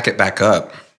pack it back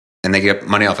up and they get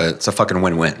money off it. It's a fucking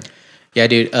win-win. Yeah,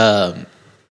 dude.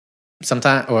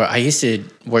 Sometimes, or I used to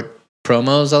work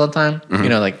promos all the time. Mm-hmm. You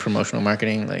know, like promotional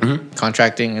marketing, like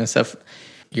contracting and stuff.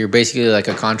 You're basically like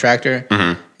a contractor,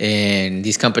 Mm-hmm. and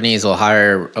these companies will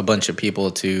hire a bunch of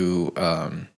people to,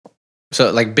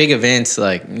 so like big events,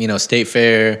 like you know, State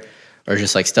Fair, or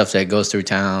just like stuff that goes through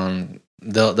town.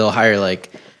 They'll hire like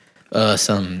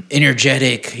some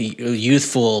energetic,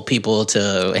 youthful people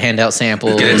to hand out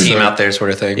samples. Get a team out there,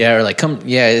 sort of thing. Yeah, or like come.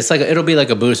 Yeah, it's like it'll be like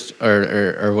a boost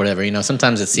or whatever. You know,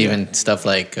 sometimes it's even stuff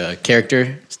like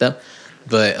character stuff.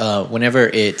 But whenever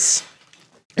it's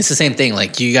the same thing.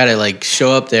 Like you gotta like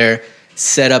show up there,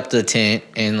 set up the tent,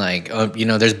 and like you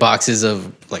know, there's boxes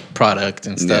of like product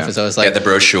and stuff. And so it's like the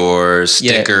brochures,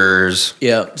 stickers.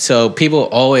 Yeah. So people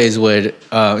always would,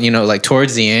 you know, like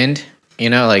towards the end. You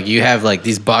know, like you have like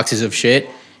these boxes of shit,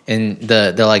 and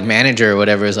the like manager or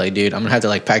whatever is like, dude, I'm gonna have to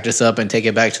like pack this up and take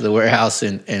it back to the warehouse,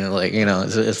 and like, you know,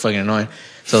 it's fucking annoying.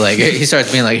 So like he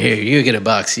starts being like, here, you get a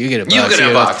box, you get a box, you get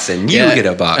a box, and you get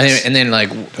a box, and then like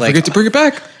forget to bring it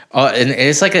back. And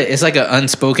it's like an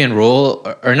unspoken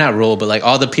rule, or not rule, but like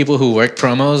all the people who work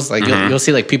promos, like you'll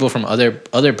see like people from other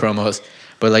promos.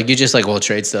 But like you just like will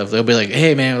trade stuff. They'll be like,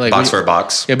 hey man, like box for a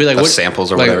box. They'll be like, what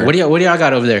samples or like, whatever. What do y'all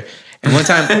got over there? And one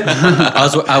time,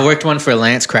 I worked one for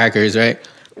Lance Crackers, right?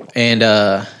 And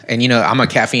you know, I'm a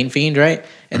caffeine fiend, right?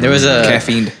 And there was a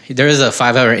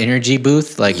 5-hour energy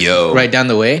booth, like right down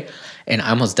the way, and I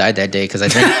almost died that day because I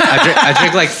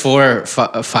drank like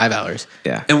 5 hours.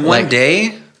 Yeah, in one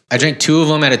day, I drank 2 of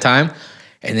them at a time,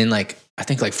 and then like I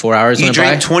think like 4 hours. You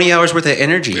drank 20 hours worth of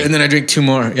energy, and then I drank 2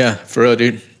 more. Yeah, for real,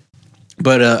 dude.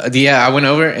 But I went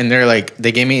over and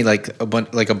they gave me like a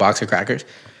box of crackers.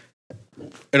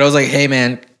 And I was like, hey,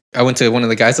 man, I went to one of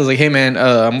the guys. I was like, hey, man,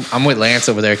 I'm with Lance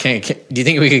over there. Do you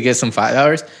think we could get some 5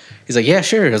 hours? He's like, yeah,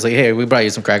 sure. I was like, hey, we brought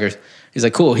you some crackers. He's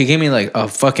like, cool. He gave me like a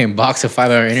fucking box of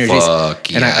 5-hour energies.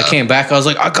 Fuck and I came back. I was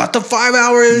like, I got the 5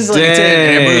 hours. Like,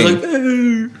 and everybody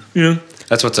was like, you know.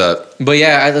 That's what's up. But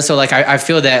yeah, so like I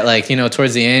feel that like, you know,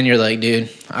 towards the end, you're like, dude,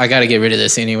 I got to get rid of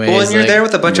this anyway. Well, and you're there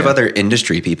with a bunch of other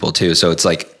industry people too. So it's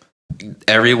like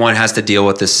everyone has to deal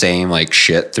with the same like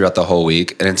shit throughout the whole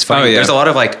week, and it's funny. There's a lot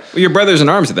of like your brothers in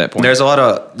arms at that point. There's a lot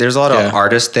of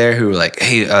artists there who are like,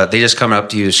 hey, they just come up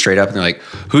to you straight up and they're like,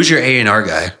 who's your A&R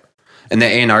guy? And the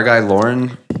A&R guy,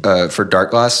 Lauren, for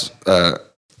Dark Glass,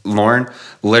 Lauren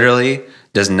literally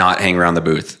does not hang around the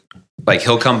booth. Like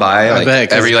he'll come by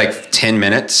like every like 10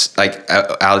 minutes, like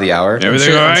out of the hour.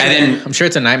 Everything all right? And then I'm sure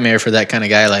it's a nightmare for that kind of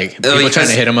guy. Like people trying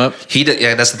to hit him up.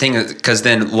 Yeah, that's the thing. Because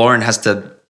then Lauren has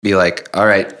to be like, all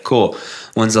right, cool.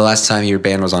 When's the last time your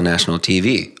band was on national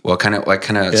TV? What kind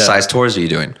of size tours are you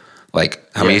doing? Like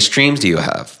how many streams do you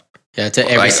have? Yeah, to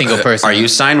every single person. Are you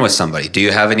signed with somebody? Do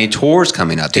you have any tours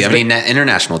coming up? Do you have any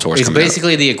international tours coming up? It's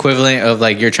basically the equivalent of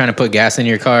like you're trying to put gas in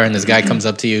your car and this guy comes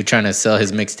up to you trying to sell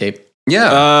his mixtape.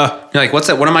 Yeah. You're like, what's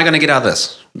that? What am I going to get out of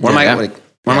this? What am I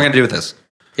going to do with this?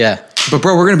 Yeah. But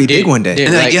bro, we're going to be big one day. Dude,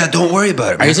 and like, yeah, don't worry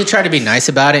about it, man. I used to try to be nice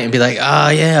about it and be like, oh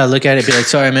yeah, look at it, be like,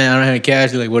 sorry man, I don't have any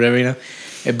cash, like whatever, you know.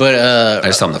 But I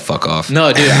just tell them to fuck off.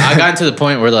 No, dude, I got to the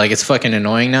point where like it's fucking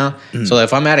annoying now. So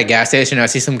if I'm at a gas station and I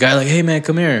see some guy like, hey man,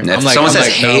 come here.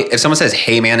 If someone says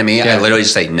hey man to me, I literally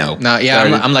just say no. No,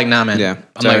 I'm like, nah man. Yeah.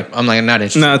 I'm like not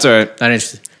interested. No, it's all right. Not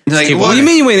interested. Like, what do you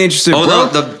mean you ain't interested, bro?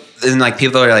 No, and like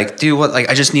people are like, dude, what? Like,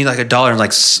 I just need like $1. I'm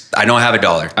like, I don't have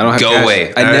 $1. I don't have go cash.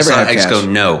 away. I never have I just cash. go,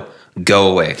 no,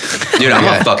 go away, dude.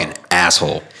 I'm a fucking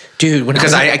asshole, dude.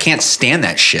 Because I can't stand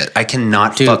that shit. I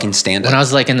cannot fucking stand it. When I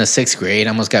was like in the 6th grade,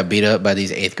 I almost got beat up by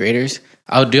these 8th graders.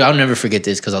 I'll never forget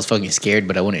this because I was fucking scared,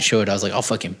 but I wouldn't show it. I was like,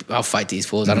 I'll fight these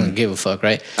fools. I don't give a fuck,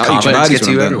 right? Confidence gets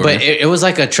you everywhere. But it was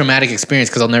like a traumatic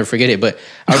experience because I'll never forget it. But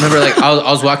I remember like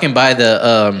I was walking by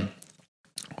the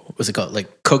what's it called?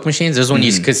 Like Coke machines. There's one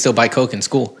you could still buy Coke in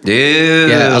school. Dude.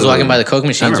 Yeah, I was walking by the Coke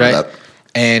machines, right? That.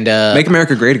 And Make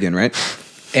America Great Again, right?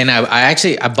 And I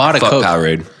bought a Fuck Coke.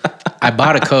 Powerade. I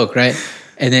bought a Coke, right?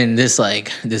 And then this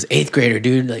 8th grader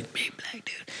dude, like big black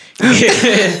dude.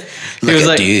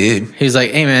 he was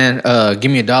like, hey man,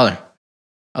 give me $1.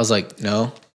 I was like,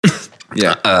 no.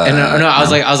 Yeah. I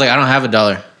was like, I don't have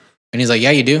 $1. And he's like,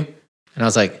 yeah, you do. And I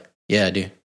was like, yeah, I do.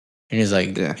 And he's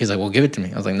like, well, give it to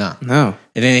me. I was like, nah. No.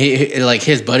 And then he like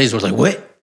his buddies were like, what?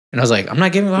 And I was like, I'm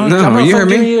not giving. I'm you not heard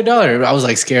me? giving you $1. I was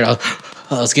like scared.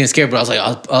 I was getting scared, but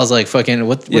I was like, fucking,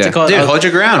 what's it called? Dude, hold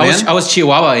your ground, man. I was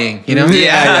chihuahuaing, you know?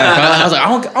 Yeah. I was like,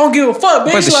 I don't give a fuck,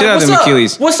 bitch. Fight the shit out of them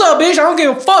Achilles. What's up, bitch? I don't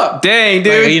give a fuck. Dang,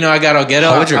 dude. Like, you know, I got all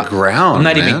ghetto. Hold your ground. I'm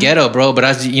not man. even ghetto, bro. But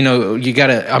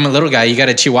I'm a little guy. You got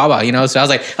a chihuahua, you know? So I was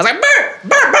like, burr,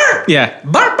 burr, burr. Yeah.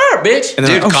 Burr, burr, bitch. And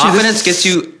then, dude, confidence gets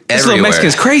you this everywhere. little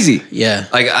Mexican's crazy. Yeah.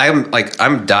 I'm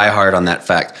diehard on that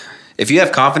fact. If you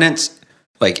have confidence,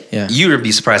 you would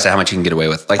be surprised at how much you can get away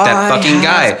with. Like that fucking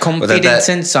guy. Confidence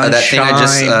and sunshine. That thing I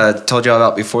just told you all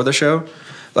about before the show.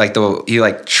 he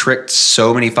tricked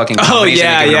so many fucking companies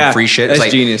into giving him free shit.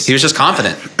 That's genius. He was just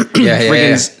confident.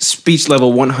 Friggin' speech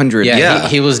level 100. Yeah.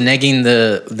 He was negging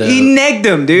the he negged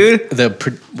them, dude.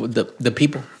 The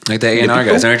people. Like the A&R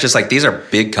guys. And it's just like, these are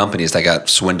big companies that got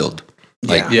swindled.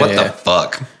 Like, what the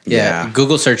fuck? Yeah.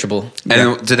 Google searchable.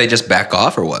 And did they just back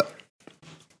off or what?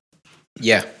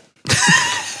 Yeah.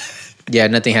 Yeah,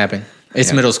 nothing happened.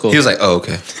 It's middle school. He was like, oh,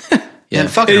 okay. Yeah,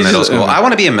 fucking middle school. I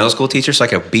want to be a middle school teacher so I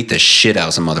could beat the shit out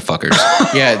of some motherfuckers.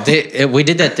 Yeah, we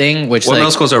did that thing which what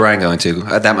middle school is Orion going to? I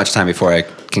had that much time before I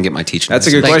can get my teaching. That's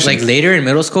a good question. Like later in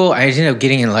middle school, I ended up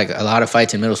getting in like a lot of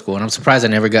fights in middle school, and I'm surprised I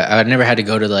never had to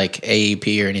go to like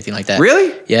AEP or anything like that.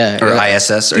 Really? Yeah. Or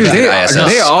ISS or Dude, ISS.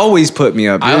 they always put me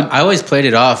up, dude. I always played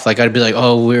it off. Like I'd be like,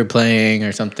 oh, we were playing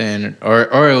or something,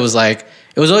 or it was like.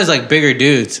 It was always like bigger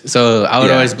dudes, so I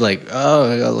would always be like,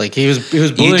 "Oh, like he was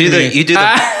bullying me." You do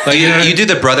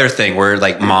the brother thing where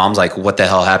like mom's like, "What the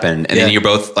hell happened?" And then you're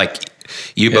both like,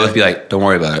 both be like, "Don't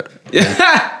worry about it."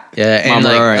 Yeah, and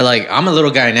Mama, like I'm a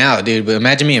little guy now, dude. But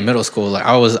imagine me in middle school. Like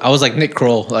I was like Nick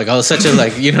Kroll. Like I was such a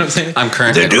like, you know what I'm saying? I'm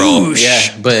currently Nick Kroll.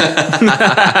 Yeah, but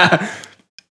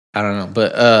I don't know.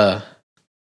 But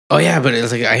oh yeah, but it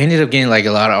was like I ended up getting like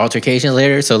a lot of altercations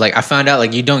later. So like I found out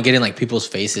like you don't get in like people's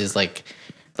faces like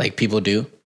people do. You know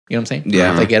what I'm saying?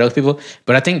 Yeah. Like ghetto people.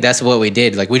 But I think that's what we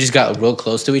did. Like we just got real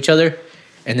close to each other.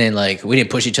 And then like we didn't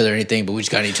push each other or anything, but we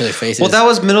just got in each other's faces. Well, that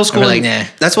was middle school. Like, nah.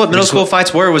 That's what middle school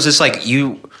fights were. Was just like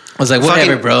you. I was like,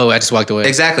 whatever, bro. I just walked away.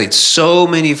 Exactly. So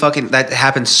many that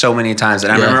happened so many times,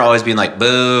 and I remember always being like,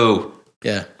 "Boo."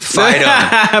 Yeah. Fight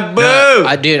him. Boo.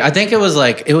 I think it was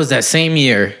that same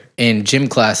year in gym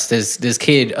class. This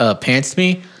kid pantsed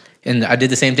me, and I did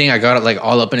the same thing. I got it like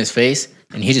all up in his face,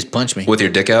 and he just punched me with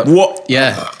your dick out. What?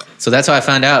 Yeah. So that's how I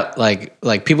found out.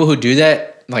 Like people who do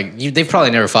that, like they've probably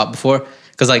never fought before.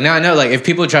 Cause like now I know, like if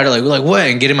people try to like what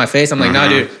and get in my face, I'm like, nah,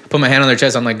 dude. Put my hand on their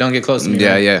chest. I'm like, don't get close to me.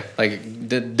 Yeah, man. yeah. Like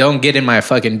don't get in my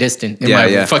fucking distance, in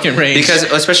my fucking range. Because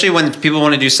especially when people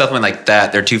want to do something like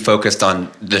that, they're too focused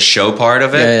on the show part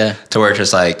of it. To where it's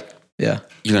just like, you're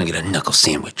gonna get a knuckle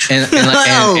sandwich.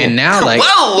 And now like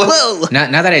whoa.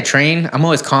 Now that I train, I'm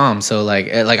always calm. So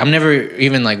like I'm never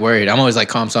even like worried. I'm always like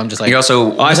calm. So I'm just like you're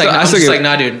also. I still get,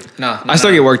 nah, dude. Nah. I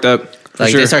still get worked up. Like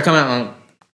sure. they start coming out.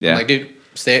 I'm like, dude.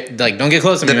 Stay, like, don't get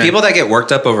close to me. The people that get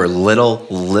worked up over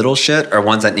little shit are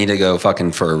ones that need to go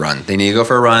fucking for a run. They need to go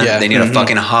for a run. They need a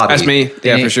fucking hobby. That's me.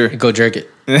 For sure. Go jerk it.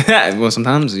 Well,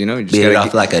 sometimes you just get it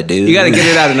off like a dude. You got to get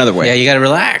it out another way. Yeah, you got to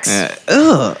relax.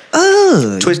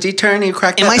 Twisty turny,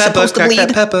 crack that Am I pepper, supposed to crack bleed?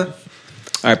 that pepper.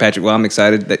 All right, Patrick. Well, I'm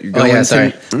excited that you're going. Oh yeah,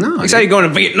 sorry. No, excited you're going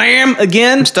to Vietnam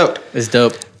again. I'm stoked. It's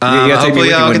dope.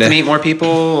 Hopefully, I'll get to meet more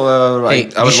people.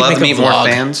 Hey, I would love to meet more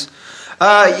fans.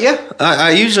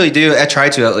 I usually do. I try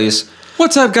to at least.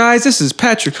 What's up, guys? This is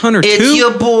Patrick Hunter. It's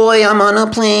your boy. I'm on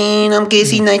a plane. I'm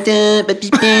Casey Neistat.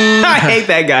 I hate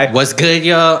that guy. What's good,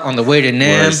 y'all? On the way to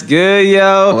NAMM. What's good,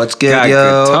 yo? What's good, Got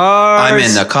yo? guitars. I'm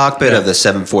in the cockpit of the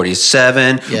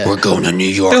 747. Yeah. We're going to New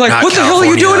York. They're like, not what the hell are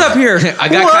you doing California." up here? I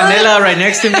got Canela right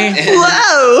next to me.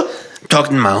 Whoa.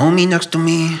 Talking to my homie next to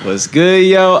me. What's good,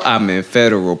 yo? I'm in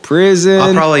federal prison.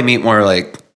 I'll probably meet more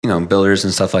builders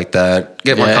and stuff like that.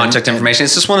 Get more contact information.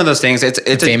 It's just one of those things. It's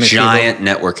a giant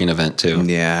networking event too.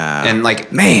 Yeah. And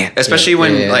man, especially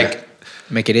when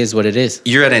make it is what it is.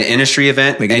 You're at an industry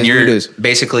event and you're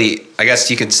basically, I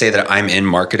guess you could say that I'm in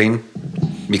marketing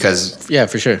because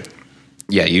for sure.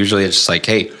 Yeah, usually it's just like,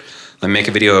 hey, let me make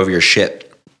a video of your shit.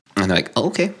 And they're like, oh,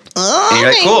 okay. And you're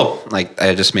like, cool. Like,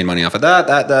 I just made money off of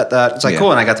that. It's like,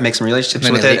 cool. And I got to make some relationships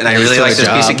with it. And I really like this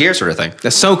piece of gear sort of thing.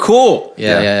 That's so cool.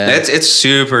 Yeah. It's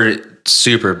super,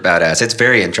 super badass. It's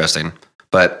very interesting.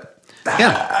 But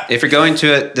yeah, if you're going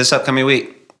to it this upcoming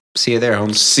week, see you there,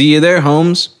 Holmes. See you there,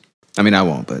 Holmes. I mean, I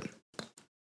won't, but.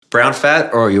 Brown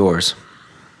fat or yours?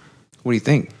 What do you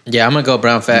think? Yeah, I'm going to go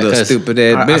brown fat. Little stupid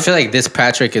head I bitch. feel like this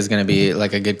Patrick is going to be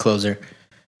like a good closer.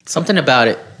 Something about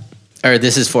it. Or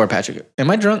this is for Patrick. Am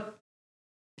I drunk?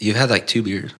 You had like 2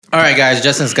 beers. All right, guys.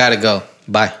 Justin's got to go.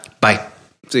 Bye.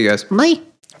 See you guys. Bye.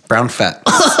 Brown fat.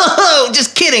 Oh,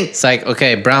 just kidding. Psych.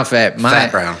 Okay, brown fat. Mine.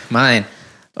 Fat brown. Mine.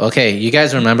 Okay, you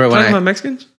guys remember when Talking about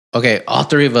Mexicans? Okay, all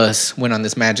 3 of us went on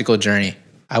this magical journey.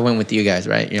 I went with you guys,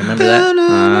 right? You remember that?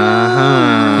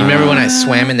 You remember when I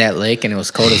swam in that lake and it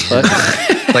was cold as fuck?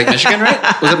 Like Michigan,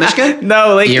 right? Was it Michigan?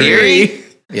 No, Lake Erie. Erie.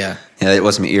 Yeah. Yeah, it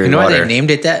wasn't Erie You know why water. they named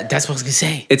it that? That's what I was going to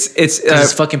say.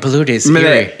 It's fucking polluted. It's remember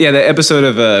Erie. the episode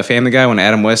of Family Guy when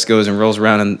Adam West goes and rolls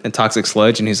around in toxic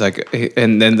sludge and he's like,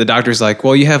 and then the doctor's like,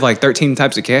 well, you have like 13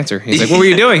 types of cancer. He's like, what were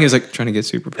you doing? He's like, trying to get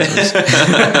superpowers.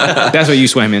 That's what you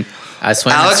swam in. I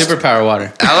swam in superpower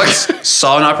water. Alex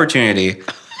saw an opportunity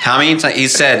How many times? He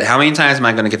said, "How many times am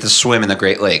I going to get to swim in the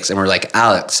Great Lakes?" And we're like,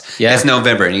 "Alex, it's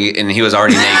November," and he was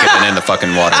already naked and in the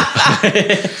fucking water.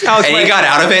 And he got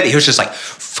out of it. He was just like,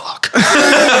 "Fuck."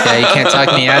 Yeah, you can't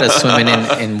talk me out of swimming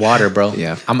in water, bro.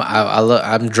 Yeah.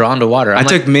 I'm drawn to water. I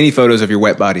took many photos of your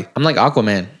wet body. I'm like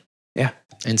Aquaman. Yeah.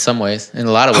 In some ways. In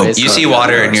a lot of ways. You see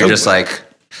water and you're just like,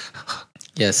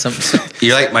 yeah,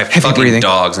 you're like my fucking breathing.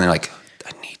 dogs, and they're like,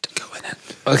 I need to go in it.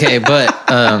 Okay, but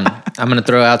I'm gonna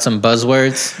throw out some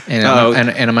buzzwords, and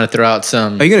I'm gonna throw out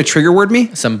some. Are you gonna trigger word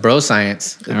me? Some bro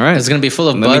science. All right. It's gonna be full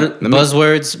of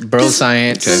buzzwords, bro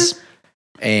science,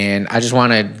 and I just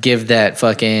want to give that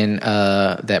fucking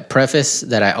that preface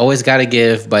that I always got to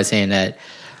give by saying that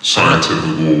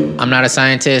I'm not a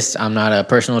scientist. I'm not a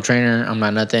personal trainer. I'm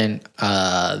not nothing.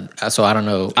 So I don't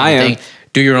know. I am.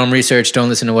 Do your own research. Don't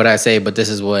listen to what I say. But this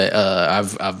is what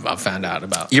I've found out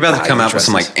about. You're about to come out with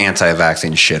some like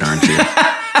anti-vaccine shit, aren't you?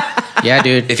 Yeah,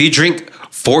 dude. If you drink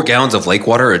 4 gallons of lake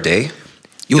water a day,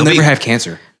 you'll never have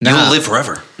cancer. You'll live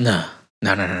forever. No.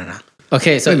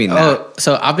 Okay, so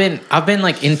so I've been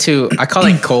like into, I call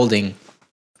it colding.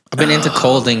 I've been into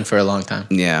colding for a long time.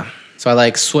 Yeah. So I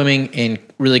like swimming in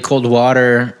really cold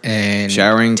water and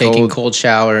showering, taking cold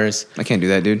showers. I can't do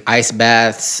that, dude. Ice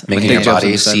baths, making your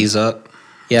body seize up.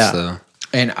 Yeah. So,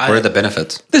 and what are the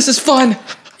benefits? This is fun.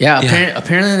 Yeah.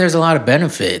 Apparently, there's a lot of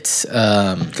benefits.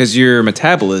 Because your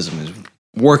metabolism is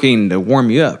working to warm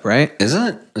you up, right? Isn't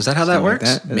it? Is that how that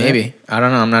works? Maybe. I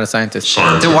don't know. I'm not a scientist.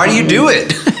 Then why do you do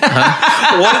it?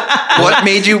 What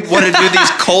made you want to do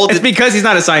these cold? It's because he's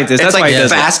not a scientist. It's That's like why he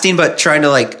does fasting, but trying to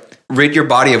like rid your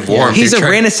body of warmth. He's a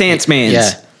Renaissance man.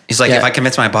 Yeah. He's like, if I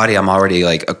convince my body I'm already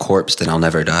like a corpse, then I'll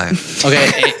never die.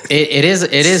 Okay, it is a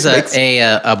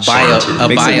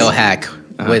biohack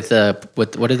with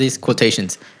what are these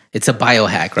quotations? It's a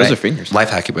biohack, right? Those are fingers. Life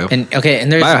hacky, bro. And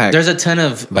there's a ton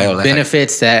of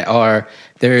benefits that are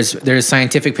there's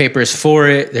scientific papers for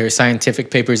it. There's scientific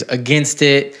papers against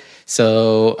it.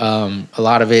 So a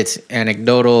lot of it's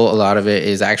anecdotal. A lot of it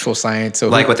is actual science. So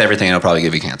like with everything, it'll probably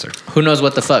give you cancer. Who knows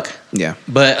what the fuck? Yeah.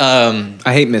 But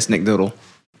I hate Miss Nick Doodle.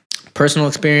 Personal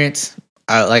experience,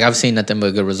 I've seen nothing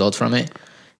but good results from it.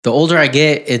 The older I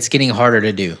get, it's getting harder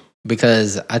to do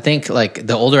because I think like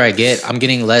the older I get, I'm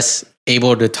getting less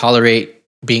able to tolerate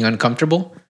being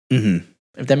uncomfortable. Mm-hmm.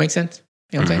 If that makes sense.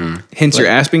 You know what I'm saying? Hence your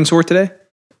ass being sore today?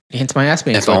 Hence my ass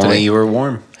being if sore only today. you were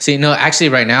warm. See, no, actually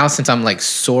right now, since I'm like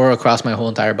sore across my whole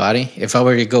entire body, if I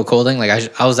were to go colding,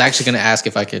 like I was actually going to ask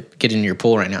if I could get in your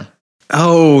pool right now.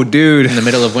 Oh, dude. In the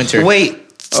middle of winter. Wait,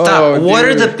 stop. What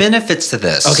are the benefits to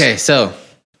this? Okay, so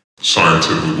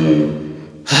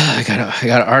I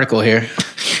got an article here.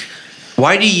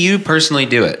 Why do you personally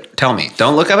do it? Tell me.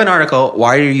 Don't look up an article.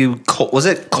 Why are you cold? Was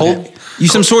it cold? Okay. You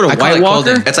some sort of White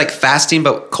Walker? It's like fasting,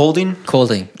 but colding?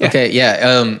 Colding. Yeah. Okay,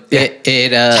 yeah.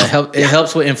 It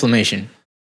helps with inflammation.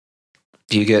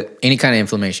 Do you get any kind of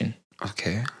inflammation?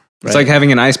 Okay. Right? It's like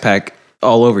having an ice pack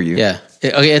all over you. Yeah.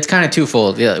 It's kind of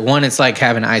twofold. Yeah. One, it's like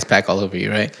having an ice pack all over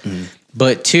you, right? Mm.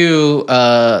 But two,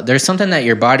 there's something that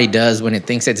your body does when it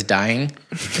thinks it's dying.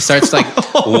 It starts like,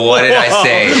 what did I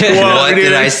say? What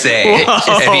did I say?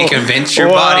 If you convince your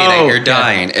body that you're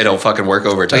dying, it'll fucking work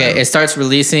overtime. Okay, it starts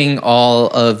releasing all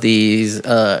of these,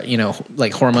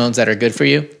 like hormones that are good for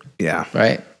you. Yeah.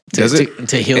 Right?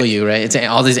 To heal you, right? It's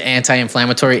all these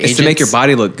anti-inflammatory agents. It's to make your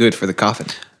body look good for the coffin.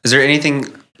 Is there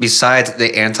anything besides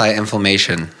the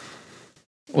anti-inflammation?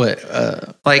 What?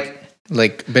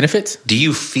 Like benefits? Do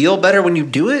you feel better when you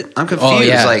do it? I'm confused. Oh,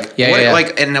 yeah. Like,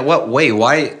 in what way?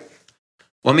 Why?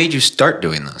 What made you start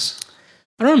doing this?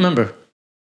 I don't remember.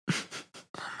 Oh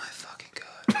my fucking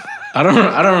god!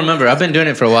 I don't remember. I've been doing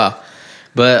it for a while,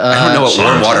 but I don't know what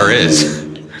warm water is.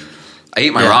 I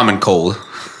eat my ramen cold.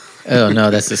 Oh no,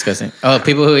 that's disgusting. Oh,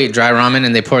 people who eat dry ramen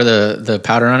and they pour the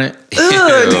powder on it. Ew,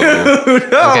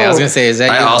 dude, no. Okay, I was gonna say, is that?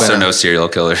 I also know serial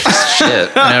killers.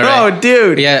 Shit. Know, right? Oh,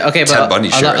 dude. Yeah. Okay, Ted but Bundy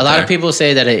shit a lot there. of people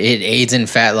say that it aids in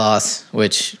fat loss,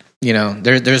 which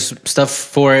there's stuff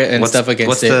for it and stuff against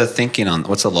what's it. What's the thinking on?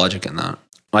 What's the logic in that?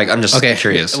 Like, I'm just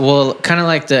curious. Well, kind of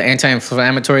like the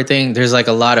anti-inflammatory thing. There's like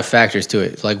a lot of factors to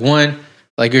it. Like one,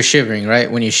 like you're shivering, right?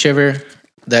 When you shiver,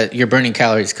 that you're burning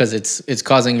calories because it's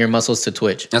causing your muscles to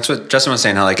twitch. That's what Justin was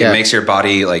saying. How it makes your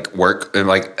body like work, it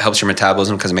like helps your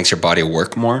metabolism because it makes your body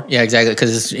work more. Yeah, exactly.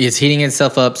 Because it's heating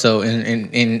itself up. So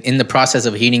in the process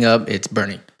of heating up, it's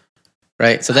burning,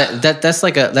 right? So that's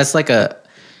like a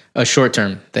short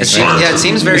term thing. It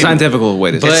seems very scientific way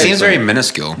to say it. It seems very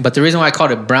minuscule. But the reason why I called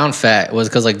it brown fat was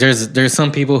because like there's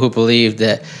some people who believe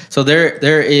that. So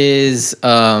there is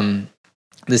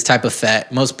this type of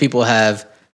fat. Most people have.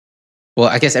 Well,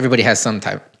 I guess everybody has some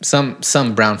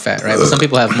brown fat, right? But some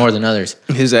people have more than others.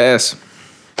 His ass.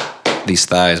 these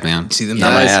thighs, man. See them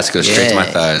Not my thighs? ass goes straight to my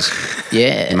Yeah. thighs.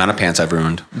 Yeah. The amount of pants I've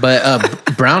ruined.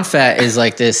 But brown fat is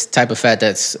like this type of fat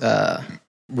that's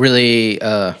really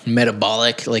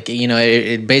metabolic. Like, you know,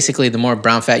 it basically, the more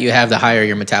brown fat you have, the higher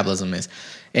your metabolism is.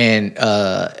 And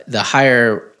the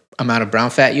higher amount of brown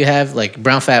fat you have, like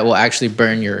brown fat will actually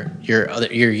burn your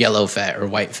yellow fat or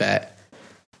white fat.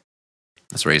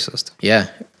 That's racist. Yeah.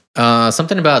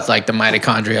 Something about like the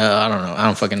mitochondria. I don't know. I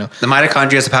don't fucking know. The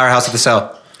mitochondria is the powerhouse of the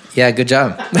cell. Yeah, good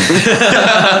job.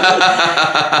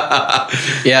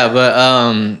 Yeah, but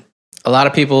a lot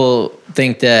of people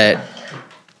think that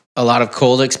a lot of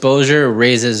cold exposure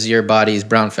raises your body's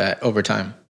brown fat over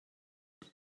time.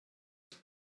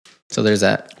 So there's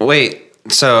that. Wait,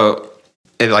 so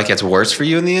it like gets worse for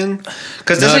you in the end?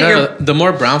 Because The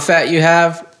more brown fat you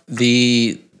have,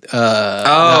 the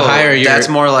higher your. that's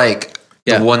more like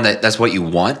Yeah. the one that's what you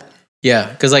want.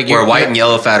 Yeah, because like Where white and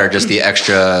yellow fat are just the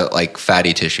extra like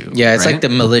fatty tissue. Yeah, it's right? like the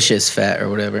malicious fat or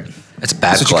whatever. It's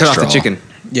bad So cholesterol. you cut off the chicken.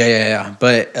 Yeah.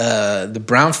 But the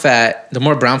brown fat, the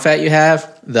more brown fat you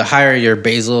have, the higher your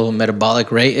basal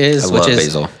metabolic rate is. I which love is,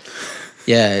 basil.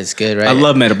 Yeah, it's good, right? I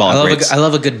love metabolic rates. I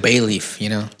love a good bay leaf, you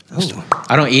know?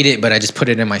 I don't eat it, but I just put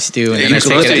it in my stew. And then I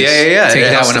Eucalyptus, take it, yeah. take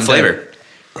it out helps when the I'm flavor.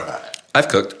 done. I've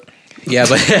cooked. Yeah,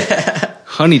 but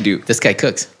Honeydew. this guy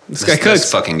cooks. This guy This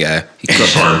cooks. fucking guy. He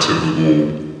cooks.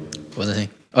 What was the thing?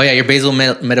 Oh, yeah, your basal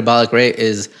metabolic rate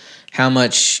is how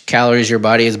much calories your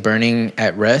body is burning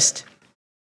at rest.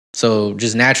 So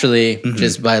just naturally,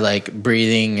 just by like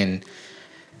breathing and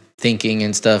thinking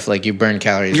and stuff, like you burn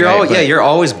calories. right? You're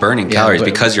always burning calories but-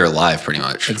 because you're alive, pretty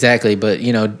much. Exactly, but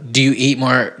you know, do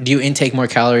you intake more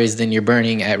calories than you're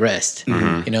burning at rest?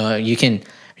 Mm-hmm. You know, you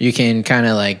can kind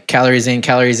of like calories in,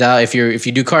 calories out. If you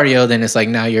do cardio, then it's like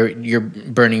now you're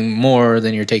burning more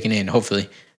than you're taking in, hopefully,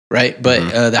 right? But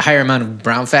Mm-hmm. the higher amount of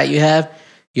brown fat you have,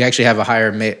 you actually have a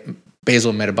higher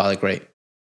basal metabolic rate.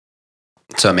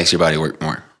 So it makes your body work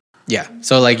more. Yeah,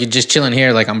 so like you're just chilling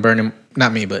here, like I'm burning,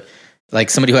 not me, but like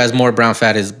somebody who has more brown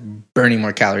fat is burning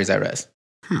more calories at rest.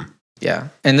 Yeah,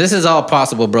 and this is all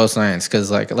possible, bro, science, because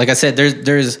like I said,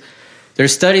 there's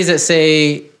studies that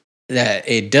say that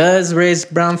it does raise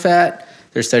brown fat.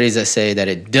 There's studies that say that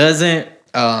it doesn't.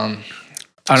 I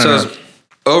don't know.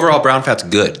 Overall, brown fat's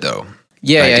good, though.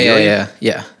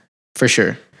 Yeah, for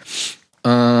sure.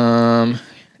 And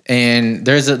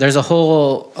there's a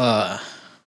whole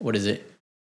what is it?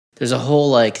 There's a whole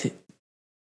like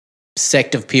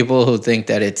sect of people who think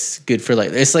that it's good for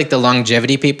like, it's like the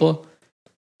longevity people,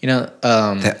 you know.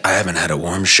 I haven't had a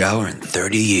warm shower in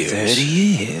 30 years. 30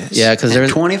 years. Yeah, because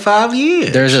there's 25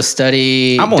 years. There's a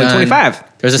study. I'm only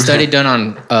 25. There's a study done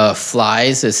on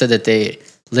flies that said that they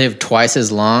live twice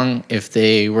as long if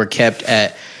they were kept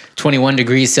at 21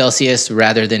 degrees Celsius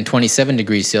rather than 27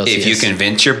 degrees Celsius. If you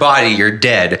convince your body you're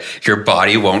dead, your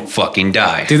body won't fucking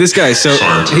die. Dude, this guy is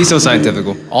he's so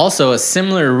scientific. Also, a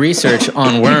similar research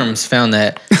on worms found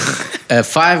that a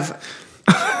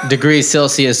 5 degrees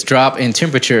Celsius drop in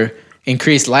temperature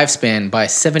increased lifespan by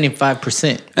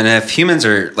 75%. And if humans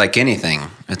are like anything,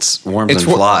 it's worms and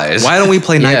flies. Why don't we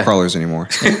play Yeah. Nightcrawlers anymore?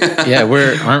 Yeah,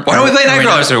 Why don't we play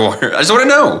Nightcrawlers anymore? I just want to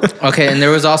know. Okay, and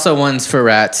there was also ones for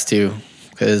rats too,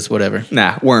 because whatever.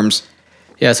 Nah, worms.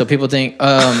 Yeah, so people think.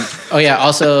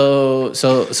 Also,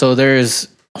 so there's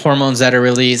hormones that are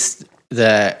released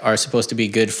that are supposed to be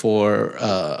good for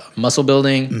muscle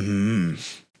building.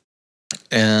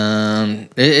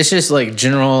 Mm-hmm. It's just like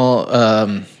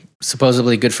general,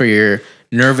 supposedly good for your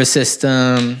nervous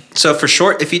system. So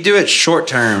if you do it short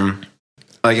term,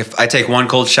 like if I take one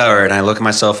cold shower and I look at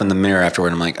myself in the mirror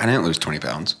afterward, I'm like, I didn't lose 20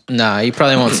 pounds. Nah, you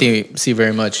probably won't see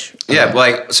very much. Yeah,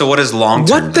 like, so what is long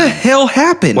term? What the hell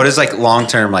happened? What is like long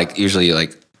term, like usually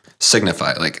like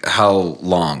signify? Like how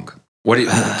long? What do you,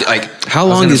 like? How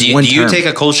long is do you, one Do you term? take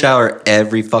a cold shower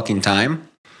every fucking time?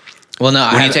 Well, no.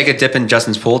 When you take a dip in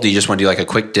Justin's pool, do you just want to do like a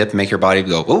quick dip, make your body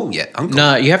go, oh yeah, I'm cold.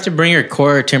 No, you have to bring your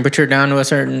core temperature down to a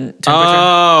certain temperature.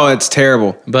 Oh, it's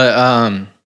terrible. But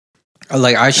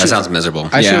like I shoot. That sounds miserable.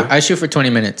 I shoot for 20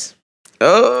 minutes.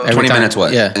 Oh, 20 time. minutes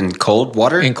what? Yeah. In cold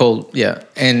water? In cold, yeah.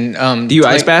 And do you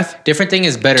ice bath? Different thing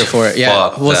is better for it. Yeah.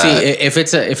 Fuck We'll see. that. If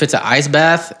it's an ice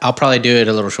bath, I'll probably do it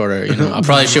a little shorter. You know, I'll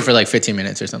probably shoot for like 15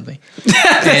 minutes or something.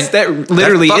 That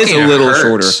literally That is a fucking little hurts.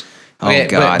 shorter. Oh Okay,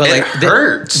 god. but It like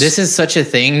hurts. This is such a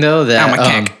thing though Ow, my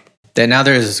that cack. that now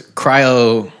there's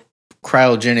cryogenic.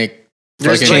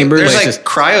 There's fucking chambers. There's places. like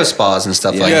cryo spas and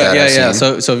stuff like yeah, that. I've yeah.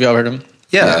 seen. So have y'all heard of them?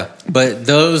 Yeah. But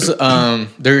those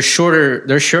they're shorter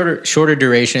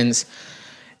durations,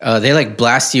 They like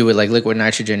blast you with like liquid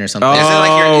nitrogen or something. Is it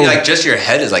like like just your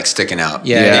head is like sticking out?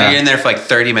 Yeah. And you're in there for like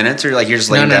 30 minutes, or like you're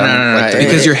just laying down. No.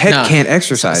 Because your head can't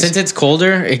exercise. Since it's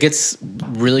colder, it gets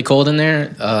really cold in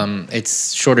there.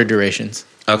 It's shorter durations.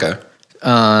 Okay.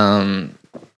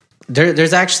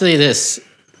 There's actually this.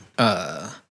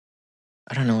 I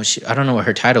don't know what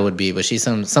her title would be, but she's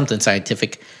something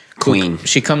scientific. Queen.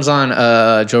 She comes on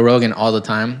Joe Rogan all the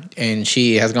time, and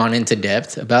she has gone into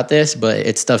depth about this, but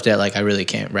it's stuff that like I really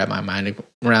can't wrap my mind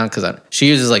around because she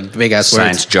uses like big ass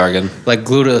Science words, jargon, like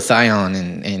glutathione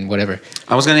and whatever.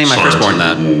 I was gonna name my firstborn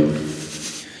that.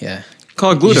 Yeah,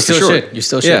 call it gluta you for sure. You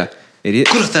still should. Yeah, idiot.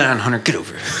 Glutathione Hunter, get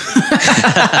over it.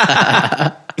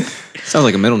 Sounds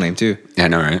like a middle name too. Yeah, I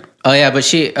know, right? Oh yeah, but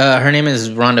she her name is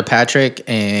Rhonda Patrick,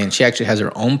 and she actually has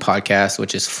her own podcast,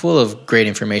 which is full of great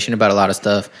information about a lot of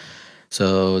stuff.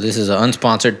 So this is an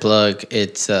unsponsored plug.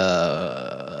 It's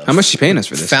how much is she paying us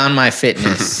for this? Found My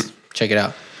Fitness. Check it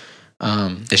out.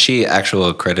 Is she actual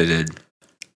accredited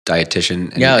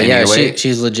dietitian? Yeah,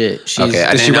 she's legit. Okay,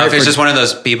 I didn't know if it's just one of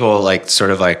those people like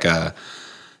sort of like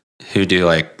who do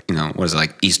like what is it,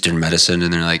 like Eastern medicine,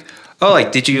 and they're like, oh,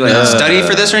 like, did you like study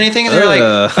for this or anything? And they're like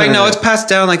no, it's passed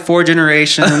down like 4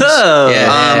 generations.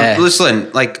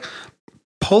 Listen, like,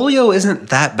 polio isn't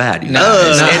that bad. You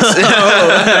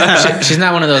she's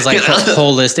not one of those like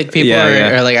holistic people,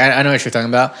 or like I know what you're talking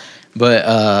about, but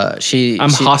I'm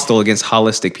hostile against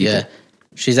holistic people. Yeah,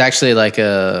 she's actually like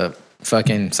a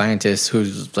fucking scientist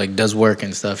who's like does work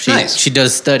and stuff. She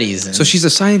does studies. And, so she's a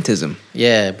scientism.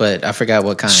 Yeah, but I forgot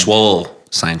what kind. Swole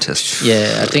scientist.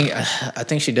 Yeah, I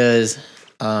think she does.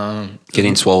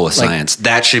 Getting Swole with Science.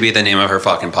 That should be the name of her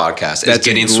fucking podcast. That's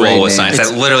Getting Swole with Science.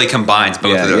 That literally combines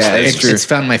both of those things. It's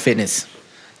Found My Fitness.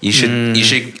 You should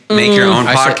make your own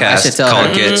podcast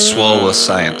called Get Swole with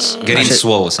Science. Getting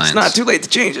Swole with Science. It's not too late to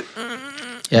change it.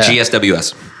 Yeah.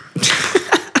 GSWS.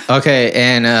 Okay,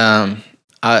 and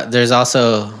there's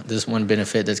also this one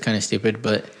benefit that's kind of stupid,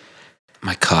 but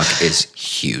my cock is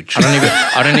huge.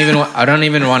 I don't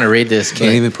even want to read this.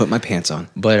 Can't even put my pants on.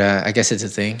 But I guess it's a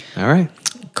thing. All right.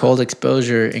 Cold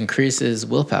exposure increases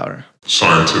willpower.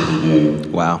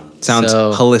 Wow. Sounds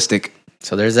holistic.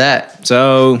 So there's that.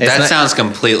 So that sounds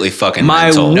completely fucking my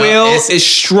mental. will is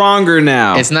stronger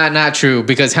now. It's not true,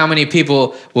 because how many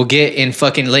people will get in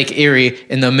fucking Lake Erie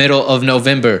in the middle of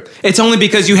November? It's only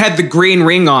because you had the green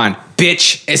ring on,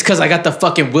 bitch. It's because I got the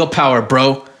fucking willpower,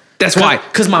 bro. That's why.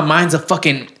 Because my mind's a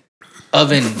fucking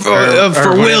oven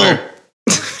for will.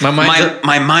 My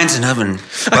mind's an oven.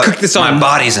 I cook this on. My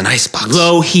body's an icebox.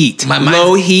 Low heat.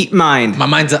 Low heat mind. My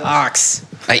mind's an ox.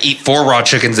 I eat 4 raw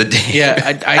chickens a day.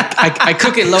 Yeah, I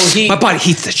cook it low heat. My body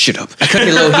heats that shit up. I cook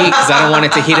it low heat because I don't want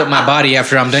it to heat up my body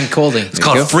after I'm done colding. It's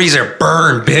called freezer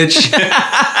burn, bitch.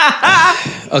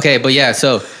 Okay, but yeah,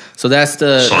 so that's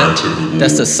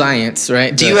the science,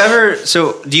 right? Do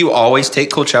you always take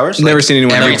cold showers? Never seen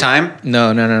anyone every time?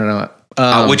 No.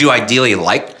 Would you ideally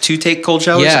like to take cold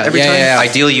showers every time? Yeah.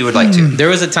 Ideally, you would like to. There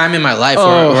was a time in my life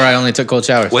where I only took cold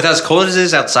showers. With as cold as it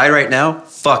is outside right now,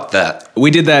 fuck that. We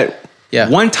did that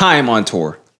one time on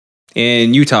tour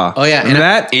in Utah. Oh, yeah. And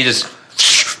that? You just...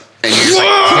 And you're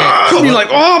like... You're like,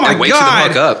 oh my wait God. To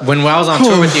the fuck up. When I was on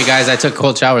tour with you guys, I took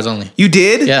cold showers only. You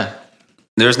did? Yeah.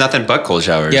 There's nothing but cold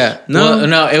showers. Yeah. No.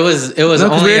 No, it was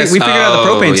only... We figured out the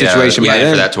propane situation by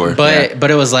then. For that tour.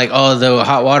 But it was like, the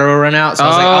hot water will run out. So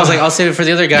I was like, I'll save it for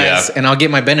the other guys and I'll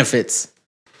get my benefits.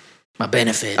 My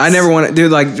benefits. I never want to do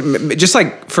just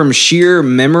like from sheer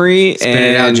memory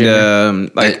and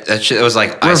it was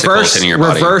like icicles hitting your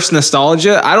body. Reverse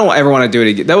nostalgia. I don't ever want to do it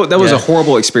again. That was a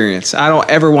horrible experience. I don't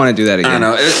ever want to do that again. I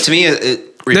don't know. To me,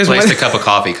 it replaced a cup of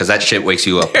coffee because that shit wakes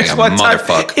you up like a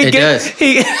motherfucker. It does.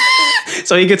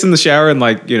 So he gets in the shower and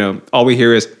all we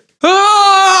hear is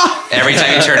every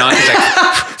time you turn on, he's like.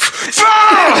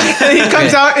 And he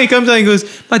comes out and he goes,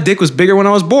 my dick was bigger when I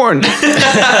was born. I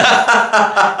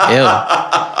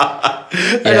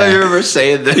don't remember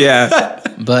saying that. Yeah.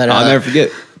 But I'll never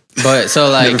forget. But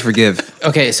so never forgive.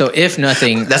 Okay, so if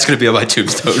nothing, that's gonna be on my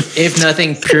tombstone. If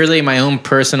nothing, purely my own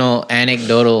personal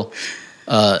anecdotal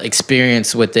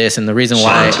experience with this, and the reason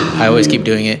why I always keep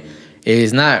doing it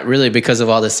is not really because of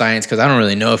all the science, because I don't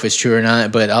really know if it's true or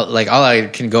not. But all I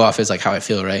can go off is like how I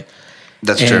feel, right?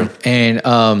 That's true. And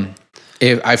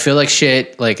if I feel like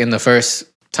shit, like in the first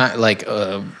time, like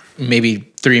maybe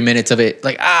 3 minutes of it,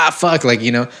 like fuck, like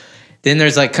then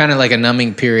there's like kind of like a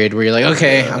numbing period where you're like,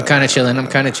 okay, I'm kind of chilling.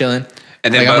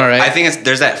 And then I'm all right. I think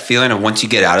there's that feeling of once you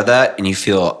get out of that and you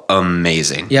feel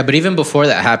amazing. Yeah, but even before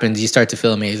that happens, you start to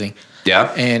feel amazing.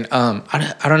 Yeah. And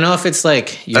I don't know if it's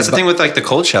like... That's the thing with like the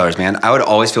cold showers, man. I would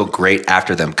always feel great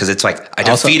after them because it's like I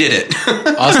defeated it.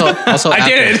 Also I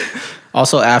did it.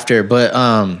 Also after, but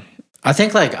I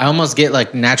think like I almost get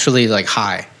like naturally like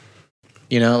high.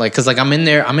 You know, like because like I'm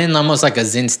in almost like a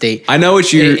Zen state. I know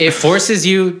what it forces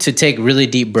you to take really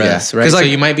deep breaths, right? Like, so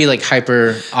you might be like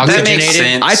hyper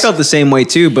oxygenated. I felt the same way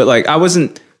too, but like I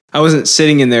wasn't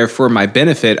sitting in there for my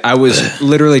benefit. I was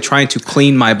literally trying to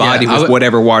clean my body with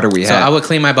whatever water we had. So I would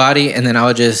clean my body and then I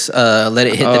would just let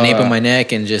it hit the nape of my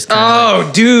neck and just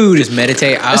dude, just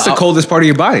meditate. That's the coldest part of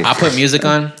your body. I'll put music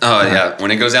on. Oh yeah,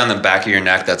 when it goes down the back of your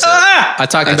neck, that's it.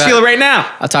 I feel it right now.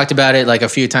 I talked about it like a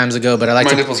few times ago, but I like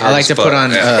to put on.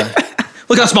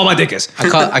 Look how small my dick is.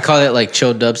 I call it like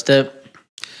chill dubstep.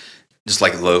 Just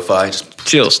like lo-fi, just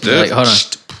chill stuff. Like, hold on.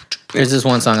 There's this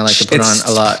one song I like to put on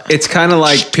a lot. It's kind of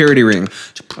like Purity Ring,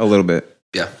 a little bit.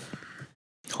 Yeah.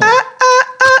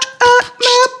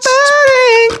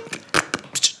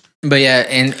 But yeah,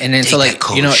 and then so like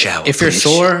you know, if you're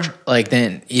sore, like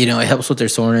then you know it helps with their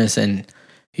soreness, and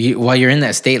while you're in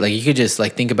that state, like you could just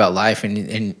like think about life,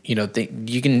 and you know think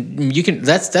you can.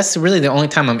 That's really the only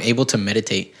time I'm able to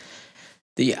meditate.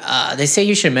 They say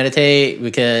you should meditate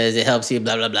because it helps you,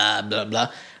 blah blah blah blah blah.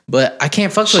 But I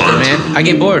can't fuck with it, man. I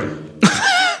get bored.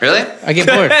 Really? I get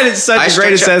bored. That is such a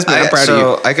great assessment. I'm proud of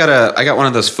you. I got one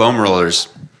of those foam rollers.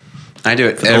 I do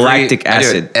it lactic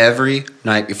acid. I do it every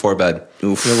night before bed.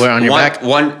 Oof. You wear it on your back?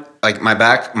 Like my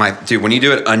back, dude, when you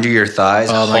do it under your thighs,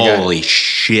 holy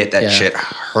shit, that shit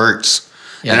hurts.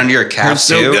 Yeah. And under your calves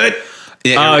too. So good.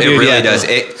 It really does.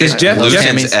 It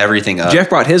loosens everything up. Jeff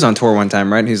brought his on tour one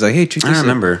time, right? And he's like, "Hey, treat this." I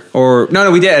remember. Or no,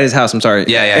 we did at his house. I'm sorry.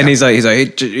 Yeah. And he's like, "Hey,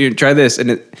 try this."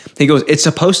 And he goes, "It's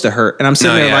supposed to hurt." And I'm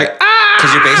sitting there like,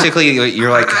 because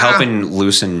you're like helping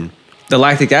loosen the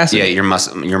lactic acid. Yeah, your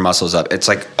muscles up. It's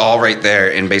like all right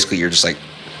there, and basically you're just like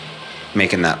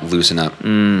making that loosen up.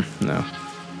 No.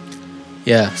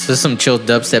 Yeah, so this is some chill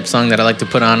dubstep song that I like to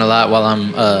put on a lot while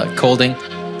I'm colding.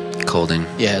 Colding.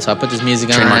 Yeah, so I put this music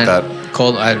on. Trademark that.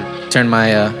 Cold. I turn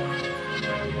my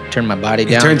body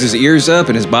down. He turns his ears up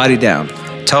and his body down.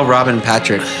 Tell Robin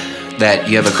Patrick that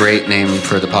you have a great name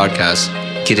for the podcast,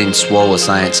 Getting Swole with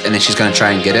Science, and then she's gonna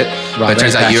try and get it. But it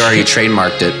turns out you already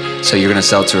trademarked it, so you're gonna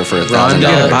sell it to her for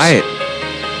 $1,000. Buy it,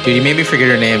 dude. You made me forget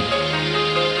her name.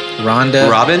 Rhonda.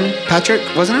 Robin Patrick,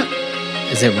 wasn't it?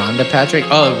 Is it Rhonda Patrick?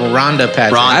 Oh, Rhonda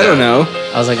Patrick. I don't know.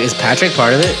 I was like, is Patrick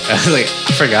part of it? I was like,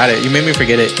 I forgot it. You made me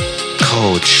forget it.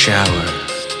 Cold shower.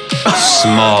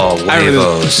 Small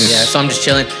huevos. Yeah, so I'm just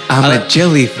chilling. I'm a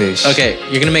jellyfish. Okay,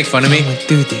 you're gonna make fun of me? Flowing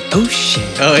through the ocean.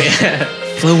 Oh, yeah.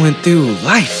 Flowing through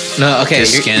life. No, okay.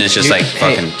 His skin is just like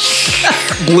fucking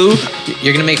blue.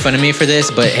 You're gonna make fun of me for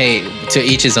this, but hey, to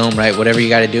each his own, right? Whatever you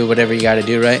gotta do,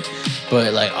 right?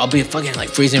 But like, I'll be fucking like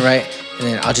freezing, right? And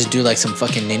then I'll just do like some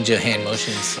fucking ninja hand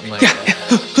motions. I'm like, I'm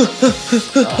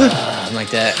like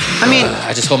that. I mean,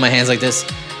 I just hold my hands like this.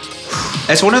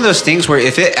 It's one of those things where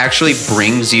if it actually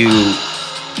brings you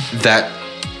that,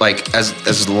 like,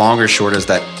 as long or short as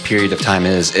that period of time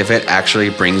is, if it actually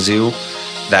brings you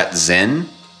that zen,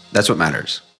 that's what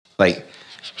matters. Like,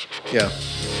 yeah.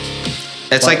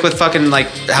 It's like with fucking, like,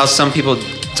 how some people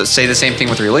say the same thing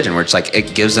with religion, where it's like,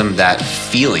 it gives them that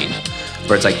feeling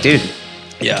where it's like, dude,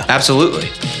 yeah, absolutely.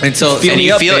 And so,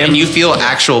 you feel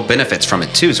actual benefits from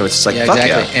it too. So it's like, fuck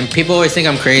yeah. And people always think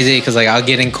I'm crazy because like I'll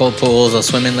get in cold pools, I'll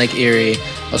swim in Lake Erie,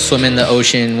 I'll swim in the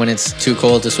ocean when it's too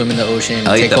cold to swim in the ocean.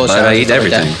 I eat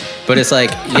everything. But it's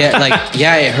like,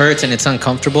 yeah, it hurts and it's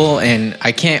uncomfortable, and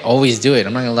I can't always do it.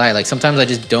 I'm not gonna lie. Like sometimes I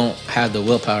just don't have the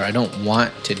willpower. I don't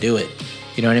want to do it.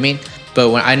 You know what I mean? But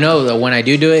when I know that when I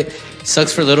do it,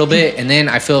 sucks for a little bit, and then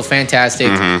I feel fantastic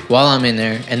while I'm in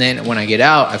there, and then when I get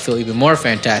out, I feel even more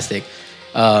fantastic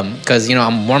because you know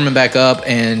I'm warming back up,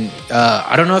 and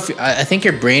I don't know if I think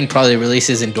your brain probably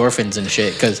releases endorphins and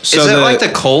shit. Because is it like the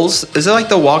coals? Is it like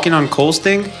the walking on coals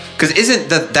thing? Because isn't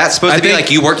that supposed to be like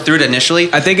you work through it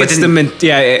initially? I think it's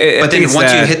but then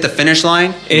once you hit the finish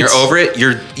line, and you're over it.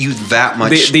 You're that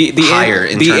much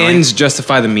higher. The ends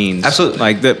justify the means. Absolutely.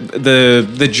 Like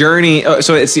the journey.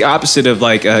 So it's the opposite of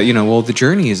like the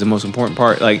journey is the most important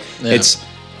part. Like it's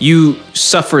you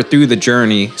suffer through the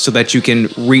journey so that you can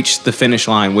reach the finish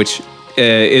line, which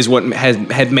is what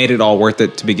had made it all worth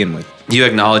it to begin with. You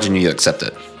acknowledge and you accept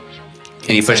it,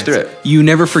 and you push through it. You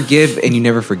never forgive and you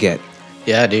never forget.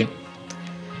 Yeah, dude.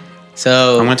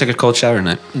 So I'm gonna take a cold shower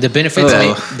tonight. The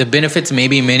benefits may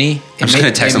be many. I'm just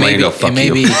gonna text somebody and go, fuck you. It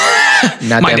may be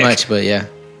not that much, but yeah.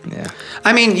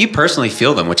 I mean, you personally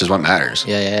feel them, which is what matters.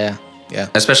 Yeah.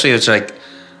 Especially it's like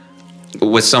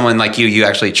with someone like you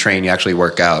actually train, you actually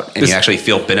work out, and you actually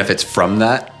feel benefits from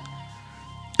that.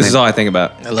 This is all I think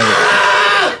about. I love it.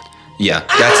 Yeah,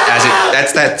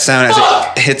 that's that sound as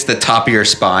it hits the top of your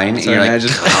spine, and you're like,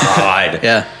 God.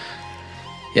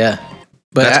 Yeah.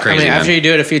 But That's crazy, man. after you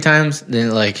do it a few times,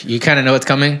 then like you kind of know what's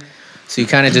coming. So you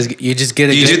kind of just get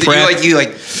a good prep.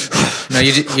 No,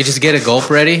 you just get a gulp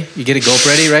ready. You get a gulp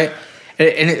ready, right?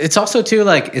 And it's also too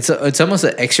like it's almost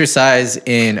an exercise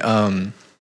in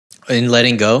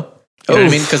letting go. You know what I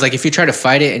mean? Because like if you try to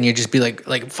fight it and you just be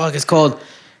like fuck, it's cold,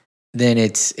 then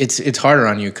it's harder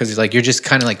on you because like you're just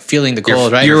kind of like feeling the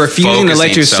cold, right? You're refusing to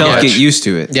let yourself get used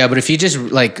to it. Yeah, but if you just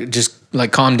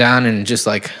calm down and just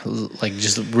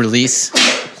just release.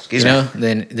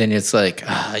 Then it's like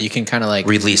you can kind of like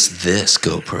release this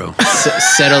GoPro,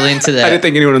 settle into that. I didn't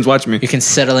think anyone was watching me. You can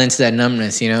settle into that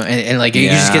numbness, and like you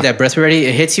just get that breath ready.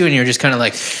 It hits you, and you're just kind of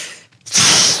like,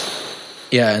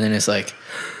 and then it's like,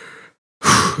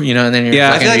 and then you're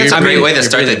I feel like it's a great way to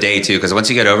start the day too, because once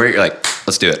you get over it, you're like,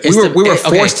 let's do it. We were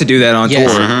forced to do that on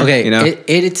tour. Okay, you know,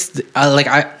 it's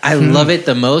I love it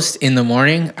the most in the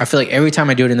morning. I feel like every time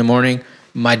I do it in the morning,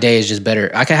 my day is just better.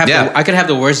 I could have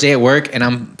the worst day at work, and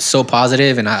I'm so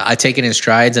positive, and I take it in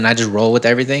strides, and I just roll with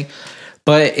everything.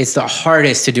 But it's the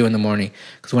hardest to do in the morning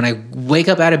because when I wake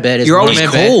up out of bed, you're always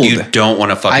cold. You don't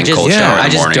want to fucking cold shower. I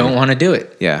just don't want to do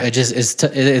it. Yeah,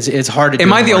 it's hard to. do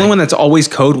Am I the only one that's always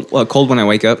cold when I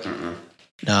wake up?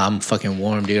 No, I'm fucking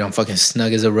warm, dude. I'm fucking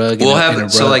snug as a rug. We'll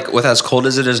have so like with as cold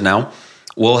as it is now,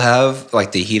 we'll have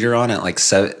like the heater on at like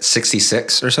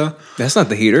 66 or so. That's not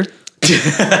the heater.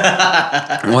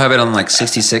 We'll have it on like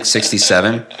 66,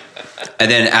 67.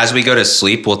 And then as we go to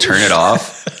sleep, we'll turn it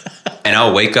off. And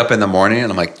I'll wake up in the morning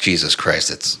and I'm like, Jesus Christ,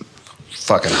 it's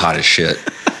fucking hot as shit.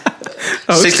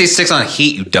 66 on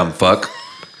heat, you dumb fuck.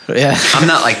 Yeah. I'm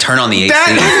not like turn on the AC.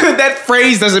 That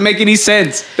phrase doesn't make any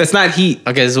sense. That's not heat.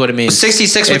 Okay, this is what it means.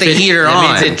 66 with the heater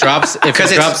on. Means it drops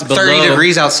because it's 30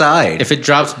 degrees outside. If it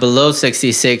drops below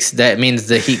 66, that means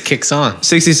the heat kicks on.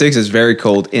 66 is very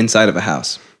cold inside of a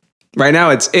house. Right now,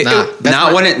 it's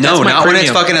not when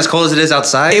it's fucking as cold as it is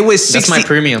outside. It was 60, that's my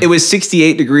premium. It was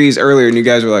 68 degrees earlier, and you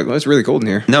guys were like, "Well, it's really cold in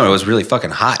here." No, it was really fucking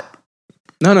hot.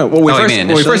 No. Well, when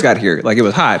we first got here, like it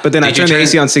was hot, but then I turned the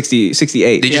AC on 68.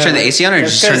 Did you turn the AC on or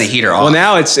just turn the heater off? Well,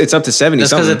 now it's up to 70.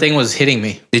 That's because the thing was hitting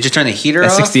me. Did you turn the heater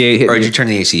off? 68 or did you turn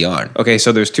the AC on? Okay,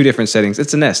 so there's two different settings.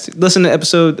 It's a Nest. Listen to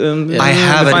episode. I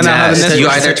have a Nest. You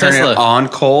either turn it on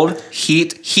cold,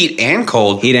 heat and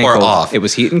cold, or off. It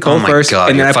was heat and cold first,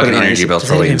 God, and then I put fucking energy bill's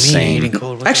probably insane.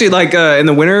 Actually, like in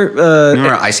the winter.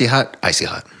 Remember icy hot? Icy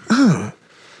hot. Oh,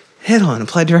 head on.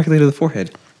 Apply directly to the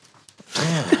forehead.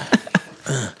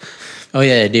 Oh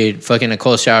yeah, dude. Fucking a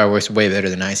cold shower works way better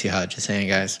than icy hot. Just saying,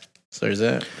 guys. So there's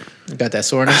that. You got that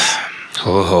soreness?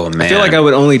 Oh man. I feel like I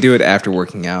would only do it after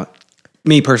working out.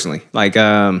 Me personally, like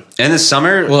in the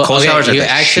summer, cold showers are the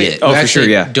shit. Oh, for sure,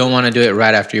 yeah. Don't want to do it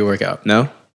right after you work out. No.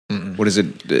 What is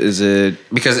it? Is it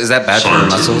because is that bad for the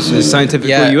muscles? Is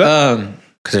scientifically you up?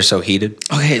 Because they're so heated.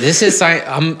 Okay, this is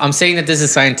I'm saying that this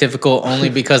is scientifical only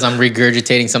because I'm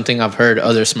regurgitating something I've heard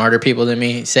other smarter people than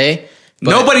me say.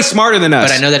 Nobody's smarter than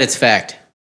us. But I know that it's fact.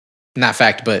 Not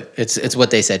fact, but it's what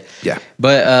they said. Yeah.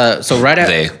 But so right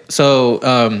after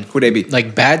who they be?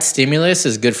 Like bad stimulus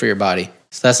is good for your body.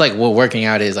 So that's like what working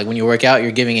out is. Like when you work out,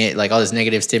 you're giving it like all this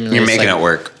negative stimulus. You're making like it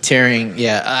work. Tearing,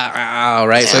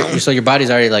 right? So your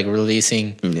body's already like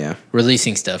releasing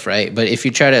stuff, right? But if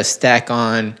you try to stack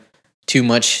on too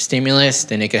much stimulus,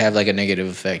 then it could have like a negative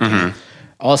effect. Mm-hmm.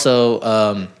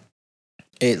 Also,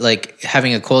 it like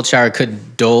having a cold shower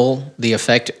could dull the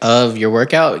effect of your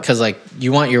workout because like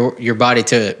you want your body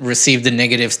to receive the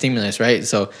negative stimulus, right?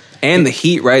 So and the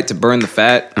heat, right, to burn the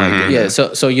fat. Mm-hmm. Yeah,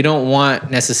 so you don't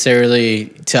want necessarily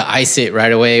to ice it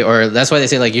right away, or that's why they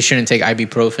say like you shouldn't take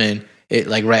ibuprofen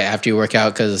like right after you work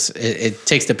out because it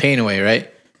takes the pain away,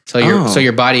 right? So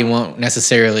your body won't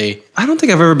necessarily. I don't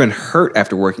think I've ever been hurt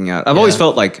after working out. I've always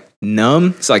felt like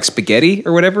numb. It's like spaghetti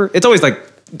or whatever. It's always like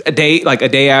a day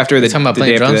after the. Talking about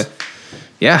playing drums.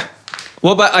 Yeah.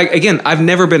 Well, but again, I've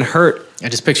never been hurt. I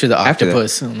just picture the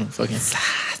octopus. Fucking.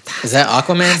 Is that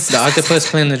Aquaman? The octopus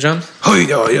playing the drums? Oh yeah,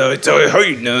 no.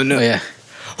 Oh yeah.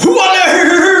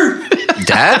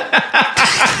 Dad?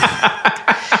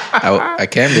 I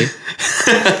can be.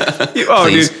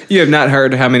 Dude, you have not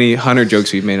heard how many Hunter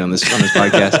jokes we've made on this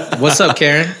podcast. What's up,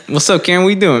 Karen? What's up, Karen? What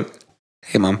you doing?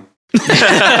 Hey, Mom.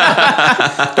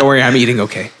 Don't worry, I'm eating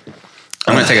okay.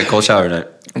 I'm gonna take a cold shower tonight.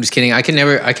 I'm just kidding. I can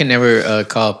never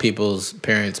call people's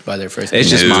parents by their first name. It's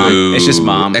just mom. It's just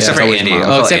mom. Except for Andy.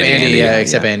 Oh, except Andy. Yeah,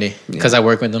 except Andy. Because I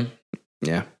work with them.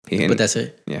 Yeah. But that's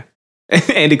it. Yeah.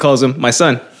 Andy calls him my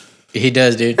son. He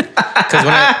does, dude. Because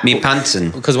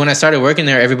when I started working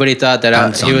there, everybody thought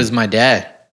that he was my dad.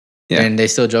 Yeah. And they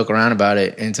still joke around about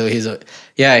it. And so he's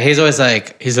always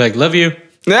like, love you.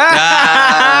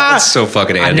 That's so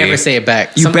fucking Andy. I never say it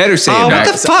back. You better say it back.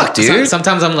 What the fuck, dude?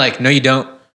 Sometimes I'm like, no, you don't.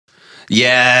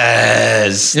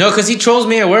 Yes. No, because he trolls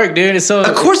me at work, dude. It's so.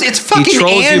 Of course, it's He fucking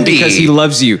trolls Andy. you because he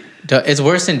loves you. It's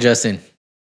worse than Justin.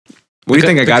 What do you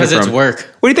think I got it Because from? it's work.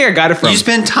 What do you think I got it from?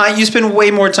 You spend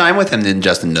way more time with him than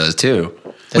Justin does too.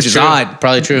 Which is true. odd.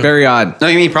 Probably true. Very odd. No,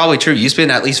 you mean probably true. You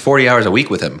spend at least 40 hours a week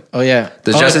with him. Oh yeah.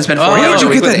 Does Justin spend 40 where'd hours you a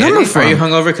week get with that number Andy? from? Are you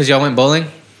hungover because y'all went bowling?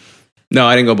 No,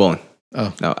 I didn't go bowling.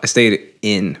 Oh, No, I stayed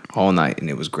in all night and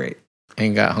it was great.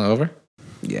 and got hungover?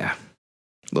 Yeah. A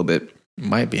little bit.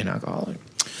 Might be an alcoholic.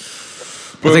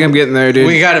 I think I'm getting there, dude.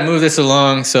 We got to move this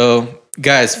along. So,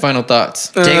 guys, final thoughts.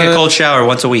 Take a cold shower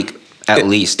once a week, at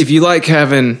least. If you like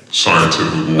having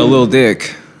a little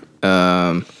dick,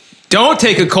 don't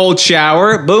take a cold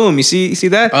shower. Boom. You see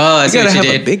that? Oh, I you see gotta what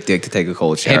you have did. a big dick to take a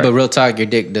cold shower. Hey, but real talk, your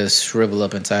dick does shrivel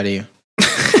up inside of you.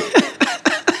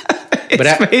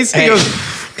 But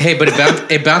but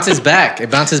it bounces back.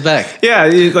 It bounces back. Yeah,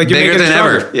 like you're Bigger making it than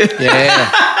stronger. ever.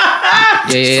 Yeah.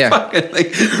 You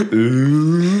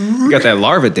got that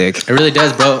larva dick. It really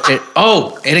does, bro.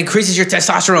 It increases your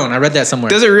testosterone. I read that somewhere.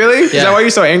 Does it really? Is that why you're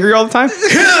so angry all the time?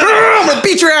 I'm gonna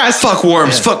beat your ass. Fuck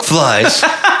worms, fuck flies.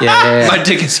 Yeah. My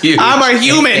dick is huge. I'm a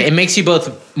human. It makes you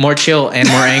both more chill and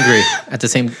more angry at the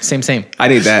same. I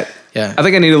need that. Yeah. I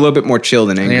think I need a little bit more chill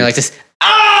than And angry. you're like this.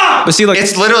 But see, like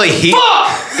It's literally heat.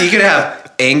 You could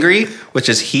have angry, which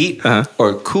is heat,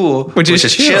 or cool, which is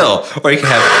chill. Or you can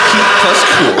have heat plus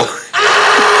cool.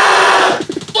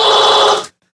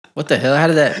 What the hell? How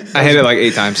did that? I hit it like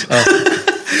 8 times. All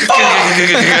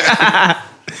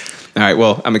right,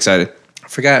 well, I'm excited. I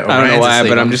forgot. I don't know Ryan's why,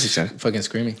 asleep. but I'm just excited. fucking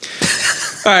screaming.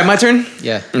 All right, my turn?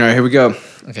 Yeah. All right, here we go.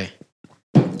 Okay.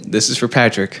 This is for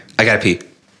Patrick. I gotta pee.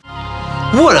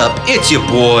 What up? It's your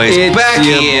boys. It's back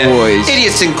your here. boys.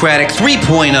 Idiosyncratic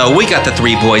 3.0. We got the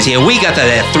 3 boys here. We got the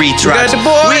 3 tribes. got the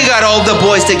boys. We got all the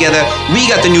boys together. We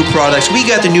got the new products. We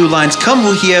got the new lines.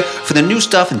 Come here for the new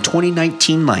stuff in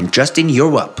 2019 line. Justin,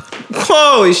 you're up.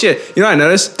 Holy shit. You know what I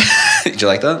noticed? Did you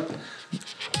like that?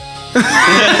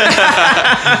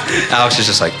 Alex is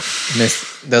just like,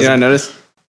 Miss. You know what I noticed?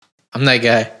 I'm that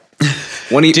guy.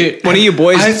 One of you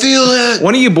boys. I feel it.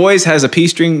 One of you boys has a pee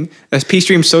stream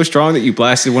so strong that you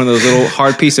blasted one of those little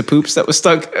hard piece of poops that was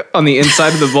stuck on the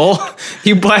inside of the bowl.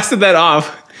 You blasted that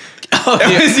off. Oh,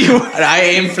 yeah. I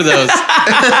aim for those.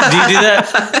 Do you do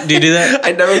that? Do you do that?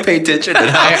 I never pay attention.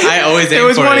 I always aim It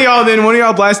was for one of y'all. Then one of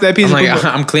y'all blasted that piece I'm of like,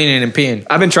 poop. I'm cleaning and peeing.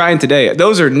 I've been trying today.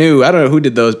 Those are new. I don't know who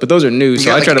did those, but those are new. So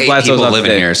got I like try to 8 blast those people off living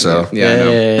today. here, so. Yeah, I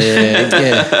know.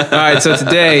 Yeah. All right, so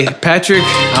today, Patrick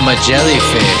I'm a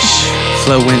jellyfish.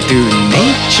 flowing through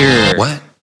nature. What?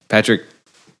 Patrick,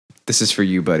 this is for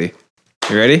you, buddy.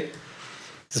 You ready?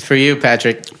 This is for you,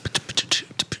 Patrick.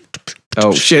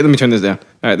 Oh shit! Let me turn this down.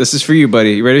 All right, this is for you,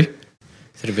 buddy. You ready?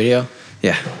 Is it a video?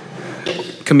 Yeah.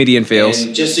 Comedian fails.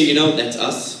 And just so you know, that's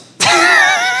us. So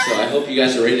I hope you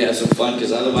guys are ready to have some fun,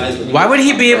 because otherwise, we're gonna Why would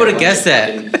he be able to fuck guess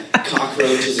around that? with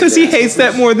cockroaches. Because he hates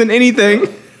that more than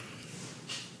anything.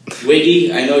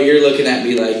 Wiggy, I know you're looking at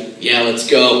me like, yeah, let's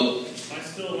go. I'm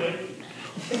still awake.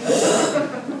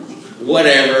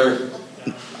 Whatever.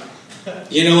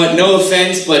 You know what? No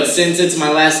offense, but since it's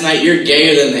my last night, you're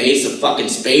gayer than the ace of fucking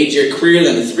spades. You're queer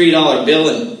than a $3 bill,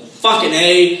 and fucking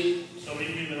A. So we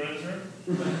need the res room?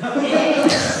 How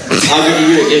good are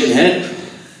you at giving head?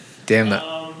 Damn that.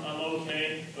 I'm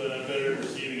okay, but I'm better at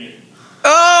receiving it.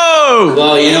 Oh!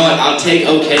 Well, you know what? I'll take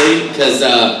okay, because,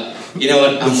 you know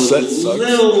what?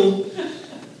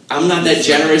 I'm not that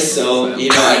generous, so, you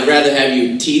know, I'd rather have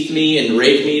you teeth me and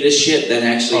rape me to shit than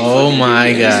actually Oh fucking my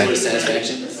give me any God. sort of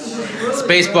satisfaction.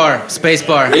 Space bar. Space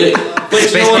bar. Really? But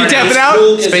Space you know bar. what? You tapping It's out?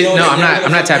 cool 'cause, Space- you know, no, it I'm never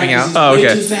not tapping out. is Oh, way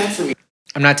okay. too fat for me.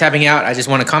 I'm not tapping out. I just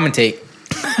want to commentate.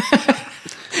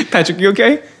 Patrick, you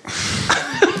okay?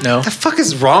 No. What the fuck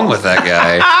is wrong with that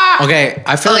guy? Okay.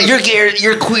 I feel like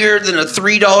You're queer than a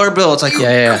 $3 bill. It's like,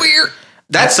 Yeah. queer.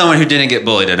 That's someone who didn't get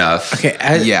bullied enough. Okay.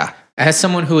 As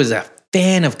someone who is a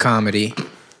fan of comedy,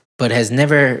 but has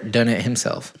never done it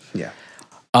himself. Yeah.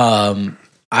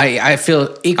 I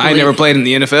feel equally. I never played in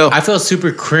the NFL. I feel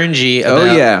super cringy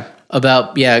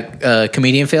about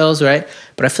comedian fails, right?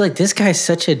 But I feel like this guy's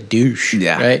such a douche.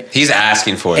 Yeah. Right. He's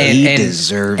asking for it. And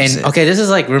deserves it. Okay, this is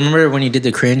like, remember when you did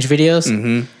the cringe videos?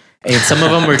 Mm-hmm. And some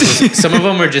of them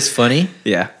were just funny.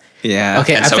 Yeah. Yeah.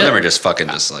 Okay. And some of them are just fucking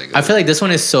just like. I feel like this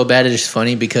one is so bad it's just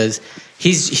funny because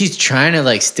he's trying to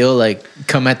like still like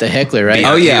come at the heckler, right?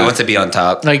 Oh yeah, he wants to be on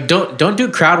top. Like don't do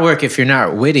crowd work if you're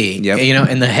not witty. Yep. You know,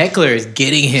 and the heckler is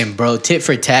getting him, bro, tit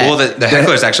for tat. Well, the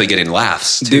heckler's actually getting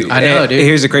laughs too. I know, dude.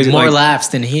 Here's the crazy more like, laughs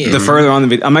than he is. The further on the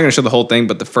video, I'm not gonna show the whole thing,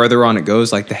 but the further on it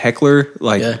goes, like the heckler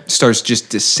starts just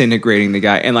disintegrating the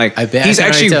guy, and like he's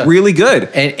actually really good.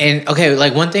 And okay,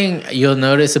 like one thing you'll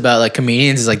notice about like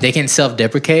comedians is like they can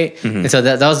self-deprecate, Mhm. and so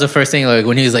that was the first thing. Like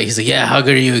when he's like, yeah, how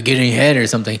good are you at getting head or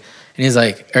something? And he's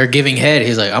like, or giving head.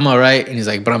 He's like, I'm all right. And he's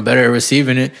like, but I'm better at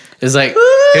receiving it. It's like,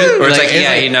 Or it's like,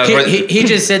 yeah, you know, he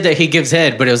just said that he gives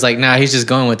head, but it was like, nah, he's just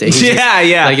going with it. He's Yeah, just,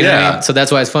 yeah, like, you know what I yeah. mean? So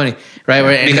that's why it's funny, right?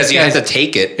 Where, and Because this you have guy's- to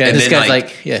take it Yeah, and this then guy's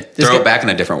like this throw guy- it back in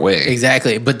a different way.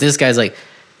 Exactly, but this guy's like,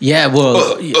 yeah,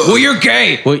 well, you're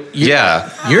gay. Well,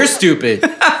 Yeah. you're stupid.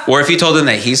 Or if you told him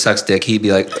that he sucks dick, he'd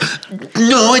be like,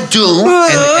 no, I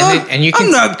don't. And you can,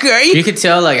 I'm not gay. You could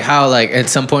tell like how like at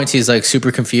some points he's like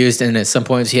super confused, and at some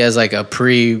points he has like a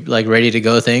like ready to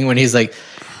go thing when he's like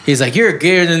you're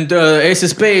gayer than Ace of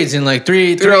Spades and like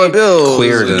three bills,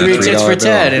 queer than three a tits for $3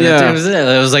 tat, and Yeah.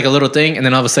 it was like a little thing, and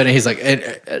then all of a sudden he's like,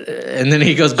 and then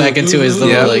he goes back into his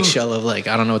little like shell of like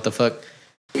I don't know what the fuck.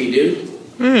 Me, dude.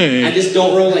 I just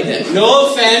don't roll like that.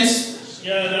 No offense.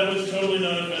 Yeah, that was totally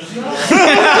not offensive. You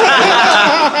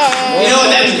know what?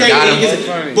 That's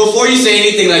great. Before you say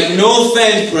anything, like, no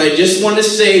offense, but I just want to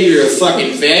say you're a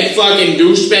fucking fat fucking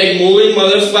douchebag mooly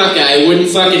motherfucker. I wouldn't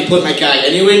fucking put my cock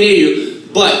anywhere near you,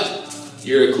 but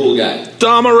you're a cool guy.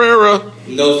 Dom Herrera.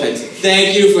 No offense.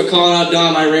 Thank you for calling out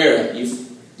Dom Herrera.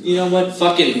 You know what?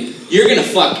 Fucking, you're gonna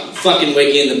fucking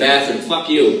wake you in the bathroom. Fuck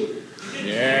you.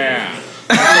 Yeah.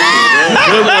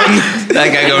 That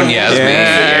guy going, yes, me.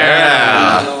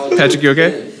 Yeah. Patrick, you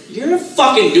okay? You're a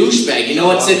fucking douchebag. You know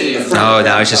what's sitting in the front? Oh,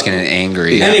 now he's just getting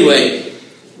angry. Anyway,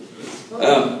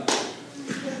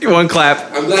 One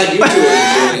clap. I'm glad you two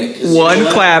are enjoying it. 'cause you know One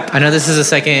what? clap. I know this is a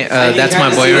second. can That's my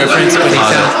kinda boy see what reference, you're but he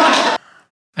doing. sounds.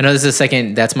 I know this is a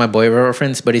second. That's my boy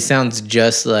reference, but he sounds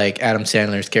just like Adam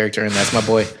Sandler's character, and that's my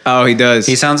boy. Oh, he does.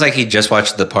 He sounds like he just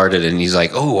watched The Departed and he's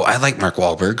like, oh, I like Mark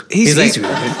Wahlberg. He's like,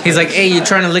 hey, you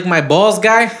trying to lick my balls,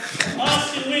 guy?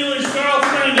 Austin Wheeler's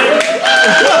girlfriend.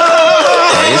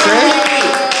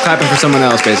 Clapping for someone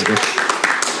else, basically.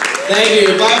 Thank you.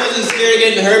 If I wasn't scared of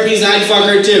getting herpes, I'd fuck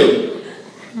her too.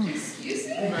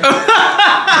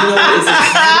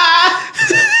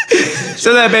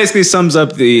 So that basically sums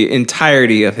up the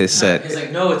entirety of his set. He's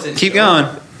like, no, it's a Keep going.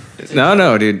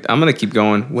 No, dude. I'm gonna keep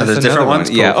going with there's another different one. ones?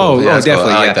 Cool, Yeah. cool. Oh, Yeah, that's cool.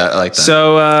 definitely. I like yeah. that. I like that.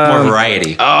 So More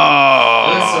variety.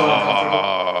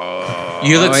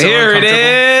 You look so here it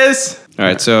uncomfortable. is. All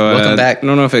right, so Welcome back. I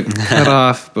don't know if it cut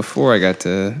off before I got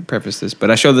to preface this, but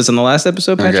I showed this in the last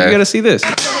episode. Patrick, Okay. you got to see this.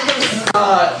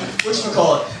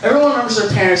 Whatchamacallit? Everyone remembers their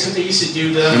parents, what they used to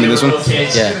do to them when they were this one? little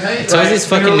kids. Yeah. It's always these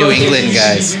fucking When they were New little kids, England you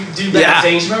guys. used to do bad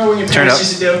things. Remember when your Turn parents up.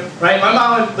 used to do? Right? My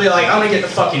mom would be like, I'm gonna get the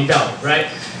fucking belt, right?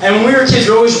 And when we were kids,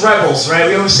 we were always rebels, right?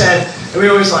 We always said, we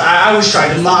always like, I always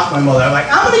tried to mock my mother. I'm like,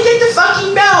 I'm gonna get the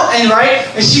fucking belt, and right?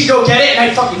 And she'd go get it, and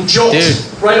I'd fucking jolt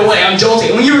right away. I'm jolting.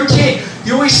 And when you were a kid,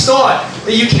 you always thought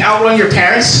that you can outrun your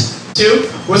parents, too.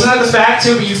 Wasn't that the fact,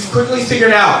 too? But you quickly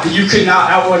figured out that you could not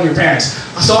outrun your parents.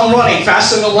 So I'm running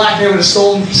faster than a black man with a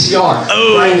stolen VCR.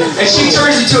 Right? And she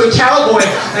turns into a cowboy,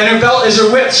 and her belt is her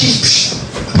whip. She's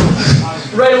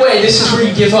right away. This is where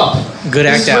you give up. Good This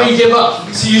act is where out. you give up.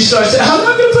 So you start saying, I'm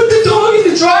not gonna put the dog in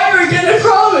the dryer again. I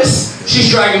promise. She's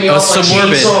dragging me Oh, off like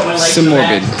chainsaw my legs.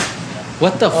 Morbid.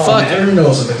 What the Oh, fuck? man, everyone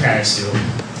knows what the parents do.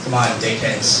 Come on,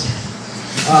 dickheads.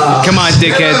 Come on,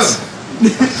 dickheads.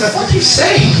 What the fuck are you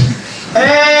saying?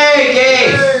 Hey,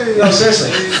 gay! No,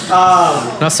 seriously.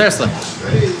 No, seriously.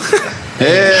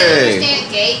 Hey.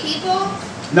 Understand gay people?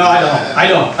 No, I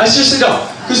don't. I seriously don't.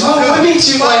 Because what makes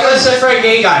you, like, let's say for a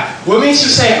gay guy, what makes you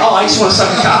say, oh, I just want to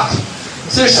suck a cock?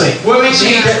 Seriously, what makes you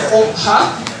get, oh,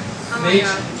 huh?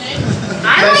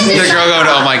 I like The girl going,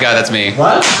 oh my god, that's me.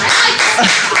 What? I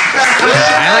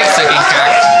like sucking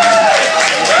cock.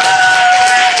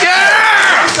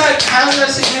 It's like, how does that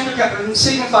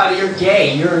signify that you're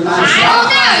gay? You're not. I don't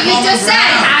know. You just said,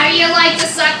 how do you like to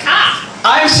suck cock?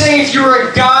 I'm saying if you're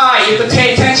a guy, you have to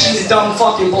pay attention to dumb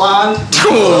fucking blonde. He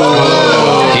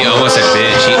almost said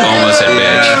bitch. He almost said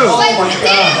bitch. But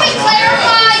didn't we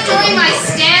clarify during my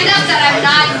stand-up that I'm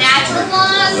not natural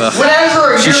blonde?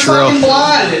 Whatever, She's you're shrill. fucking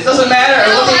blonde. It doesn't matter.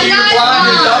 No, Look at you, I'm you're not blonde,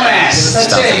 you're blonde. dumbass.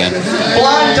 That's Stop it. again.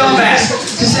 Blonde dumbass.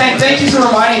 Thank you for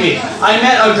reminding me. I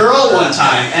met a girl one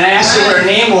time, and I asked her what her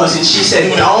name was, and she said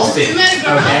Dolphin.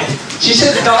 Okay? She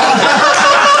said Dolphin.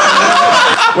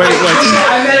 Wait.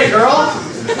 I met a girl?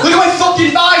 Look at my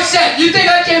fucking bicep! You think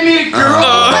I can't meet a girl?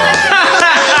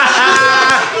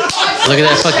 Look at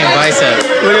that fucking bicep.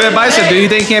 Look at that bicep. Do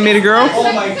you think he can't meet a girl? Oh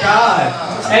my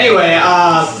god. Anyway,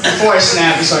 before I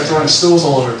snap and start throwing stools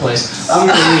all over the place, I'm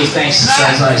gonna leave. Thanks.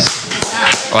 That's nice.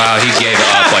 Wow, he gave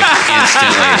up like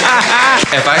instantly.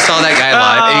 If I saw that guy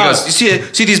live and he goes, "You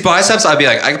see these biceps?" I'd be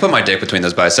like, "I can put my dick between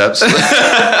those biceps."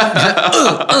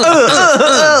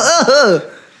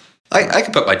 I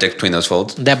can put my dick between those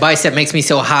folds. That bicep makes me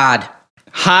so hard.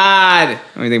 Hard.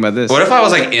 What do you think about this? What if I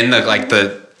was like in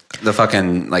the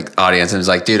fucking like audience and was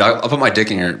like, "Dude, I'll put my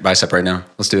dick in your bicep right now.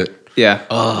 Let's do it." Yeah.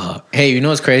 Oh, hey, you know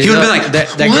what's crazy? He would have been like,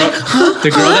 that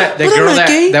girl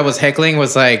that was heckling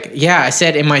was like, yeah, I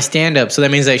said in my stand up, so that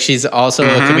means like she's also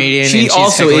a comedian. She and she's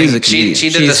also heckling. is a comedian. She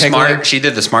did the smart. She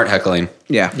did the smart heckling.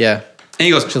 Yeah. Yeah. And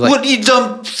he goes, like, "What you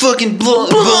dumb fucking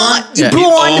blonde?" Yeah. He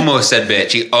almost said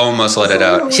bitch. He almost let it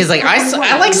out. She's like,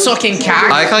 I like sucking cock. I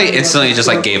like how he instantly just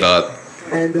like gave up.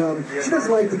 And she doesn't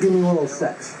like to give me oral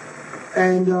sex.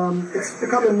 And it's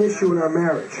become an issue in our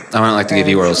marriage. I don't like to give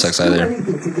you oral sex either.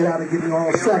 Anything to get out of giving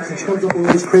oral sex, and she comes up with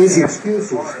all these crazy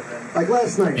excuses. Like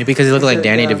last night. Maybe because he looked like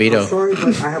Danny DeVito. I'm sorry,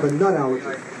 but I have a nut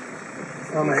allergy.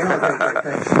 Oh my God.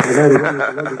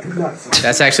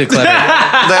 That's actually clever.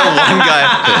 That one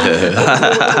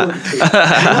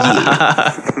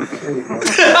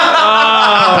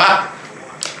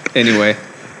guy. Anyway.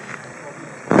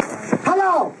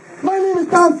 Hello, my name is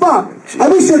Tom Fuck. I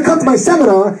wish you'd come to my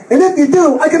seminar, and if you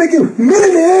do, I can make you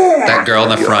millionaire. That girl in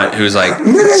the front who's like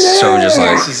Millionaire. so just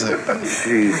like.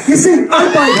 You see,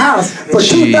 I buy a house for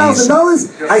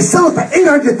 $2,000. I sell it for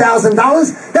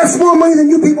 $800,000. That's more money than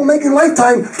you people make in a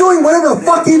lifetime doing whatever the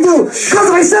fuck you do. Come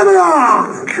to my seminar.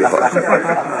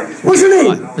 What's your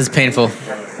name? This is painful.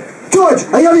 George,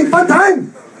 are you having a fun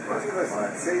time?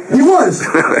 He was.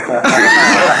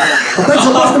 Thanks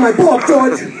for busting my balls,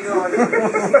 George.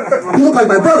 You look like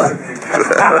my brother.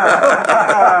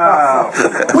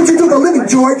 What you do for a living,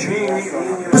 George?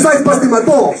 Besides busting my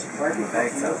balls.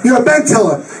 You're a bank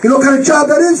teller. You know what kind of job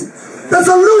that is? That's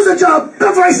a loser job.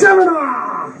 That's my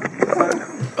seminar.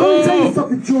 Let me tell you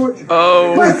something, George.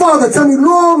 My father told me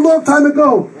long time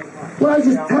ago when I was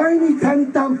just tiny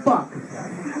dumb fuck.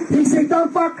 Did he say dumb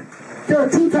fuck? There are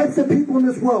two types of people in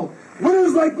this world.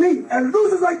 Winners like me and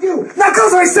losers like you. Now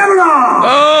goes my seminar.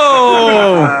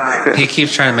 Oh! He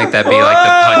keeps trying to make that be like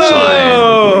the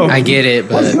punchline. I get it,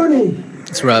 but what's your name?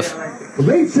 It's rough.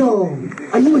 Rachel.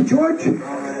 Are you with George?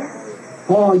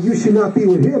 Oh, you should not be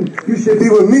with him. You should be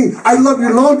with me. I love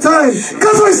you a long time.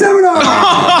 Goes my seminar.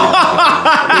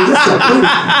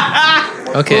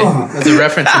 Okay, there's a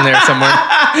reference in there somewhere.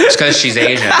 It's because she's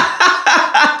Asian.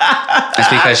 It's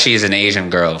because she's an Asian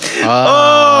girl.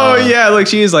 Oh, yeah, look,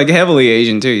 she is like heavily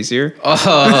Asian too. You see her? Oh,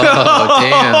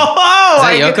 damn. Is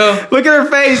that Yoko? Look at her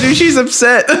face, dude. She's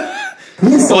upset.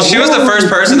 Well, she was the first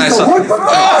person I saw.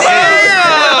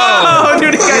 Oh,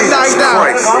 dude, he got knocked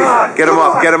out. Get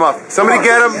him up. Somebody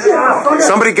get him.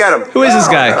 Who is this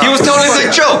guy? He was telling us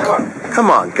a joke. Come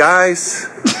on, guys.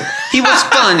 He was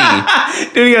funny.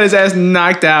 Dude, he got his ass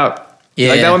knocked out. Yeah.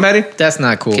 Like that one, Patty? That's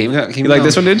not cool. You like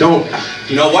this one, dude? Don't.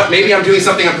 You know what? Maybe I'm doing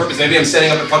something on purpose. Maybe I'm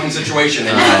setting up a fucking situation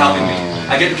and you're not helping me.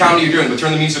 I get the comedy you're doing, but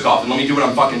turn the music off and let me do what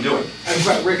I'm fucking doing.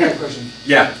 Rick, I have a question.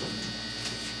 Yeah.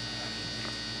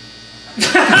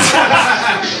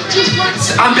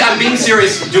 I'm being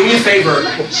serious. Do me a favor.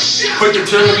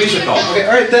 Turn the music off. Okay,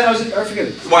 all right, then I forget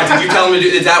it. Why did you tell him to do?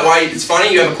 Is that why it's funny?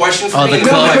 You have a question for me? The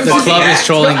club is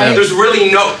trolling them. There's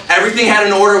really everything had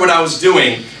an order what I was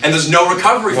doing, and there's no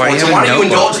recovery for it. So why don't you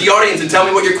indulge the audience and tell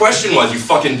me what your question was, you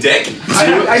fucking dick?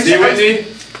 I said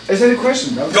a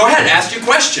question, bro. Go ahead, ask your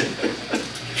question.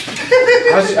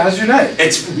 How's your night?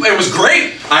 It was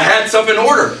great. I had stuff in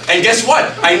order, and guess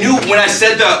what? I knew when I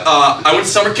said I went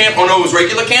to summer camp. Oh no, it was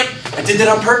regular camp. I did that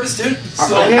on purpose, dude.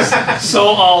 So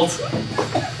old.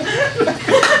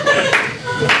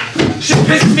 She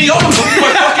pissed me off. Look at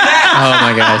my fucking ass. Oh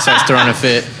my god, I starts throwing a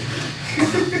fit.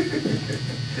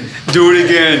 Do it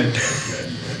again.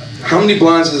 How many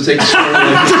blinds does it take to swim?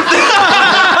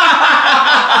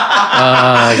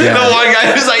 The one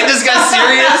guy who's like, this guy's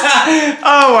serious.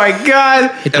 Oh my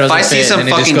god. If I see some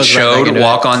fucking chode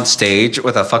walk on stage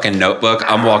with a fucking notebook,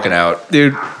 I'm walking out.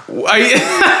 Dude.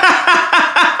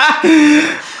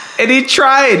 And he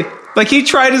tried. Like, he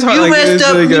tried his hard. You like, messed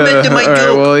up. Like, You messed up my all right,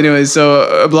 joke. well, anyway, so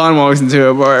a blonde walks into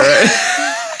a bar, right?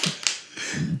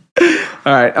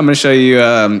 All right, I'm gonna show you.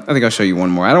 I think I'll show you one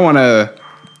more. I don't want to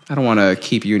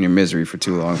keep you in your misery for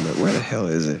too long. But where the hell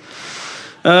is it?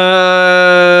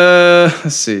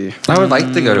 Let's see. I would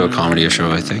like to go to a comedy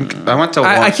show. I think I went to.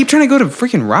 I keep trying to go to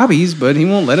freaking Robbie's, but he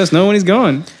won't let us know when he's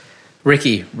going.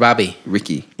 Robbie.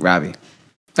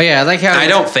 Oh yeah, I like how I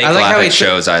don't fake laugh at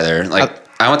shows either. Like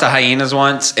I went to Hyenas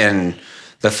once, and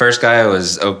The first guy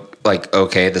was like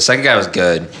okay. The second guy was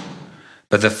good,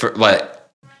 but the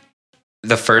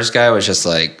first guy was just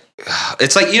like,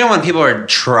 it's like, you know, when people are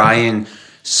trying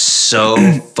so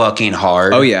fucking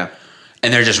hard. Oh yeah.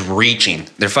 And they're just reaching.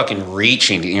 They're fucking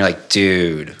reaching. And you're like,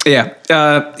 dude. Yeah.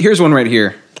 Here's one right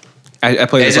here. I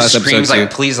played this last episode screams too.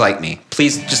 like, please like me.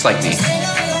 Please just like me.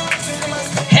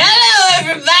 Hello,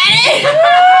 everybody.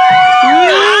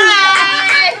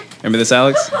 Hi. Remember this,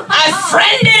 Alex? I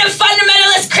friended a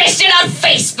fundamentalist Christian on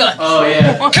Facebook. Oh,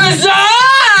 yeah. Because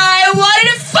I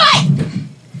wanted to fight.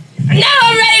 Now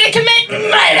I'm ready to commit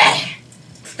murder.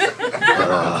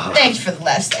 Thank you for the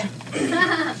laughs there.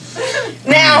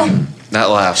 Now, That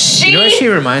laugh. she, You know what she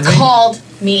reminds me? called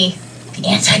me the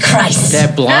Antichrist.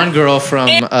 That blonde girl from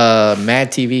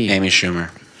Mad TV. Amy Schumer.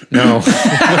 No.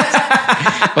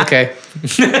 Okay.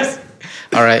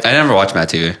 All right. I never watched Mad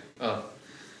TV.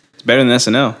 It's better than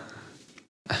SNL.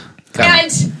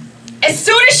 And as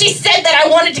soon as she said that, I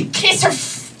wanted to kiss her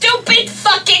stupid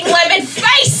fucking lemon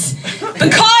face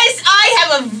because I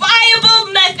have a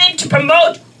viable method to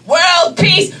promote world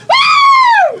peace.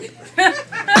 Woo!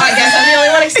 I guess I'm the only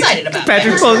one excited about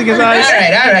Patrick that. closing his eyes.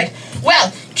 All right.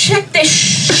 Well, check this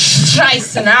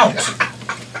Scheissen out.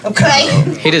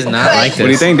 Okay? He does not Okay. like this. What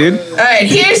do you think, dude? All right,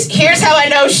 here's how I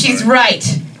know she's right.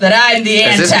 That I'm the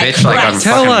Is this Antichrist. bitch like on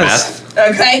Tell fucking us. meth?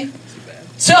 Okay?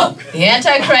 So, the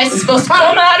Antichrist is supposed to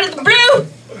come out of the brew.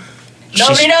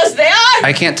 Nobody knows who they are.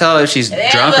 I can't tell if she's They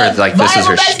drunk have or like this is viable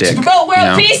her message shtick. to promote world you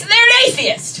know? peace, and they're an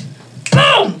atheist.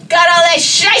 Boom! Got all that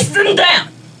Scheissen down.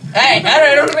 All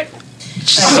right.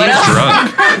 She What seems else?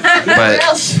 drunk. What But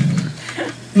else?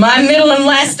 My middle and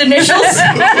last initials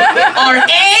are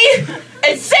A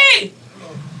and C.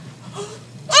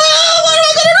 Oh, what am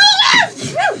I gonna do?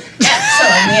 Yeah, so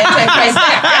I'm the Antichrist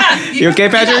there. Yeah, You okay,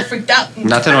 Patrick? You got freaked out.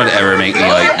 nothing would ever make me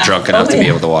like drunk enough to be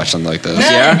able to watch something like this.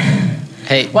 Yeah.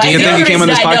 Hey, Why, Good the thing you only came on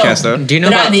this reason I know podcast, though. do you know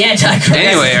that I'm about the Antichrist.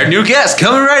 Anyway, our new guest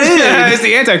coming right Yeah, in. it's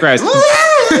the Antichrist. do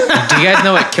you guys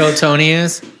know what Kill Tony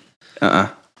is? I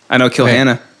know Kill Wait.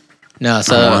 Hannah. No,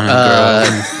 so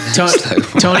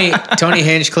Tony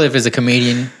Hinchcliffe is a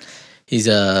comedian. He's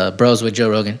bros with Joe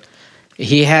Rogan.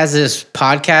 He has this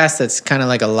podcast that's kind of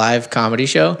like a live comedy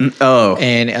show. Oh.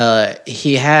 And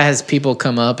he has people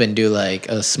come up and do like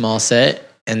a small set,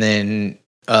 and then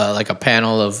like a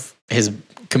panel of his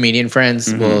comedian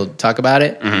friends will talk about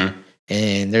it.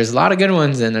 And there's a lot of good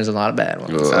ones, and there's a lot of bad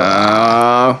ones.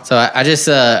 So I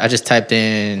just typed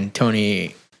in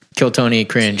Kill Tony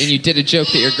cringe. And you did a joke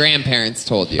that your grandparents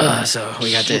told you. So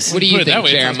we got this. What do you think,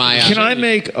 Jeremiah? Can I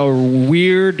make a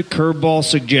weird curveball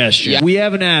suggestion? Yeah. We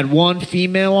haven't had one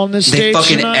female on this They stage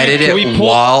fucking tonight. edit Can we it pull-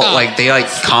 while like they like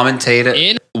commentate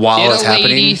it while Did it's a lady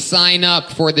happening. sign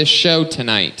up for this show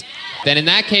tonight? Then in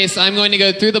that case, I'm going to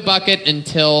go through the bucket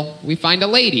until we find a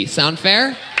lady. Sound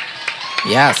fair?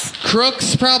 Yes.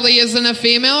 Crooks probably isn't a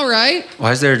female, right?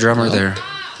 Why is there a drummer there?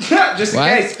 Just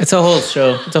What? in case. It's a whole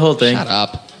show. It's a whole thing. Shut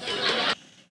up.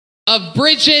 Of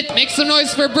Bridget, make some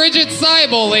noise for Bridget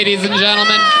Seibel, ladies and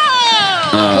gentlemen.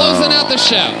 Closing out the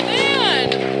show.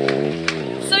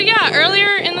 So yeah,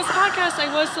 earlier in this podcast, I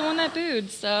was the one that booed.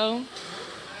 So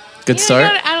Good yeah, start. you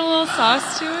gotta add a little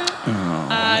sauce to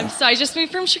it. So I just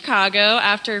moved from Chicago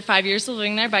after 5 years of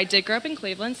living there, but I did grow up in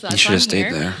Cleveland, so You that's should why have I'm stayed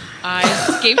here. there. I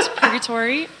escaped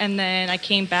purgatory, and then I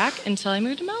came back until I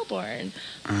moved to Melbourne.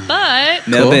 But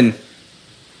Melbourne.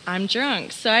 I'm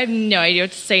drunk, so I have no idea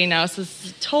what to say now. So this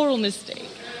is a total mistake.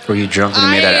 Were you drunk when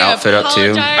you made that outfit up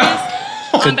too?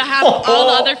 On behalf of all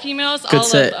the other females, Good all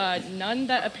set. of none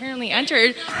that apparently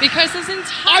entered, because this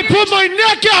entire I put my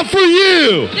neck out for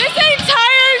you. this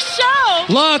entire show.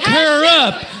 Lock her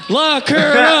up. Lock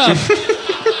her up.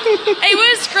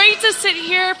 It was great to sit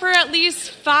here for at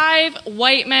least 5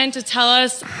 white men to tell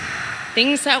us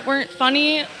things that weren't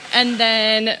funny, and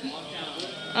then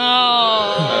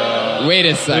Wait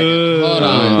a second. Hold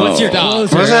on. What's your Stop.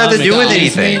 closer? What does that have to do with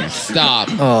anything? Stop.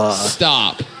 Oh.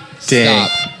 Stop. Dang.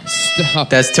 Stop.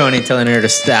 That's Tony telling her to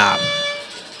stop.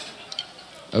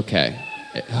 Okay.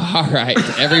 All right.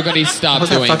 Everybody stop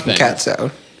What's that doing fucking things. cat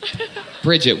sound?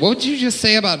 Bridget, what would you just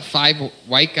say about 5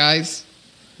 white guys?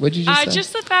 What'd you just say?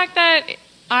 just the fact that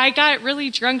I got really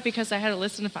drunk because I had to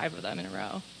listen to 5 of them in a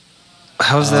row.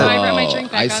 How's So that? I brought my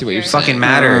drink back I up see what here. you're saying. Fucking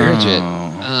matter.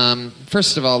 Bridget,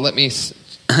 first of all, let me...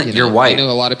 You're white. I know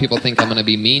a lot of people think I'm going to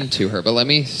be mean to her, but let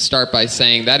me start by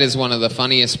saying that is one of the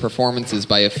funniest performances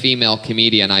by a female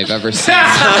comedian I've ever seen.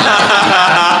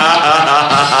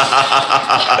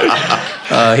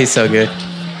 Oh, he's so good.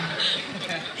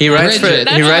 He writes Bridget,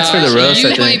 for the roast. You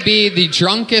I think. might be the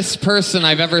drunkest person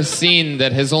I've ever seen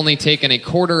that has only taken a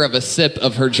quarter of a sip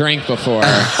of her drink before.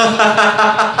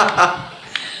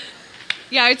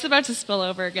 Yeah, it's about to spill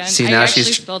over again. See, I now actually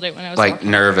she's spilled it when I was like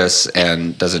walking. nervous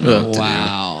and doesn't know what to do.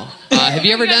 Wow. Have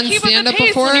you ever done Keep up the stand-up pace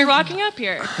before? when you're walking up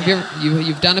here. Have you ever,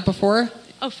 you've done it before?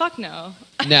 Oh, fuck no.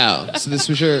 No. So this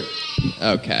was your...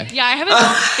 Okay. Yeah, I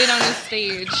haven't been on a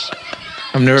stage.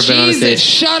 I've never been on a Jesus,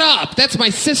 stage. shut up. That's my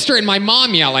sister and my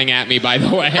mom yelling at me, by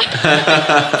the way.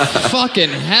 Fucking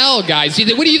hell, guys.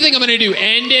 What do you think I'm going to do?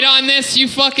 End it on this, you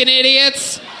fucking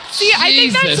idiots? See, I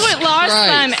think that's Jesus what lost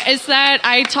them Christ. is that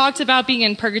I talked about being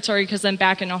in purgatory because I'm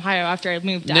back in Ohio after I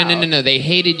moved out. No. They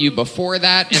hated you before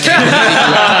that, and they hated you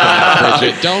after that,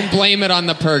 Bridget. Don't blame it on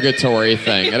the purgatory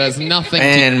thing. It has nothing to...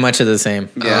 And much of the same.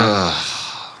 Yeah.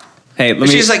 Hey, let me.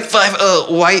 She's like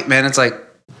 5 white man. It's like,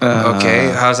 okay,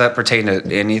 how does that pertain to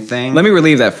anything? Let me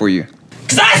relieve that for you.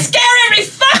 Cause I scare every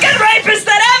fucking rapist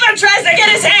that ever tries to get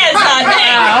his hands on me.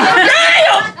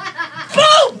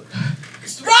 Damn! Boom!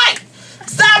 That's right.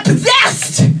 Cause I'm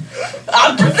possessed.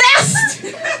 I'm possessed.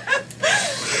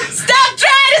 Stop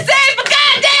trying to save my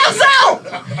goddamn soul.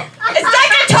 It's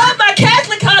like I told my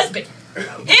Catholic husband.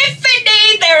 If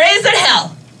indeed there is a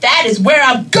hell, that is where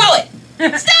I'm going.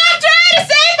 Stop trying to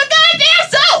save my goddamn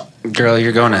soul. Girl,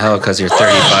 you're going to hell because you're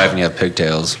 35 and you have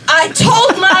pigtails. I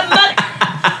told my mother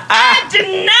I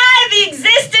deny the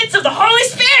existence of the Holy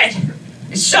Spirit.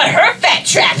 And shut her fat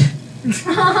trap.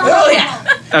 Oh yeah.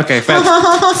 Okay,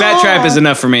 fat trap is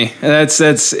enough for me. It's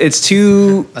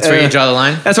too. That's where you draw the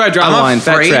line? That's where I draw the line. I'm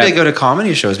Fat afraid trap. to go to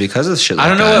comedy shows because of shit like I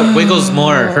don't know that. what wiggles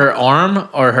more, her arm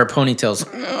or her ponytails.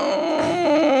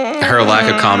 Her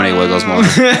lack of comedy wiggles more.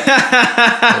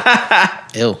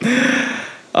 Ew.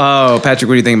 Oh, Patrick,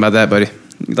 what do you think about that, buddy?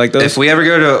 You like those? If we ever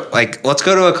go to, let's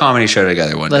go to a comedy show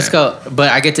together one Let's day. go.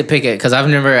 But I get to pick it because I've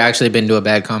never actually been to a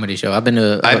bad comedy show. I've been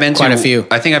to quite a few.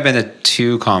 I think I've been to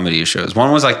 2 comedy shows.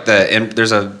 One was like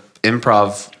there's a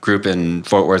improv group in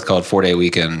Fort Worth called 4-Day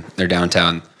Weekend. They're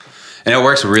downtown. And it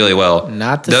works really well.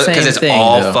 Not the same because it's thing,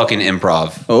 all though. fucking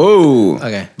improv. Oh.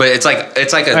 Okay. But it's like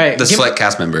right, the select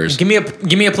cast members. Give me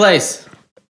a place.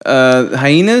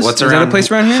 Hyenas? What's Is around? that a place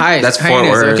around here? That's Fort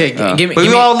Hyenas. Worth. Okay, give me. But give we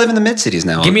me- all live in the mid cities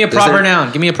now. Give me a Is proper there-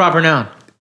 noun. Give me a proper noun.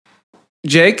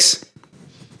 Jake's?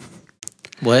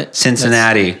 What?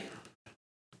 Cincinnati.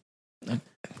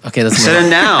 Okay, let's Said a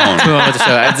noun. move on with the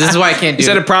show. This is why I can't do. You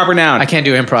said a proper noun. I can't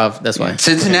do improv. That's why.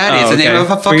 Cincinnati is the name of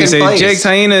a We're fucking gonna say place. Jake's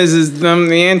Hyenas is the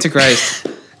Antichrist.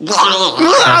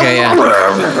 Okay, yeah.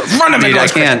 Dude, I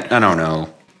can't. I don't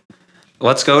know.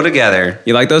 Let's go together.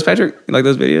 You like those, Patrick? You like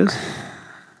those videos?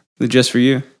 They're just for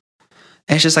you.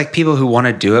 And it's just like people who want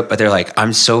to do it, but they're like,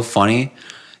 I'm so funny.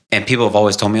 And people have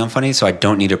always told me I'm funny, so I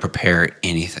don't need to prepare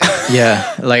anything.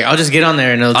 Yeah, like I'll just get on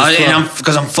there and it'll just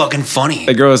Because I'm fucking funny.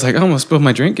 The girl was like, I almost spilled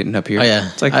my drink getting up here. Oh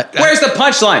yeah, It's like, where's the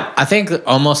punchline? I think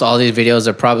almost all these videos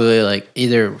are probably like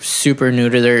either super new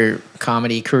to their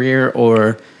comedy career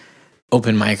or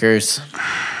open micers.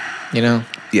 You know?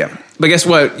 Yeah. But guess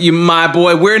what? My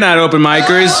boy, we're not open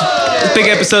micers. It's big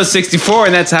episode 64,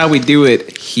 and that's how we do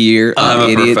it here I'm on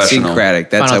a Idiosyncratic.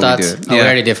 That's Final how thoughts? we do it. Oh, we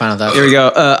already did final thoughts. Here we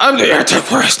go. I'm the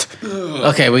Antichrist.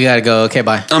 Okay, we gotta go. Okay,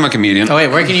 bye. I'm a comedian. Oh wait,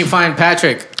 where can you find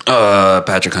Patrick?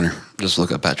 Patrick Hunter. Just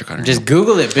look up Patrick Hunter. Just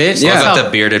Google it, bitch. Look That's up how- the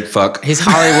bearded fuck. He's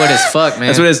Hollywood as fuck, man.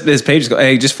 That's what his page is called.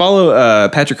 Hey, just follow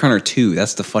Patrick Hunter 2.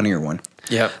 That's the funnier one.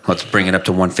 Yep. Let's bring it up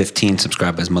to 115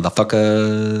 subscribers,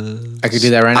 motherfucker. I could do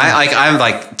that right now. I'm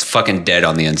like fucking dead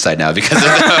on the inside now because of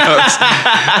those.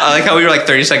 I like how we were like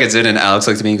 30 seconds in and Alex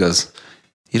looked at me and goes,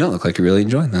 "You don't look like you're really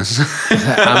enjoying this." I'm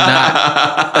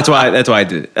not. That's why I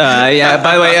did it. Yeah,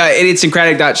 by the way,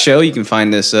 idiosyncratic.show. You can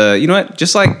find this. You know what?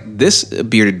 Just like this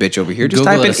bearded bitch over here, just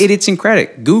Google type us. in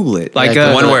idiosyncratic. Google it. Like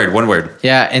Yeah, one word.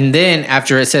 Yeah, and then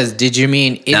after it says, "Did you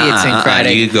mean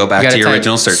idiosyncratic?" You go back gotta to your type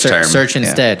original search term. Search Yeah.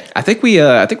 instead. I think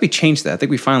we changed that. I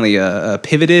think we finally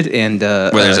pivoted and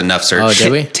Where there's enough search. Oh,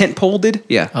 did we? tent poled it.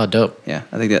 Yeah. Oh, dope. Yeah.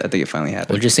 I think it finally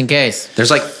happened. Well, just in case. There's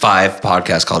like 5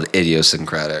 podcasts called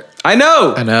Idiosyncratic. I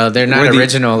know. I know they're not We're the-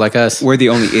 original like us. We're the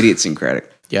only idiosyncratic.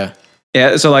 Yeah.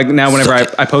 Yeah, so like now whenever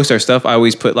I post our stuff, I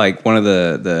always put like one of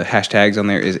the hashtags on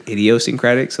there is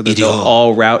idiosyncratic, so that they'll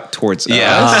all route towards us.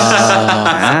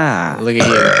 Look at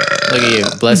you. Look at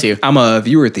you. Bless you. I'm a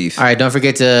viewer thief. All right, don't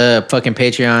forget to fucking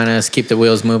Patreon us. Keep the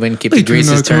wheels moving. Keep the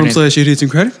greases turning.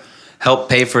 /idiosyncratic. Help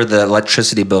pay for the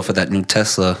electricity bill for that new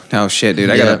Tesla. Oh shit, dude!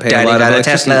 I Yeah. gotta pay Daddy a lot got of a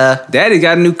electricity. Tesla. Daddy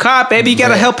got a new car, baby. You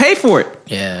gotta help pay for it.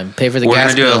 Yeah, pay for the We're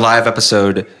gas gonna do a bill. live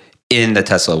episode in the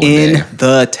Tesla one In day.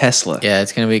 the Tesla. Yeah,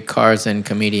 it's gonna be cars and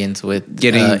comedians with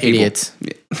Getting people- idiots.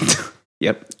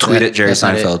 Yep. Tweet at Jerry That's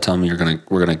not it. Seinfeld. Tell him we're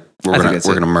think that's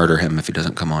gonna it. murder him if he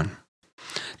doesn't come on.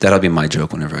 That'll be my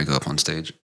joke whenever I go up on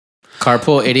stage.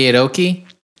 Carpool idiot Okie.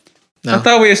 I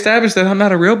thought we established that I'm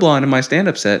not a real blonde in my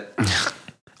stand-up set.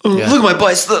 Look at my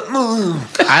bicep.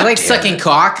 I like sucking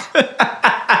cock.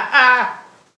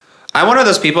 I'm one of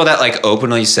those people that like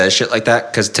openly says shit like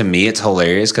that because to me it's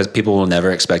hilarious because people will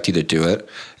never expect you to do it.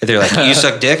 If they're like, you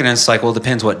suck dick, and it's like, well, it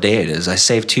depends what day it is. I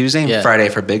save Tuesday and Friday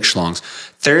for big schlongs.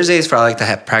 Thursdays for I like to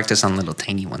have practice on little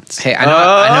tiny ones. Hey, I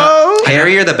know.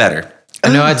 Hairier the better. I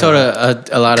know I told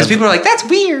a lot of... Because people are like, that's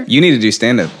weird. You need to do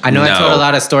stand-up. I know I told a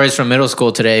lot of stories from middle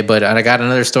school today, but I got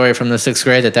another story from the 6th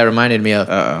grade that reminded me of.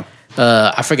 Uh-oh.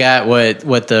 I forgot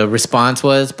what the response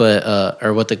was, but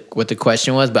or what the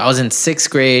question was. But I was in 6th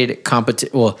grade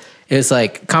competition. Well, it was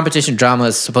like competition drama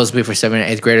is supposed to be for 7th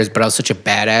and 8th graders, but I was such a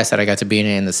badass that I got to be in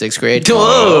it in the 6th grade.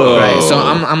 Whoa. Right, so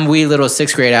I'm wee little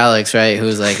 6th grade Alex, right?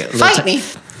 Who's like Fight me.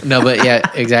 No, but yeah,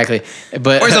 exactly.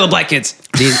 But where's all the black kids?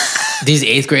 These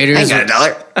 8th graders. I ain't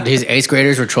got $1. These 8th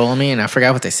graders were trolling me, and I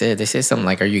forgot what they said. They said something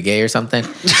like, "Are you gay or something?"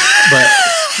 But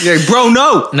you're like, bro,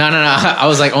 no. No. I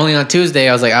was like, only on Tuesday.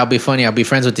 I was like, I'll be funny. I'll be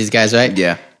friends with these guys, right?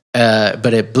 Yeah.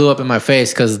 But it blew up in my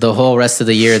face because the whole rest of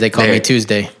the year they called me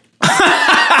Tuesday.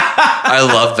 I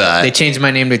love that. They changed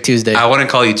my name to Tuesday. I wouldn't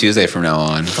call you Tuesday from now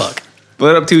on. Fuck.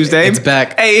 What up, Tuesday? It's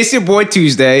back. Hey, it's your boy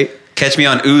Tuesday. Catch me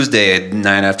on Oozday at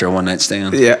night after a one night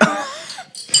stand. Yeah.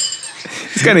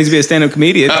 This guy needs to be a stand-up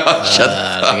comedian. Shut the fuck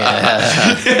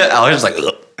up. I was just like,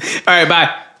 ugh. All right, bye.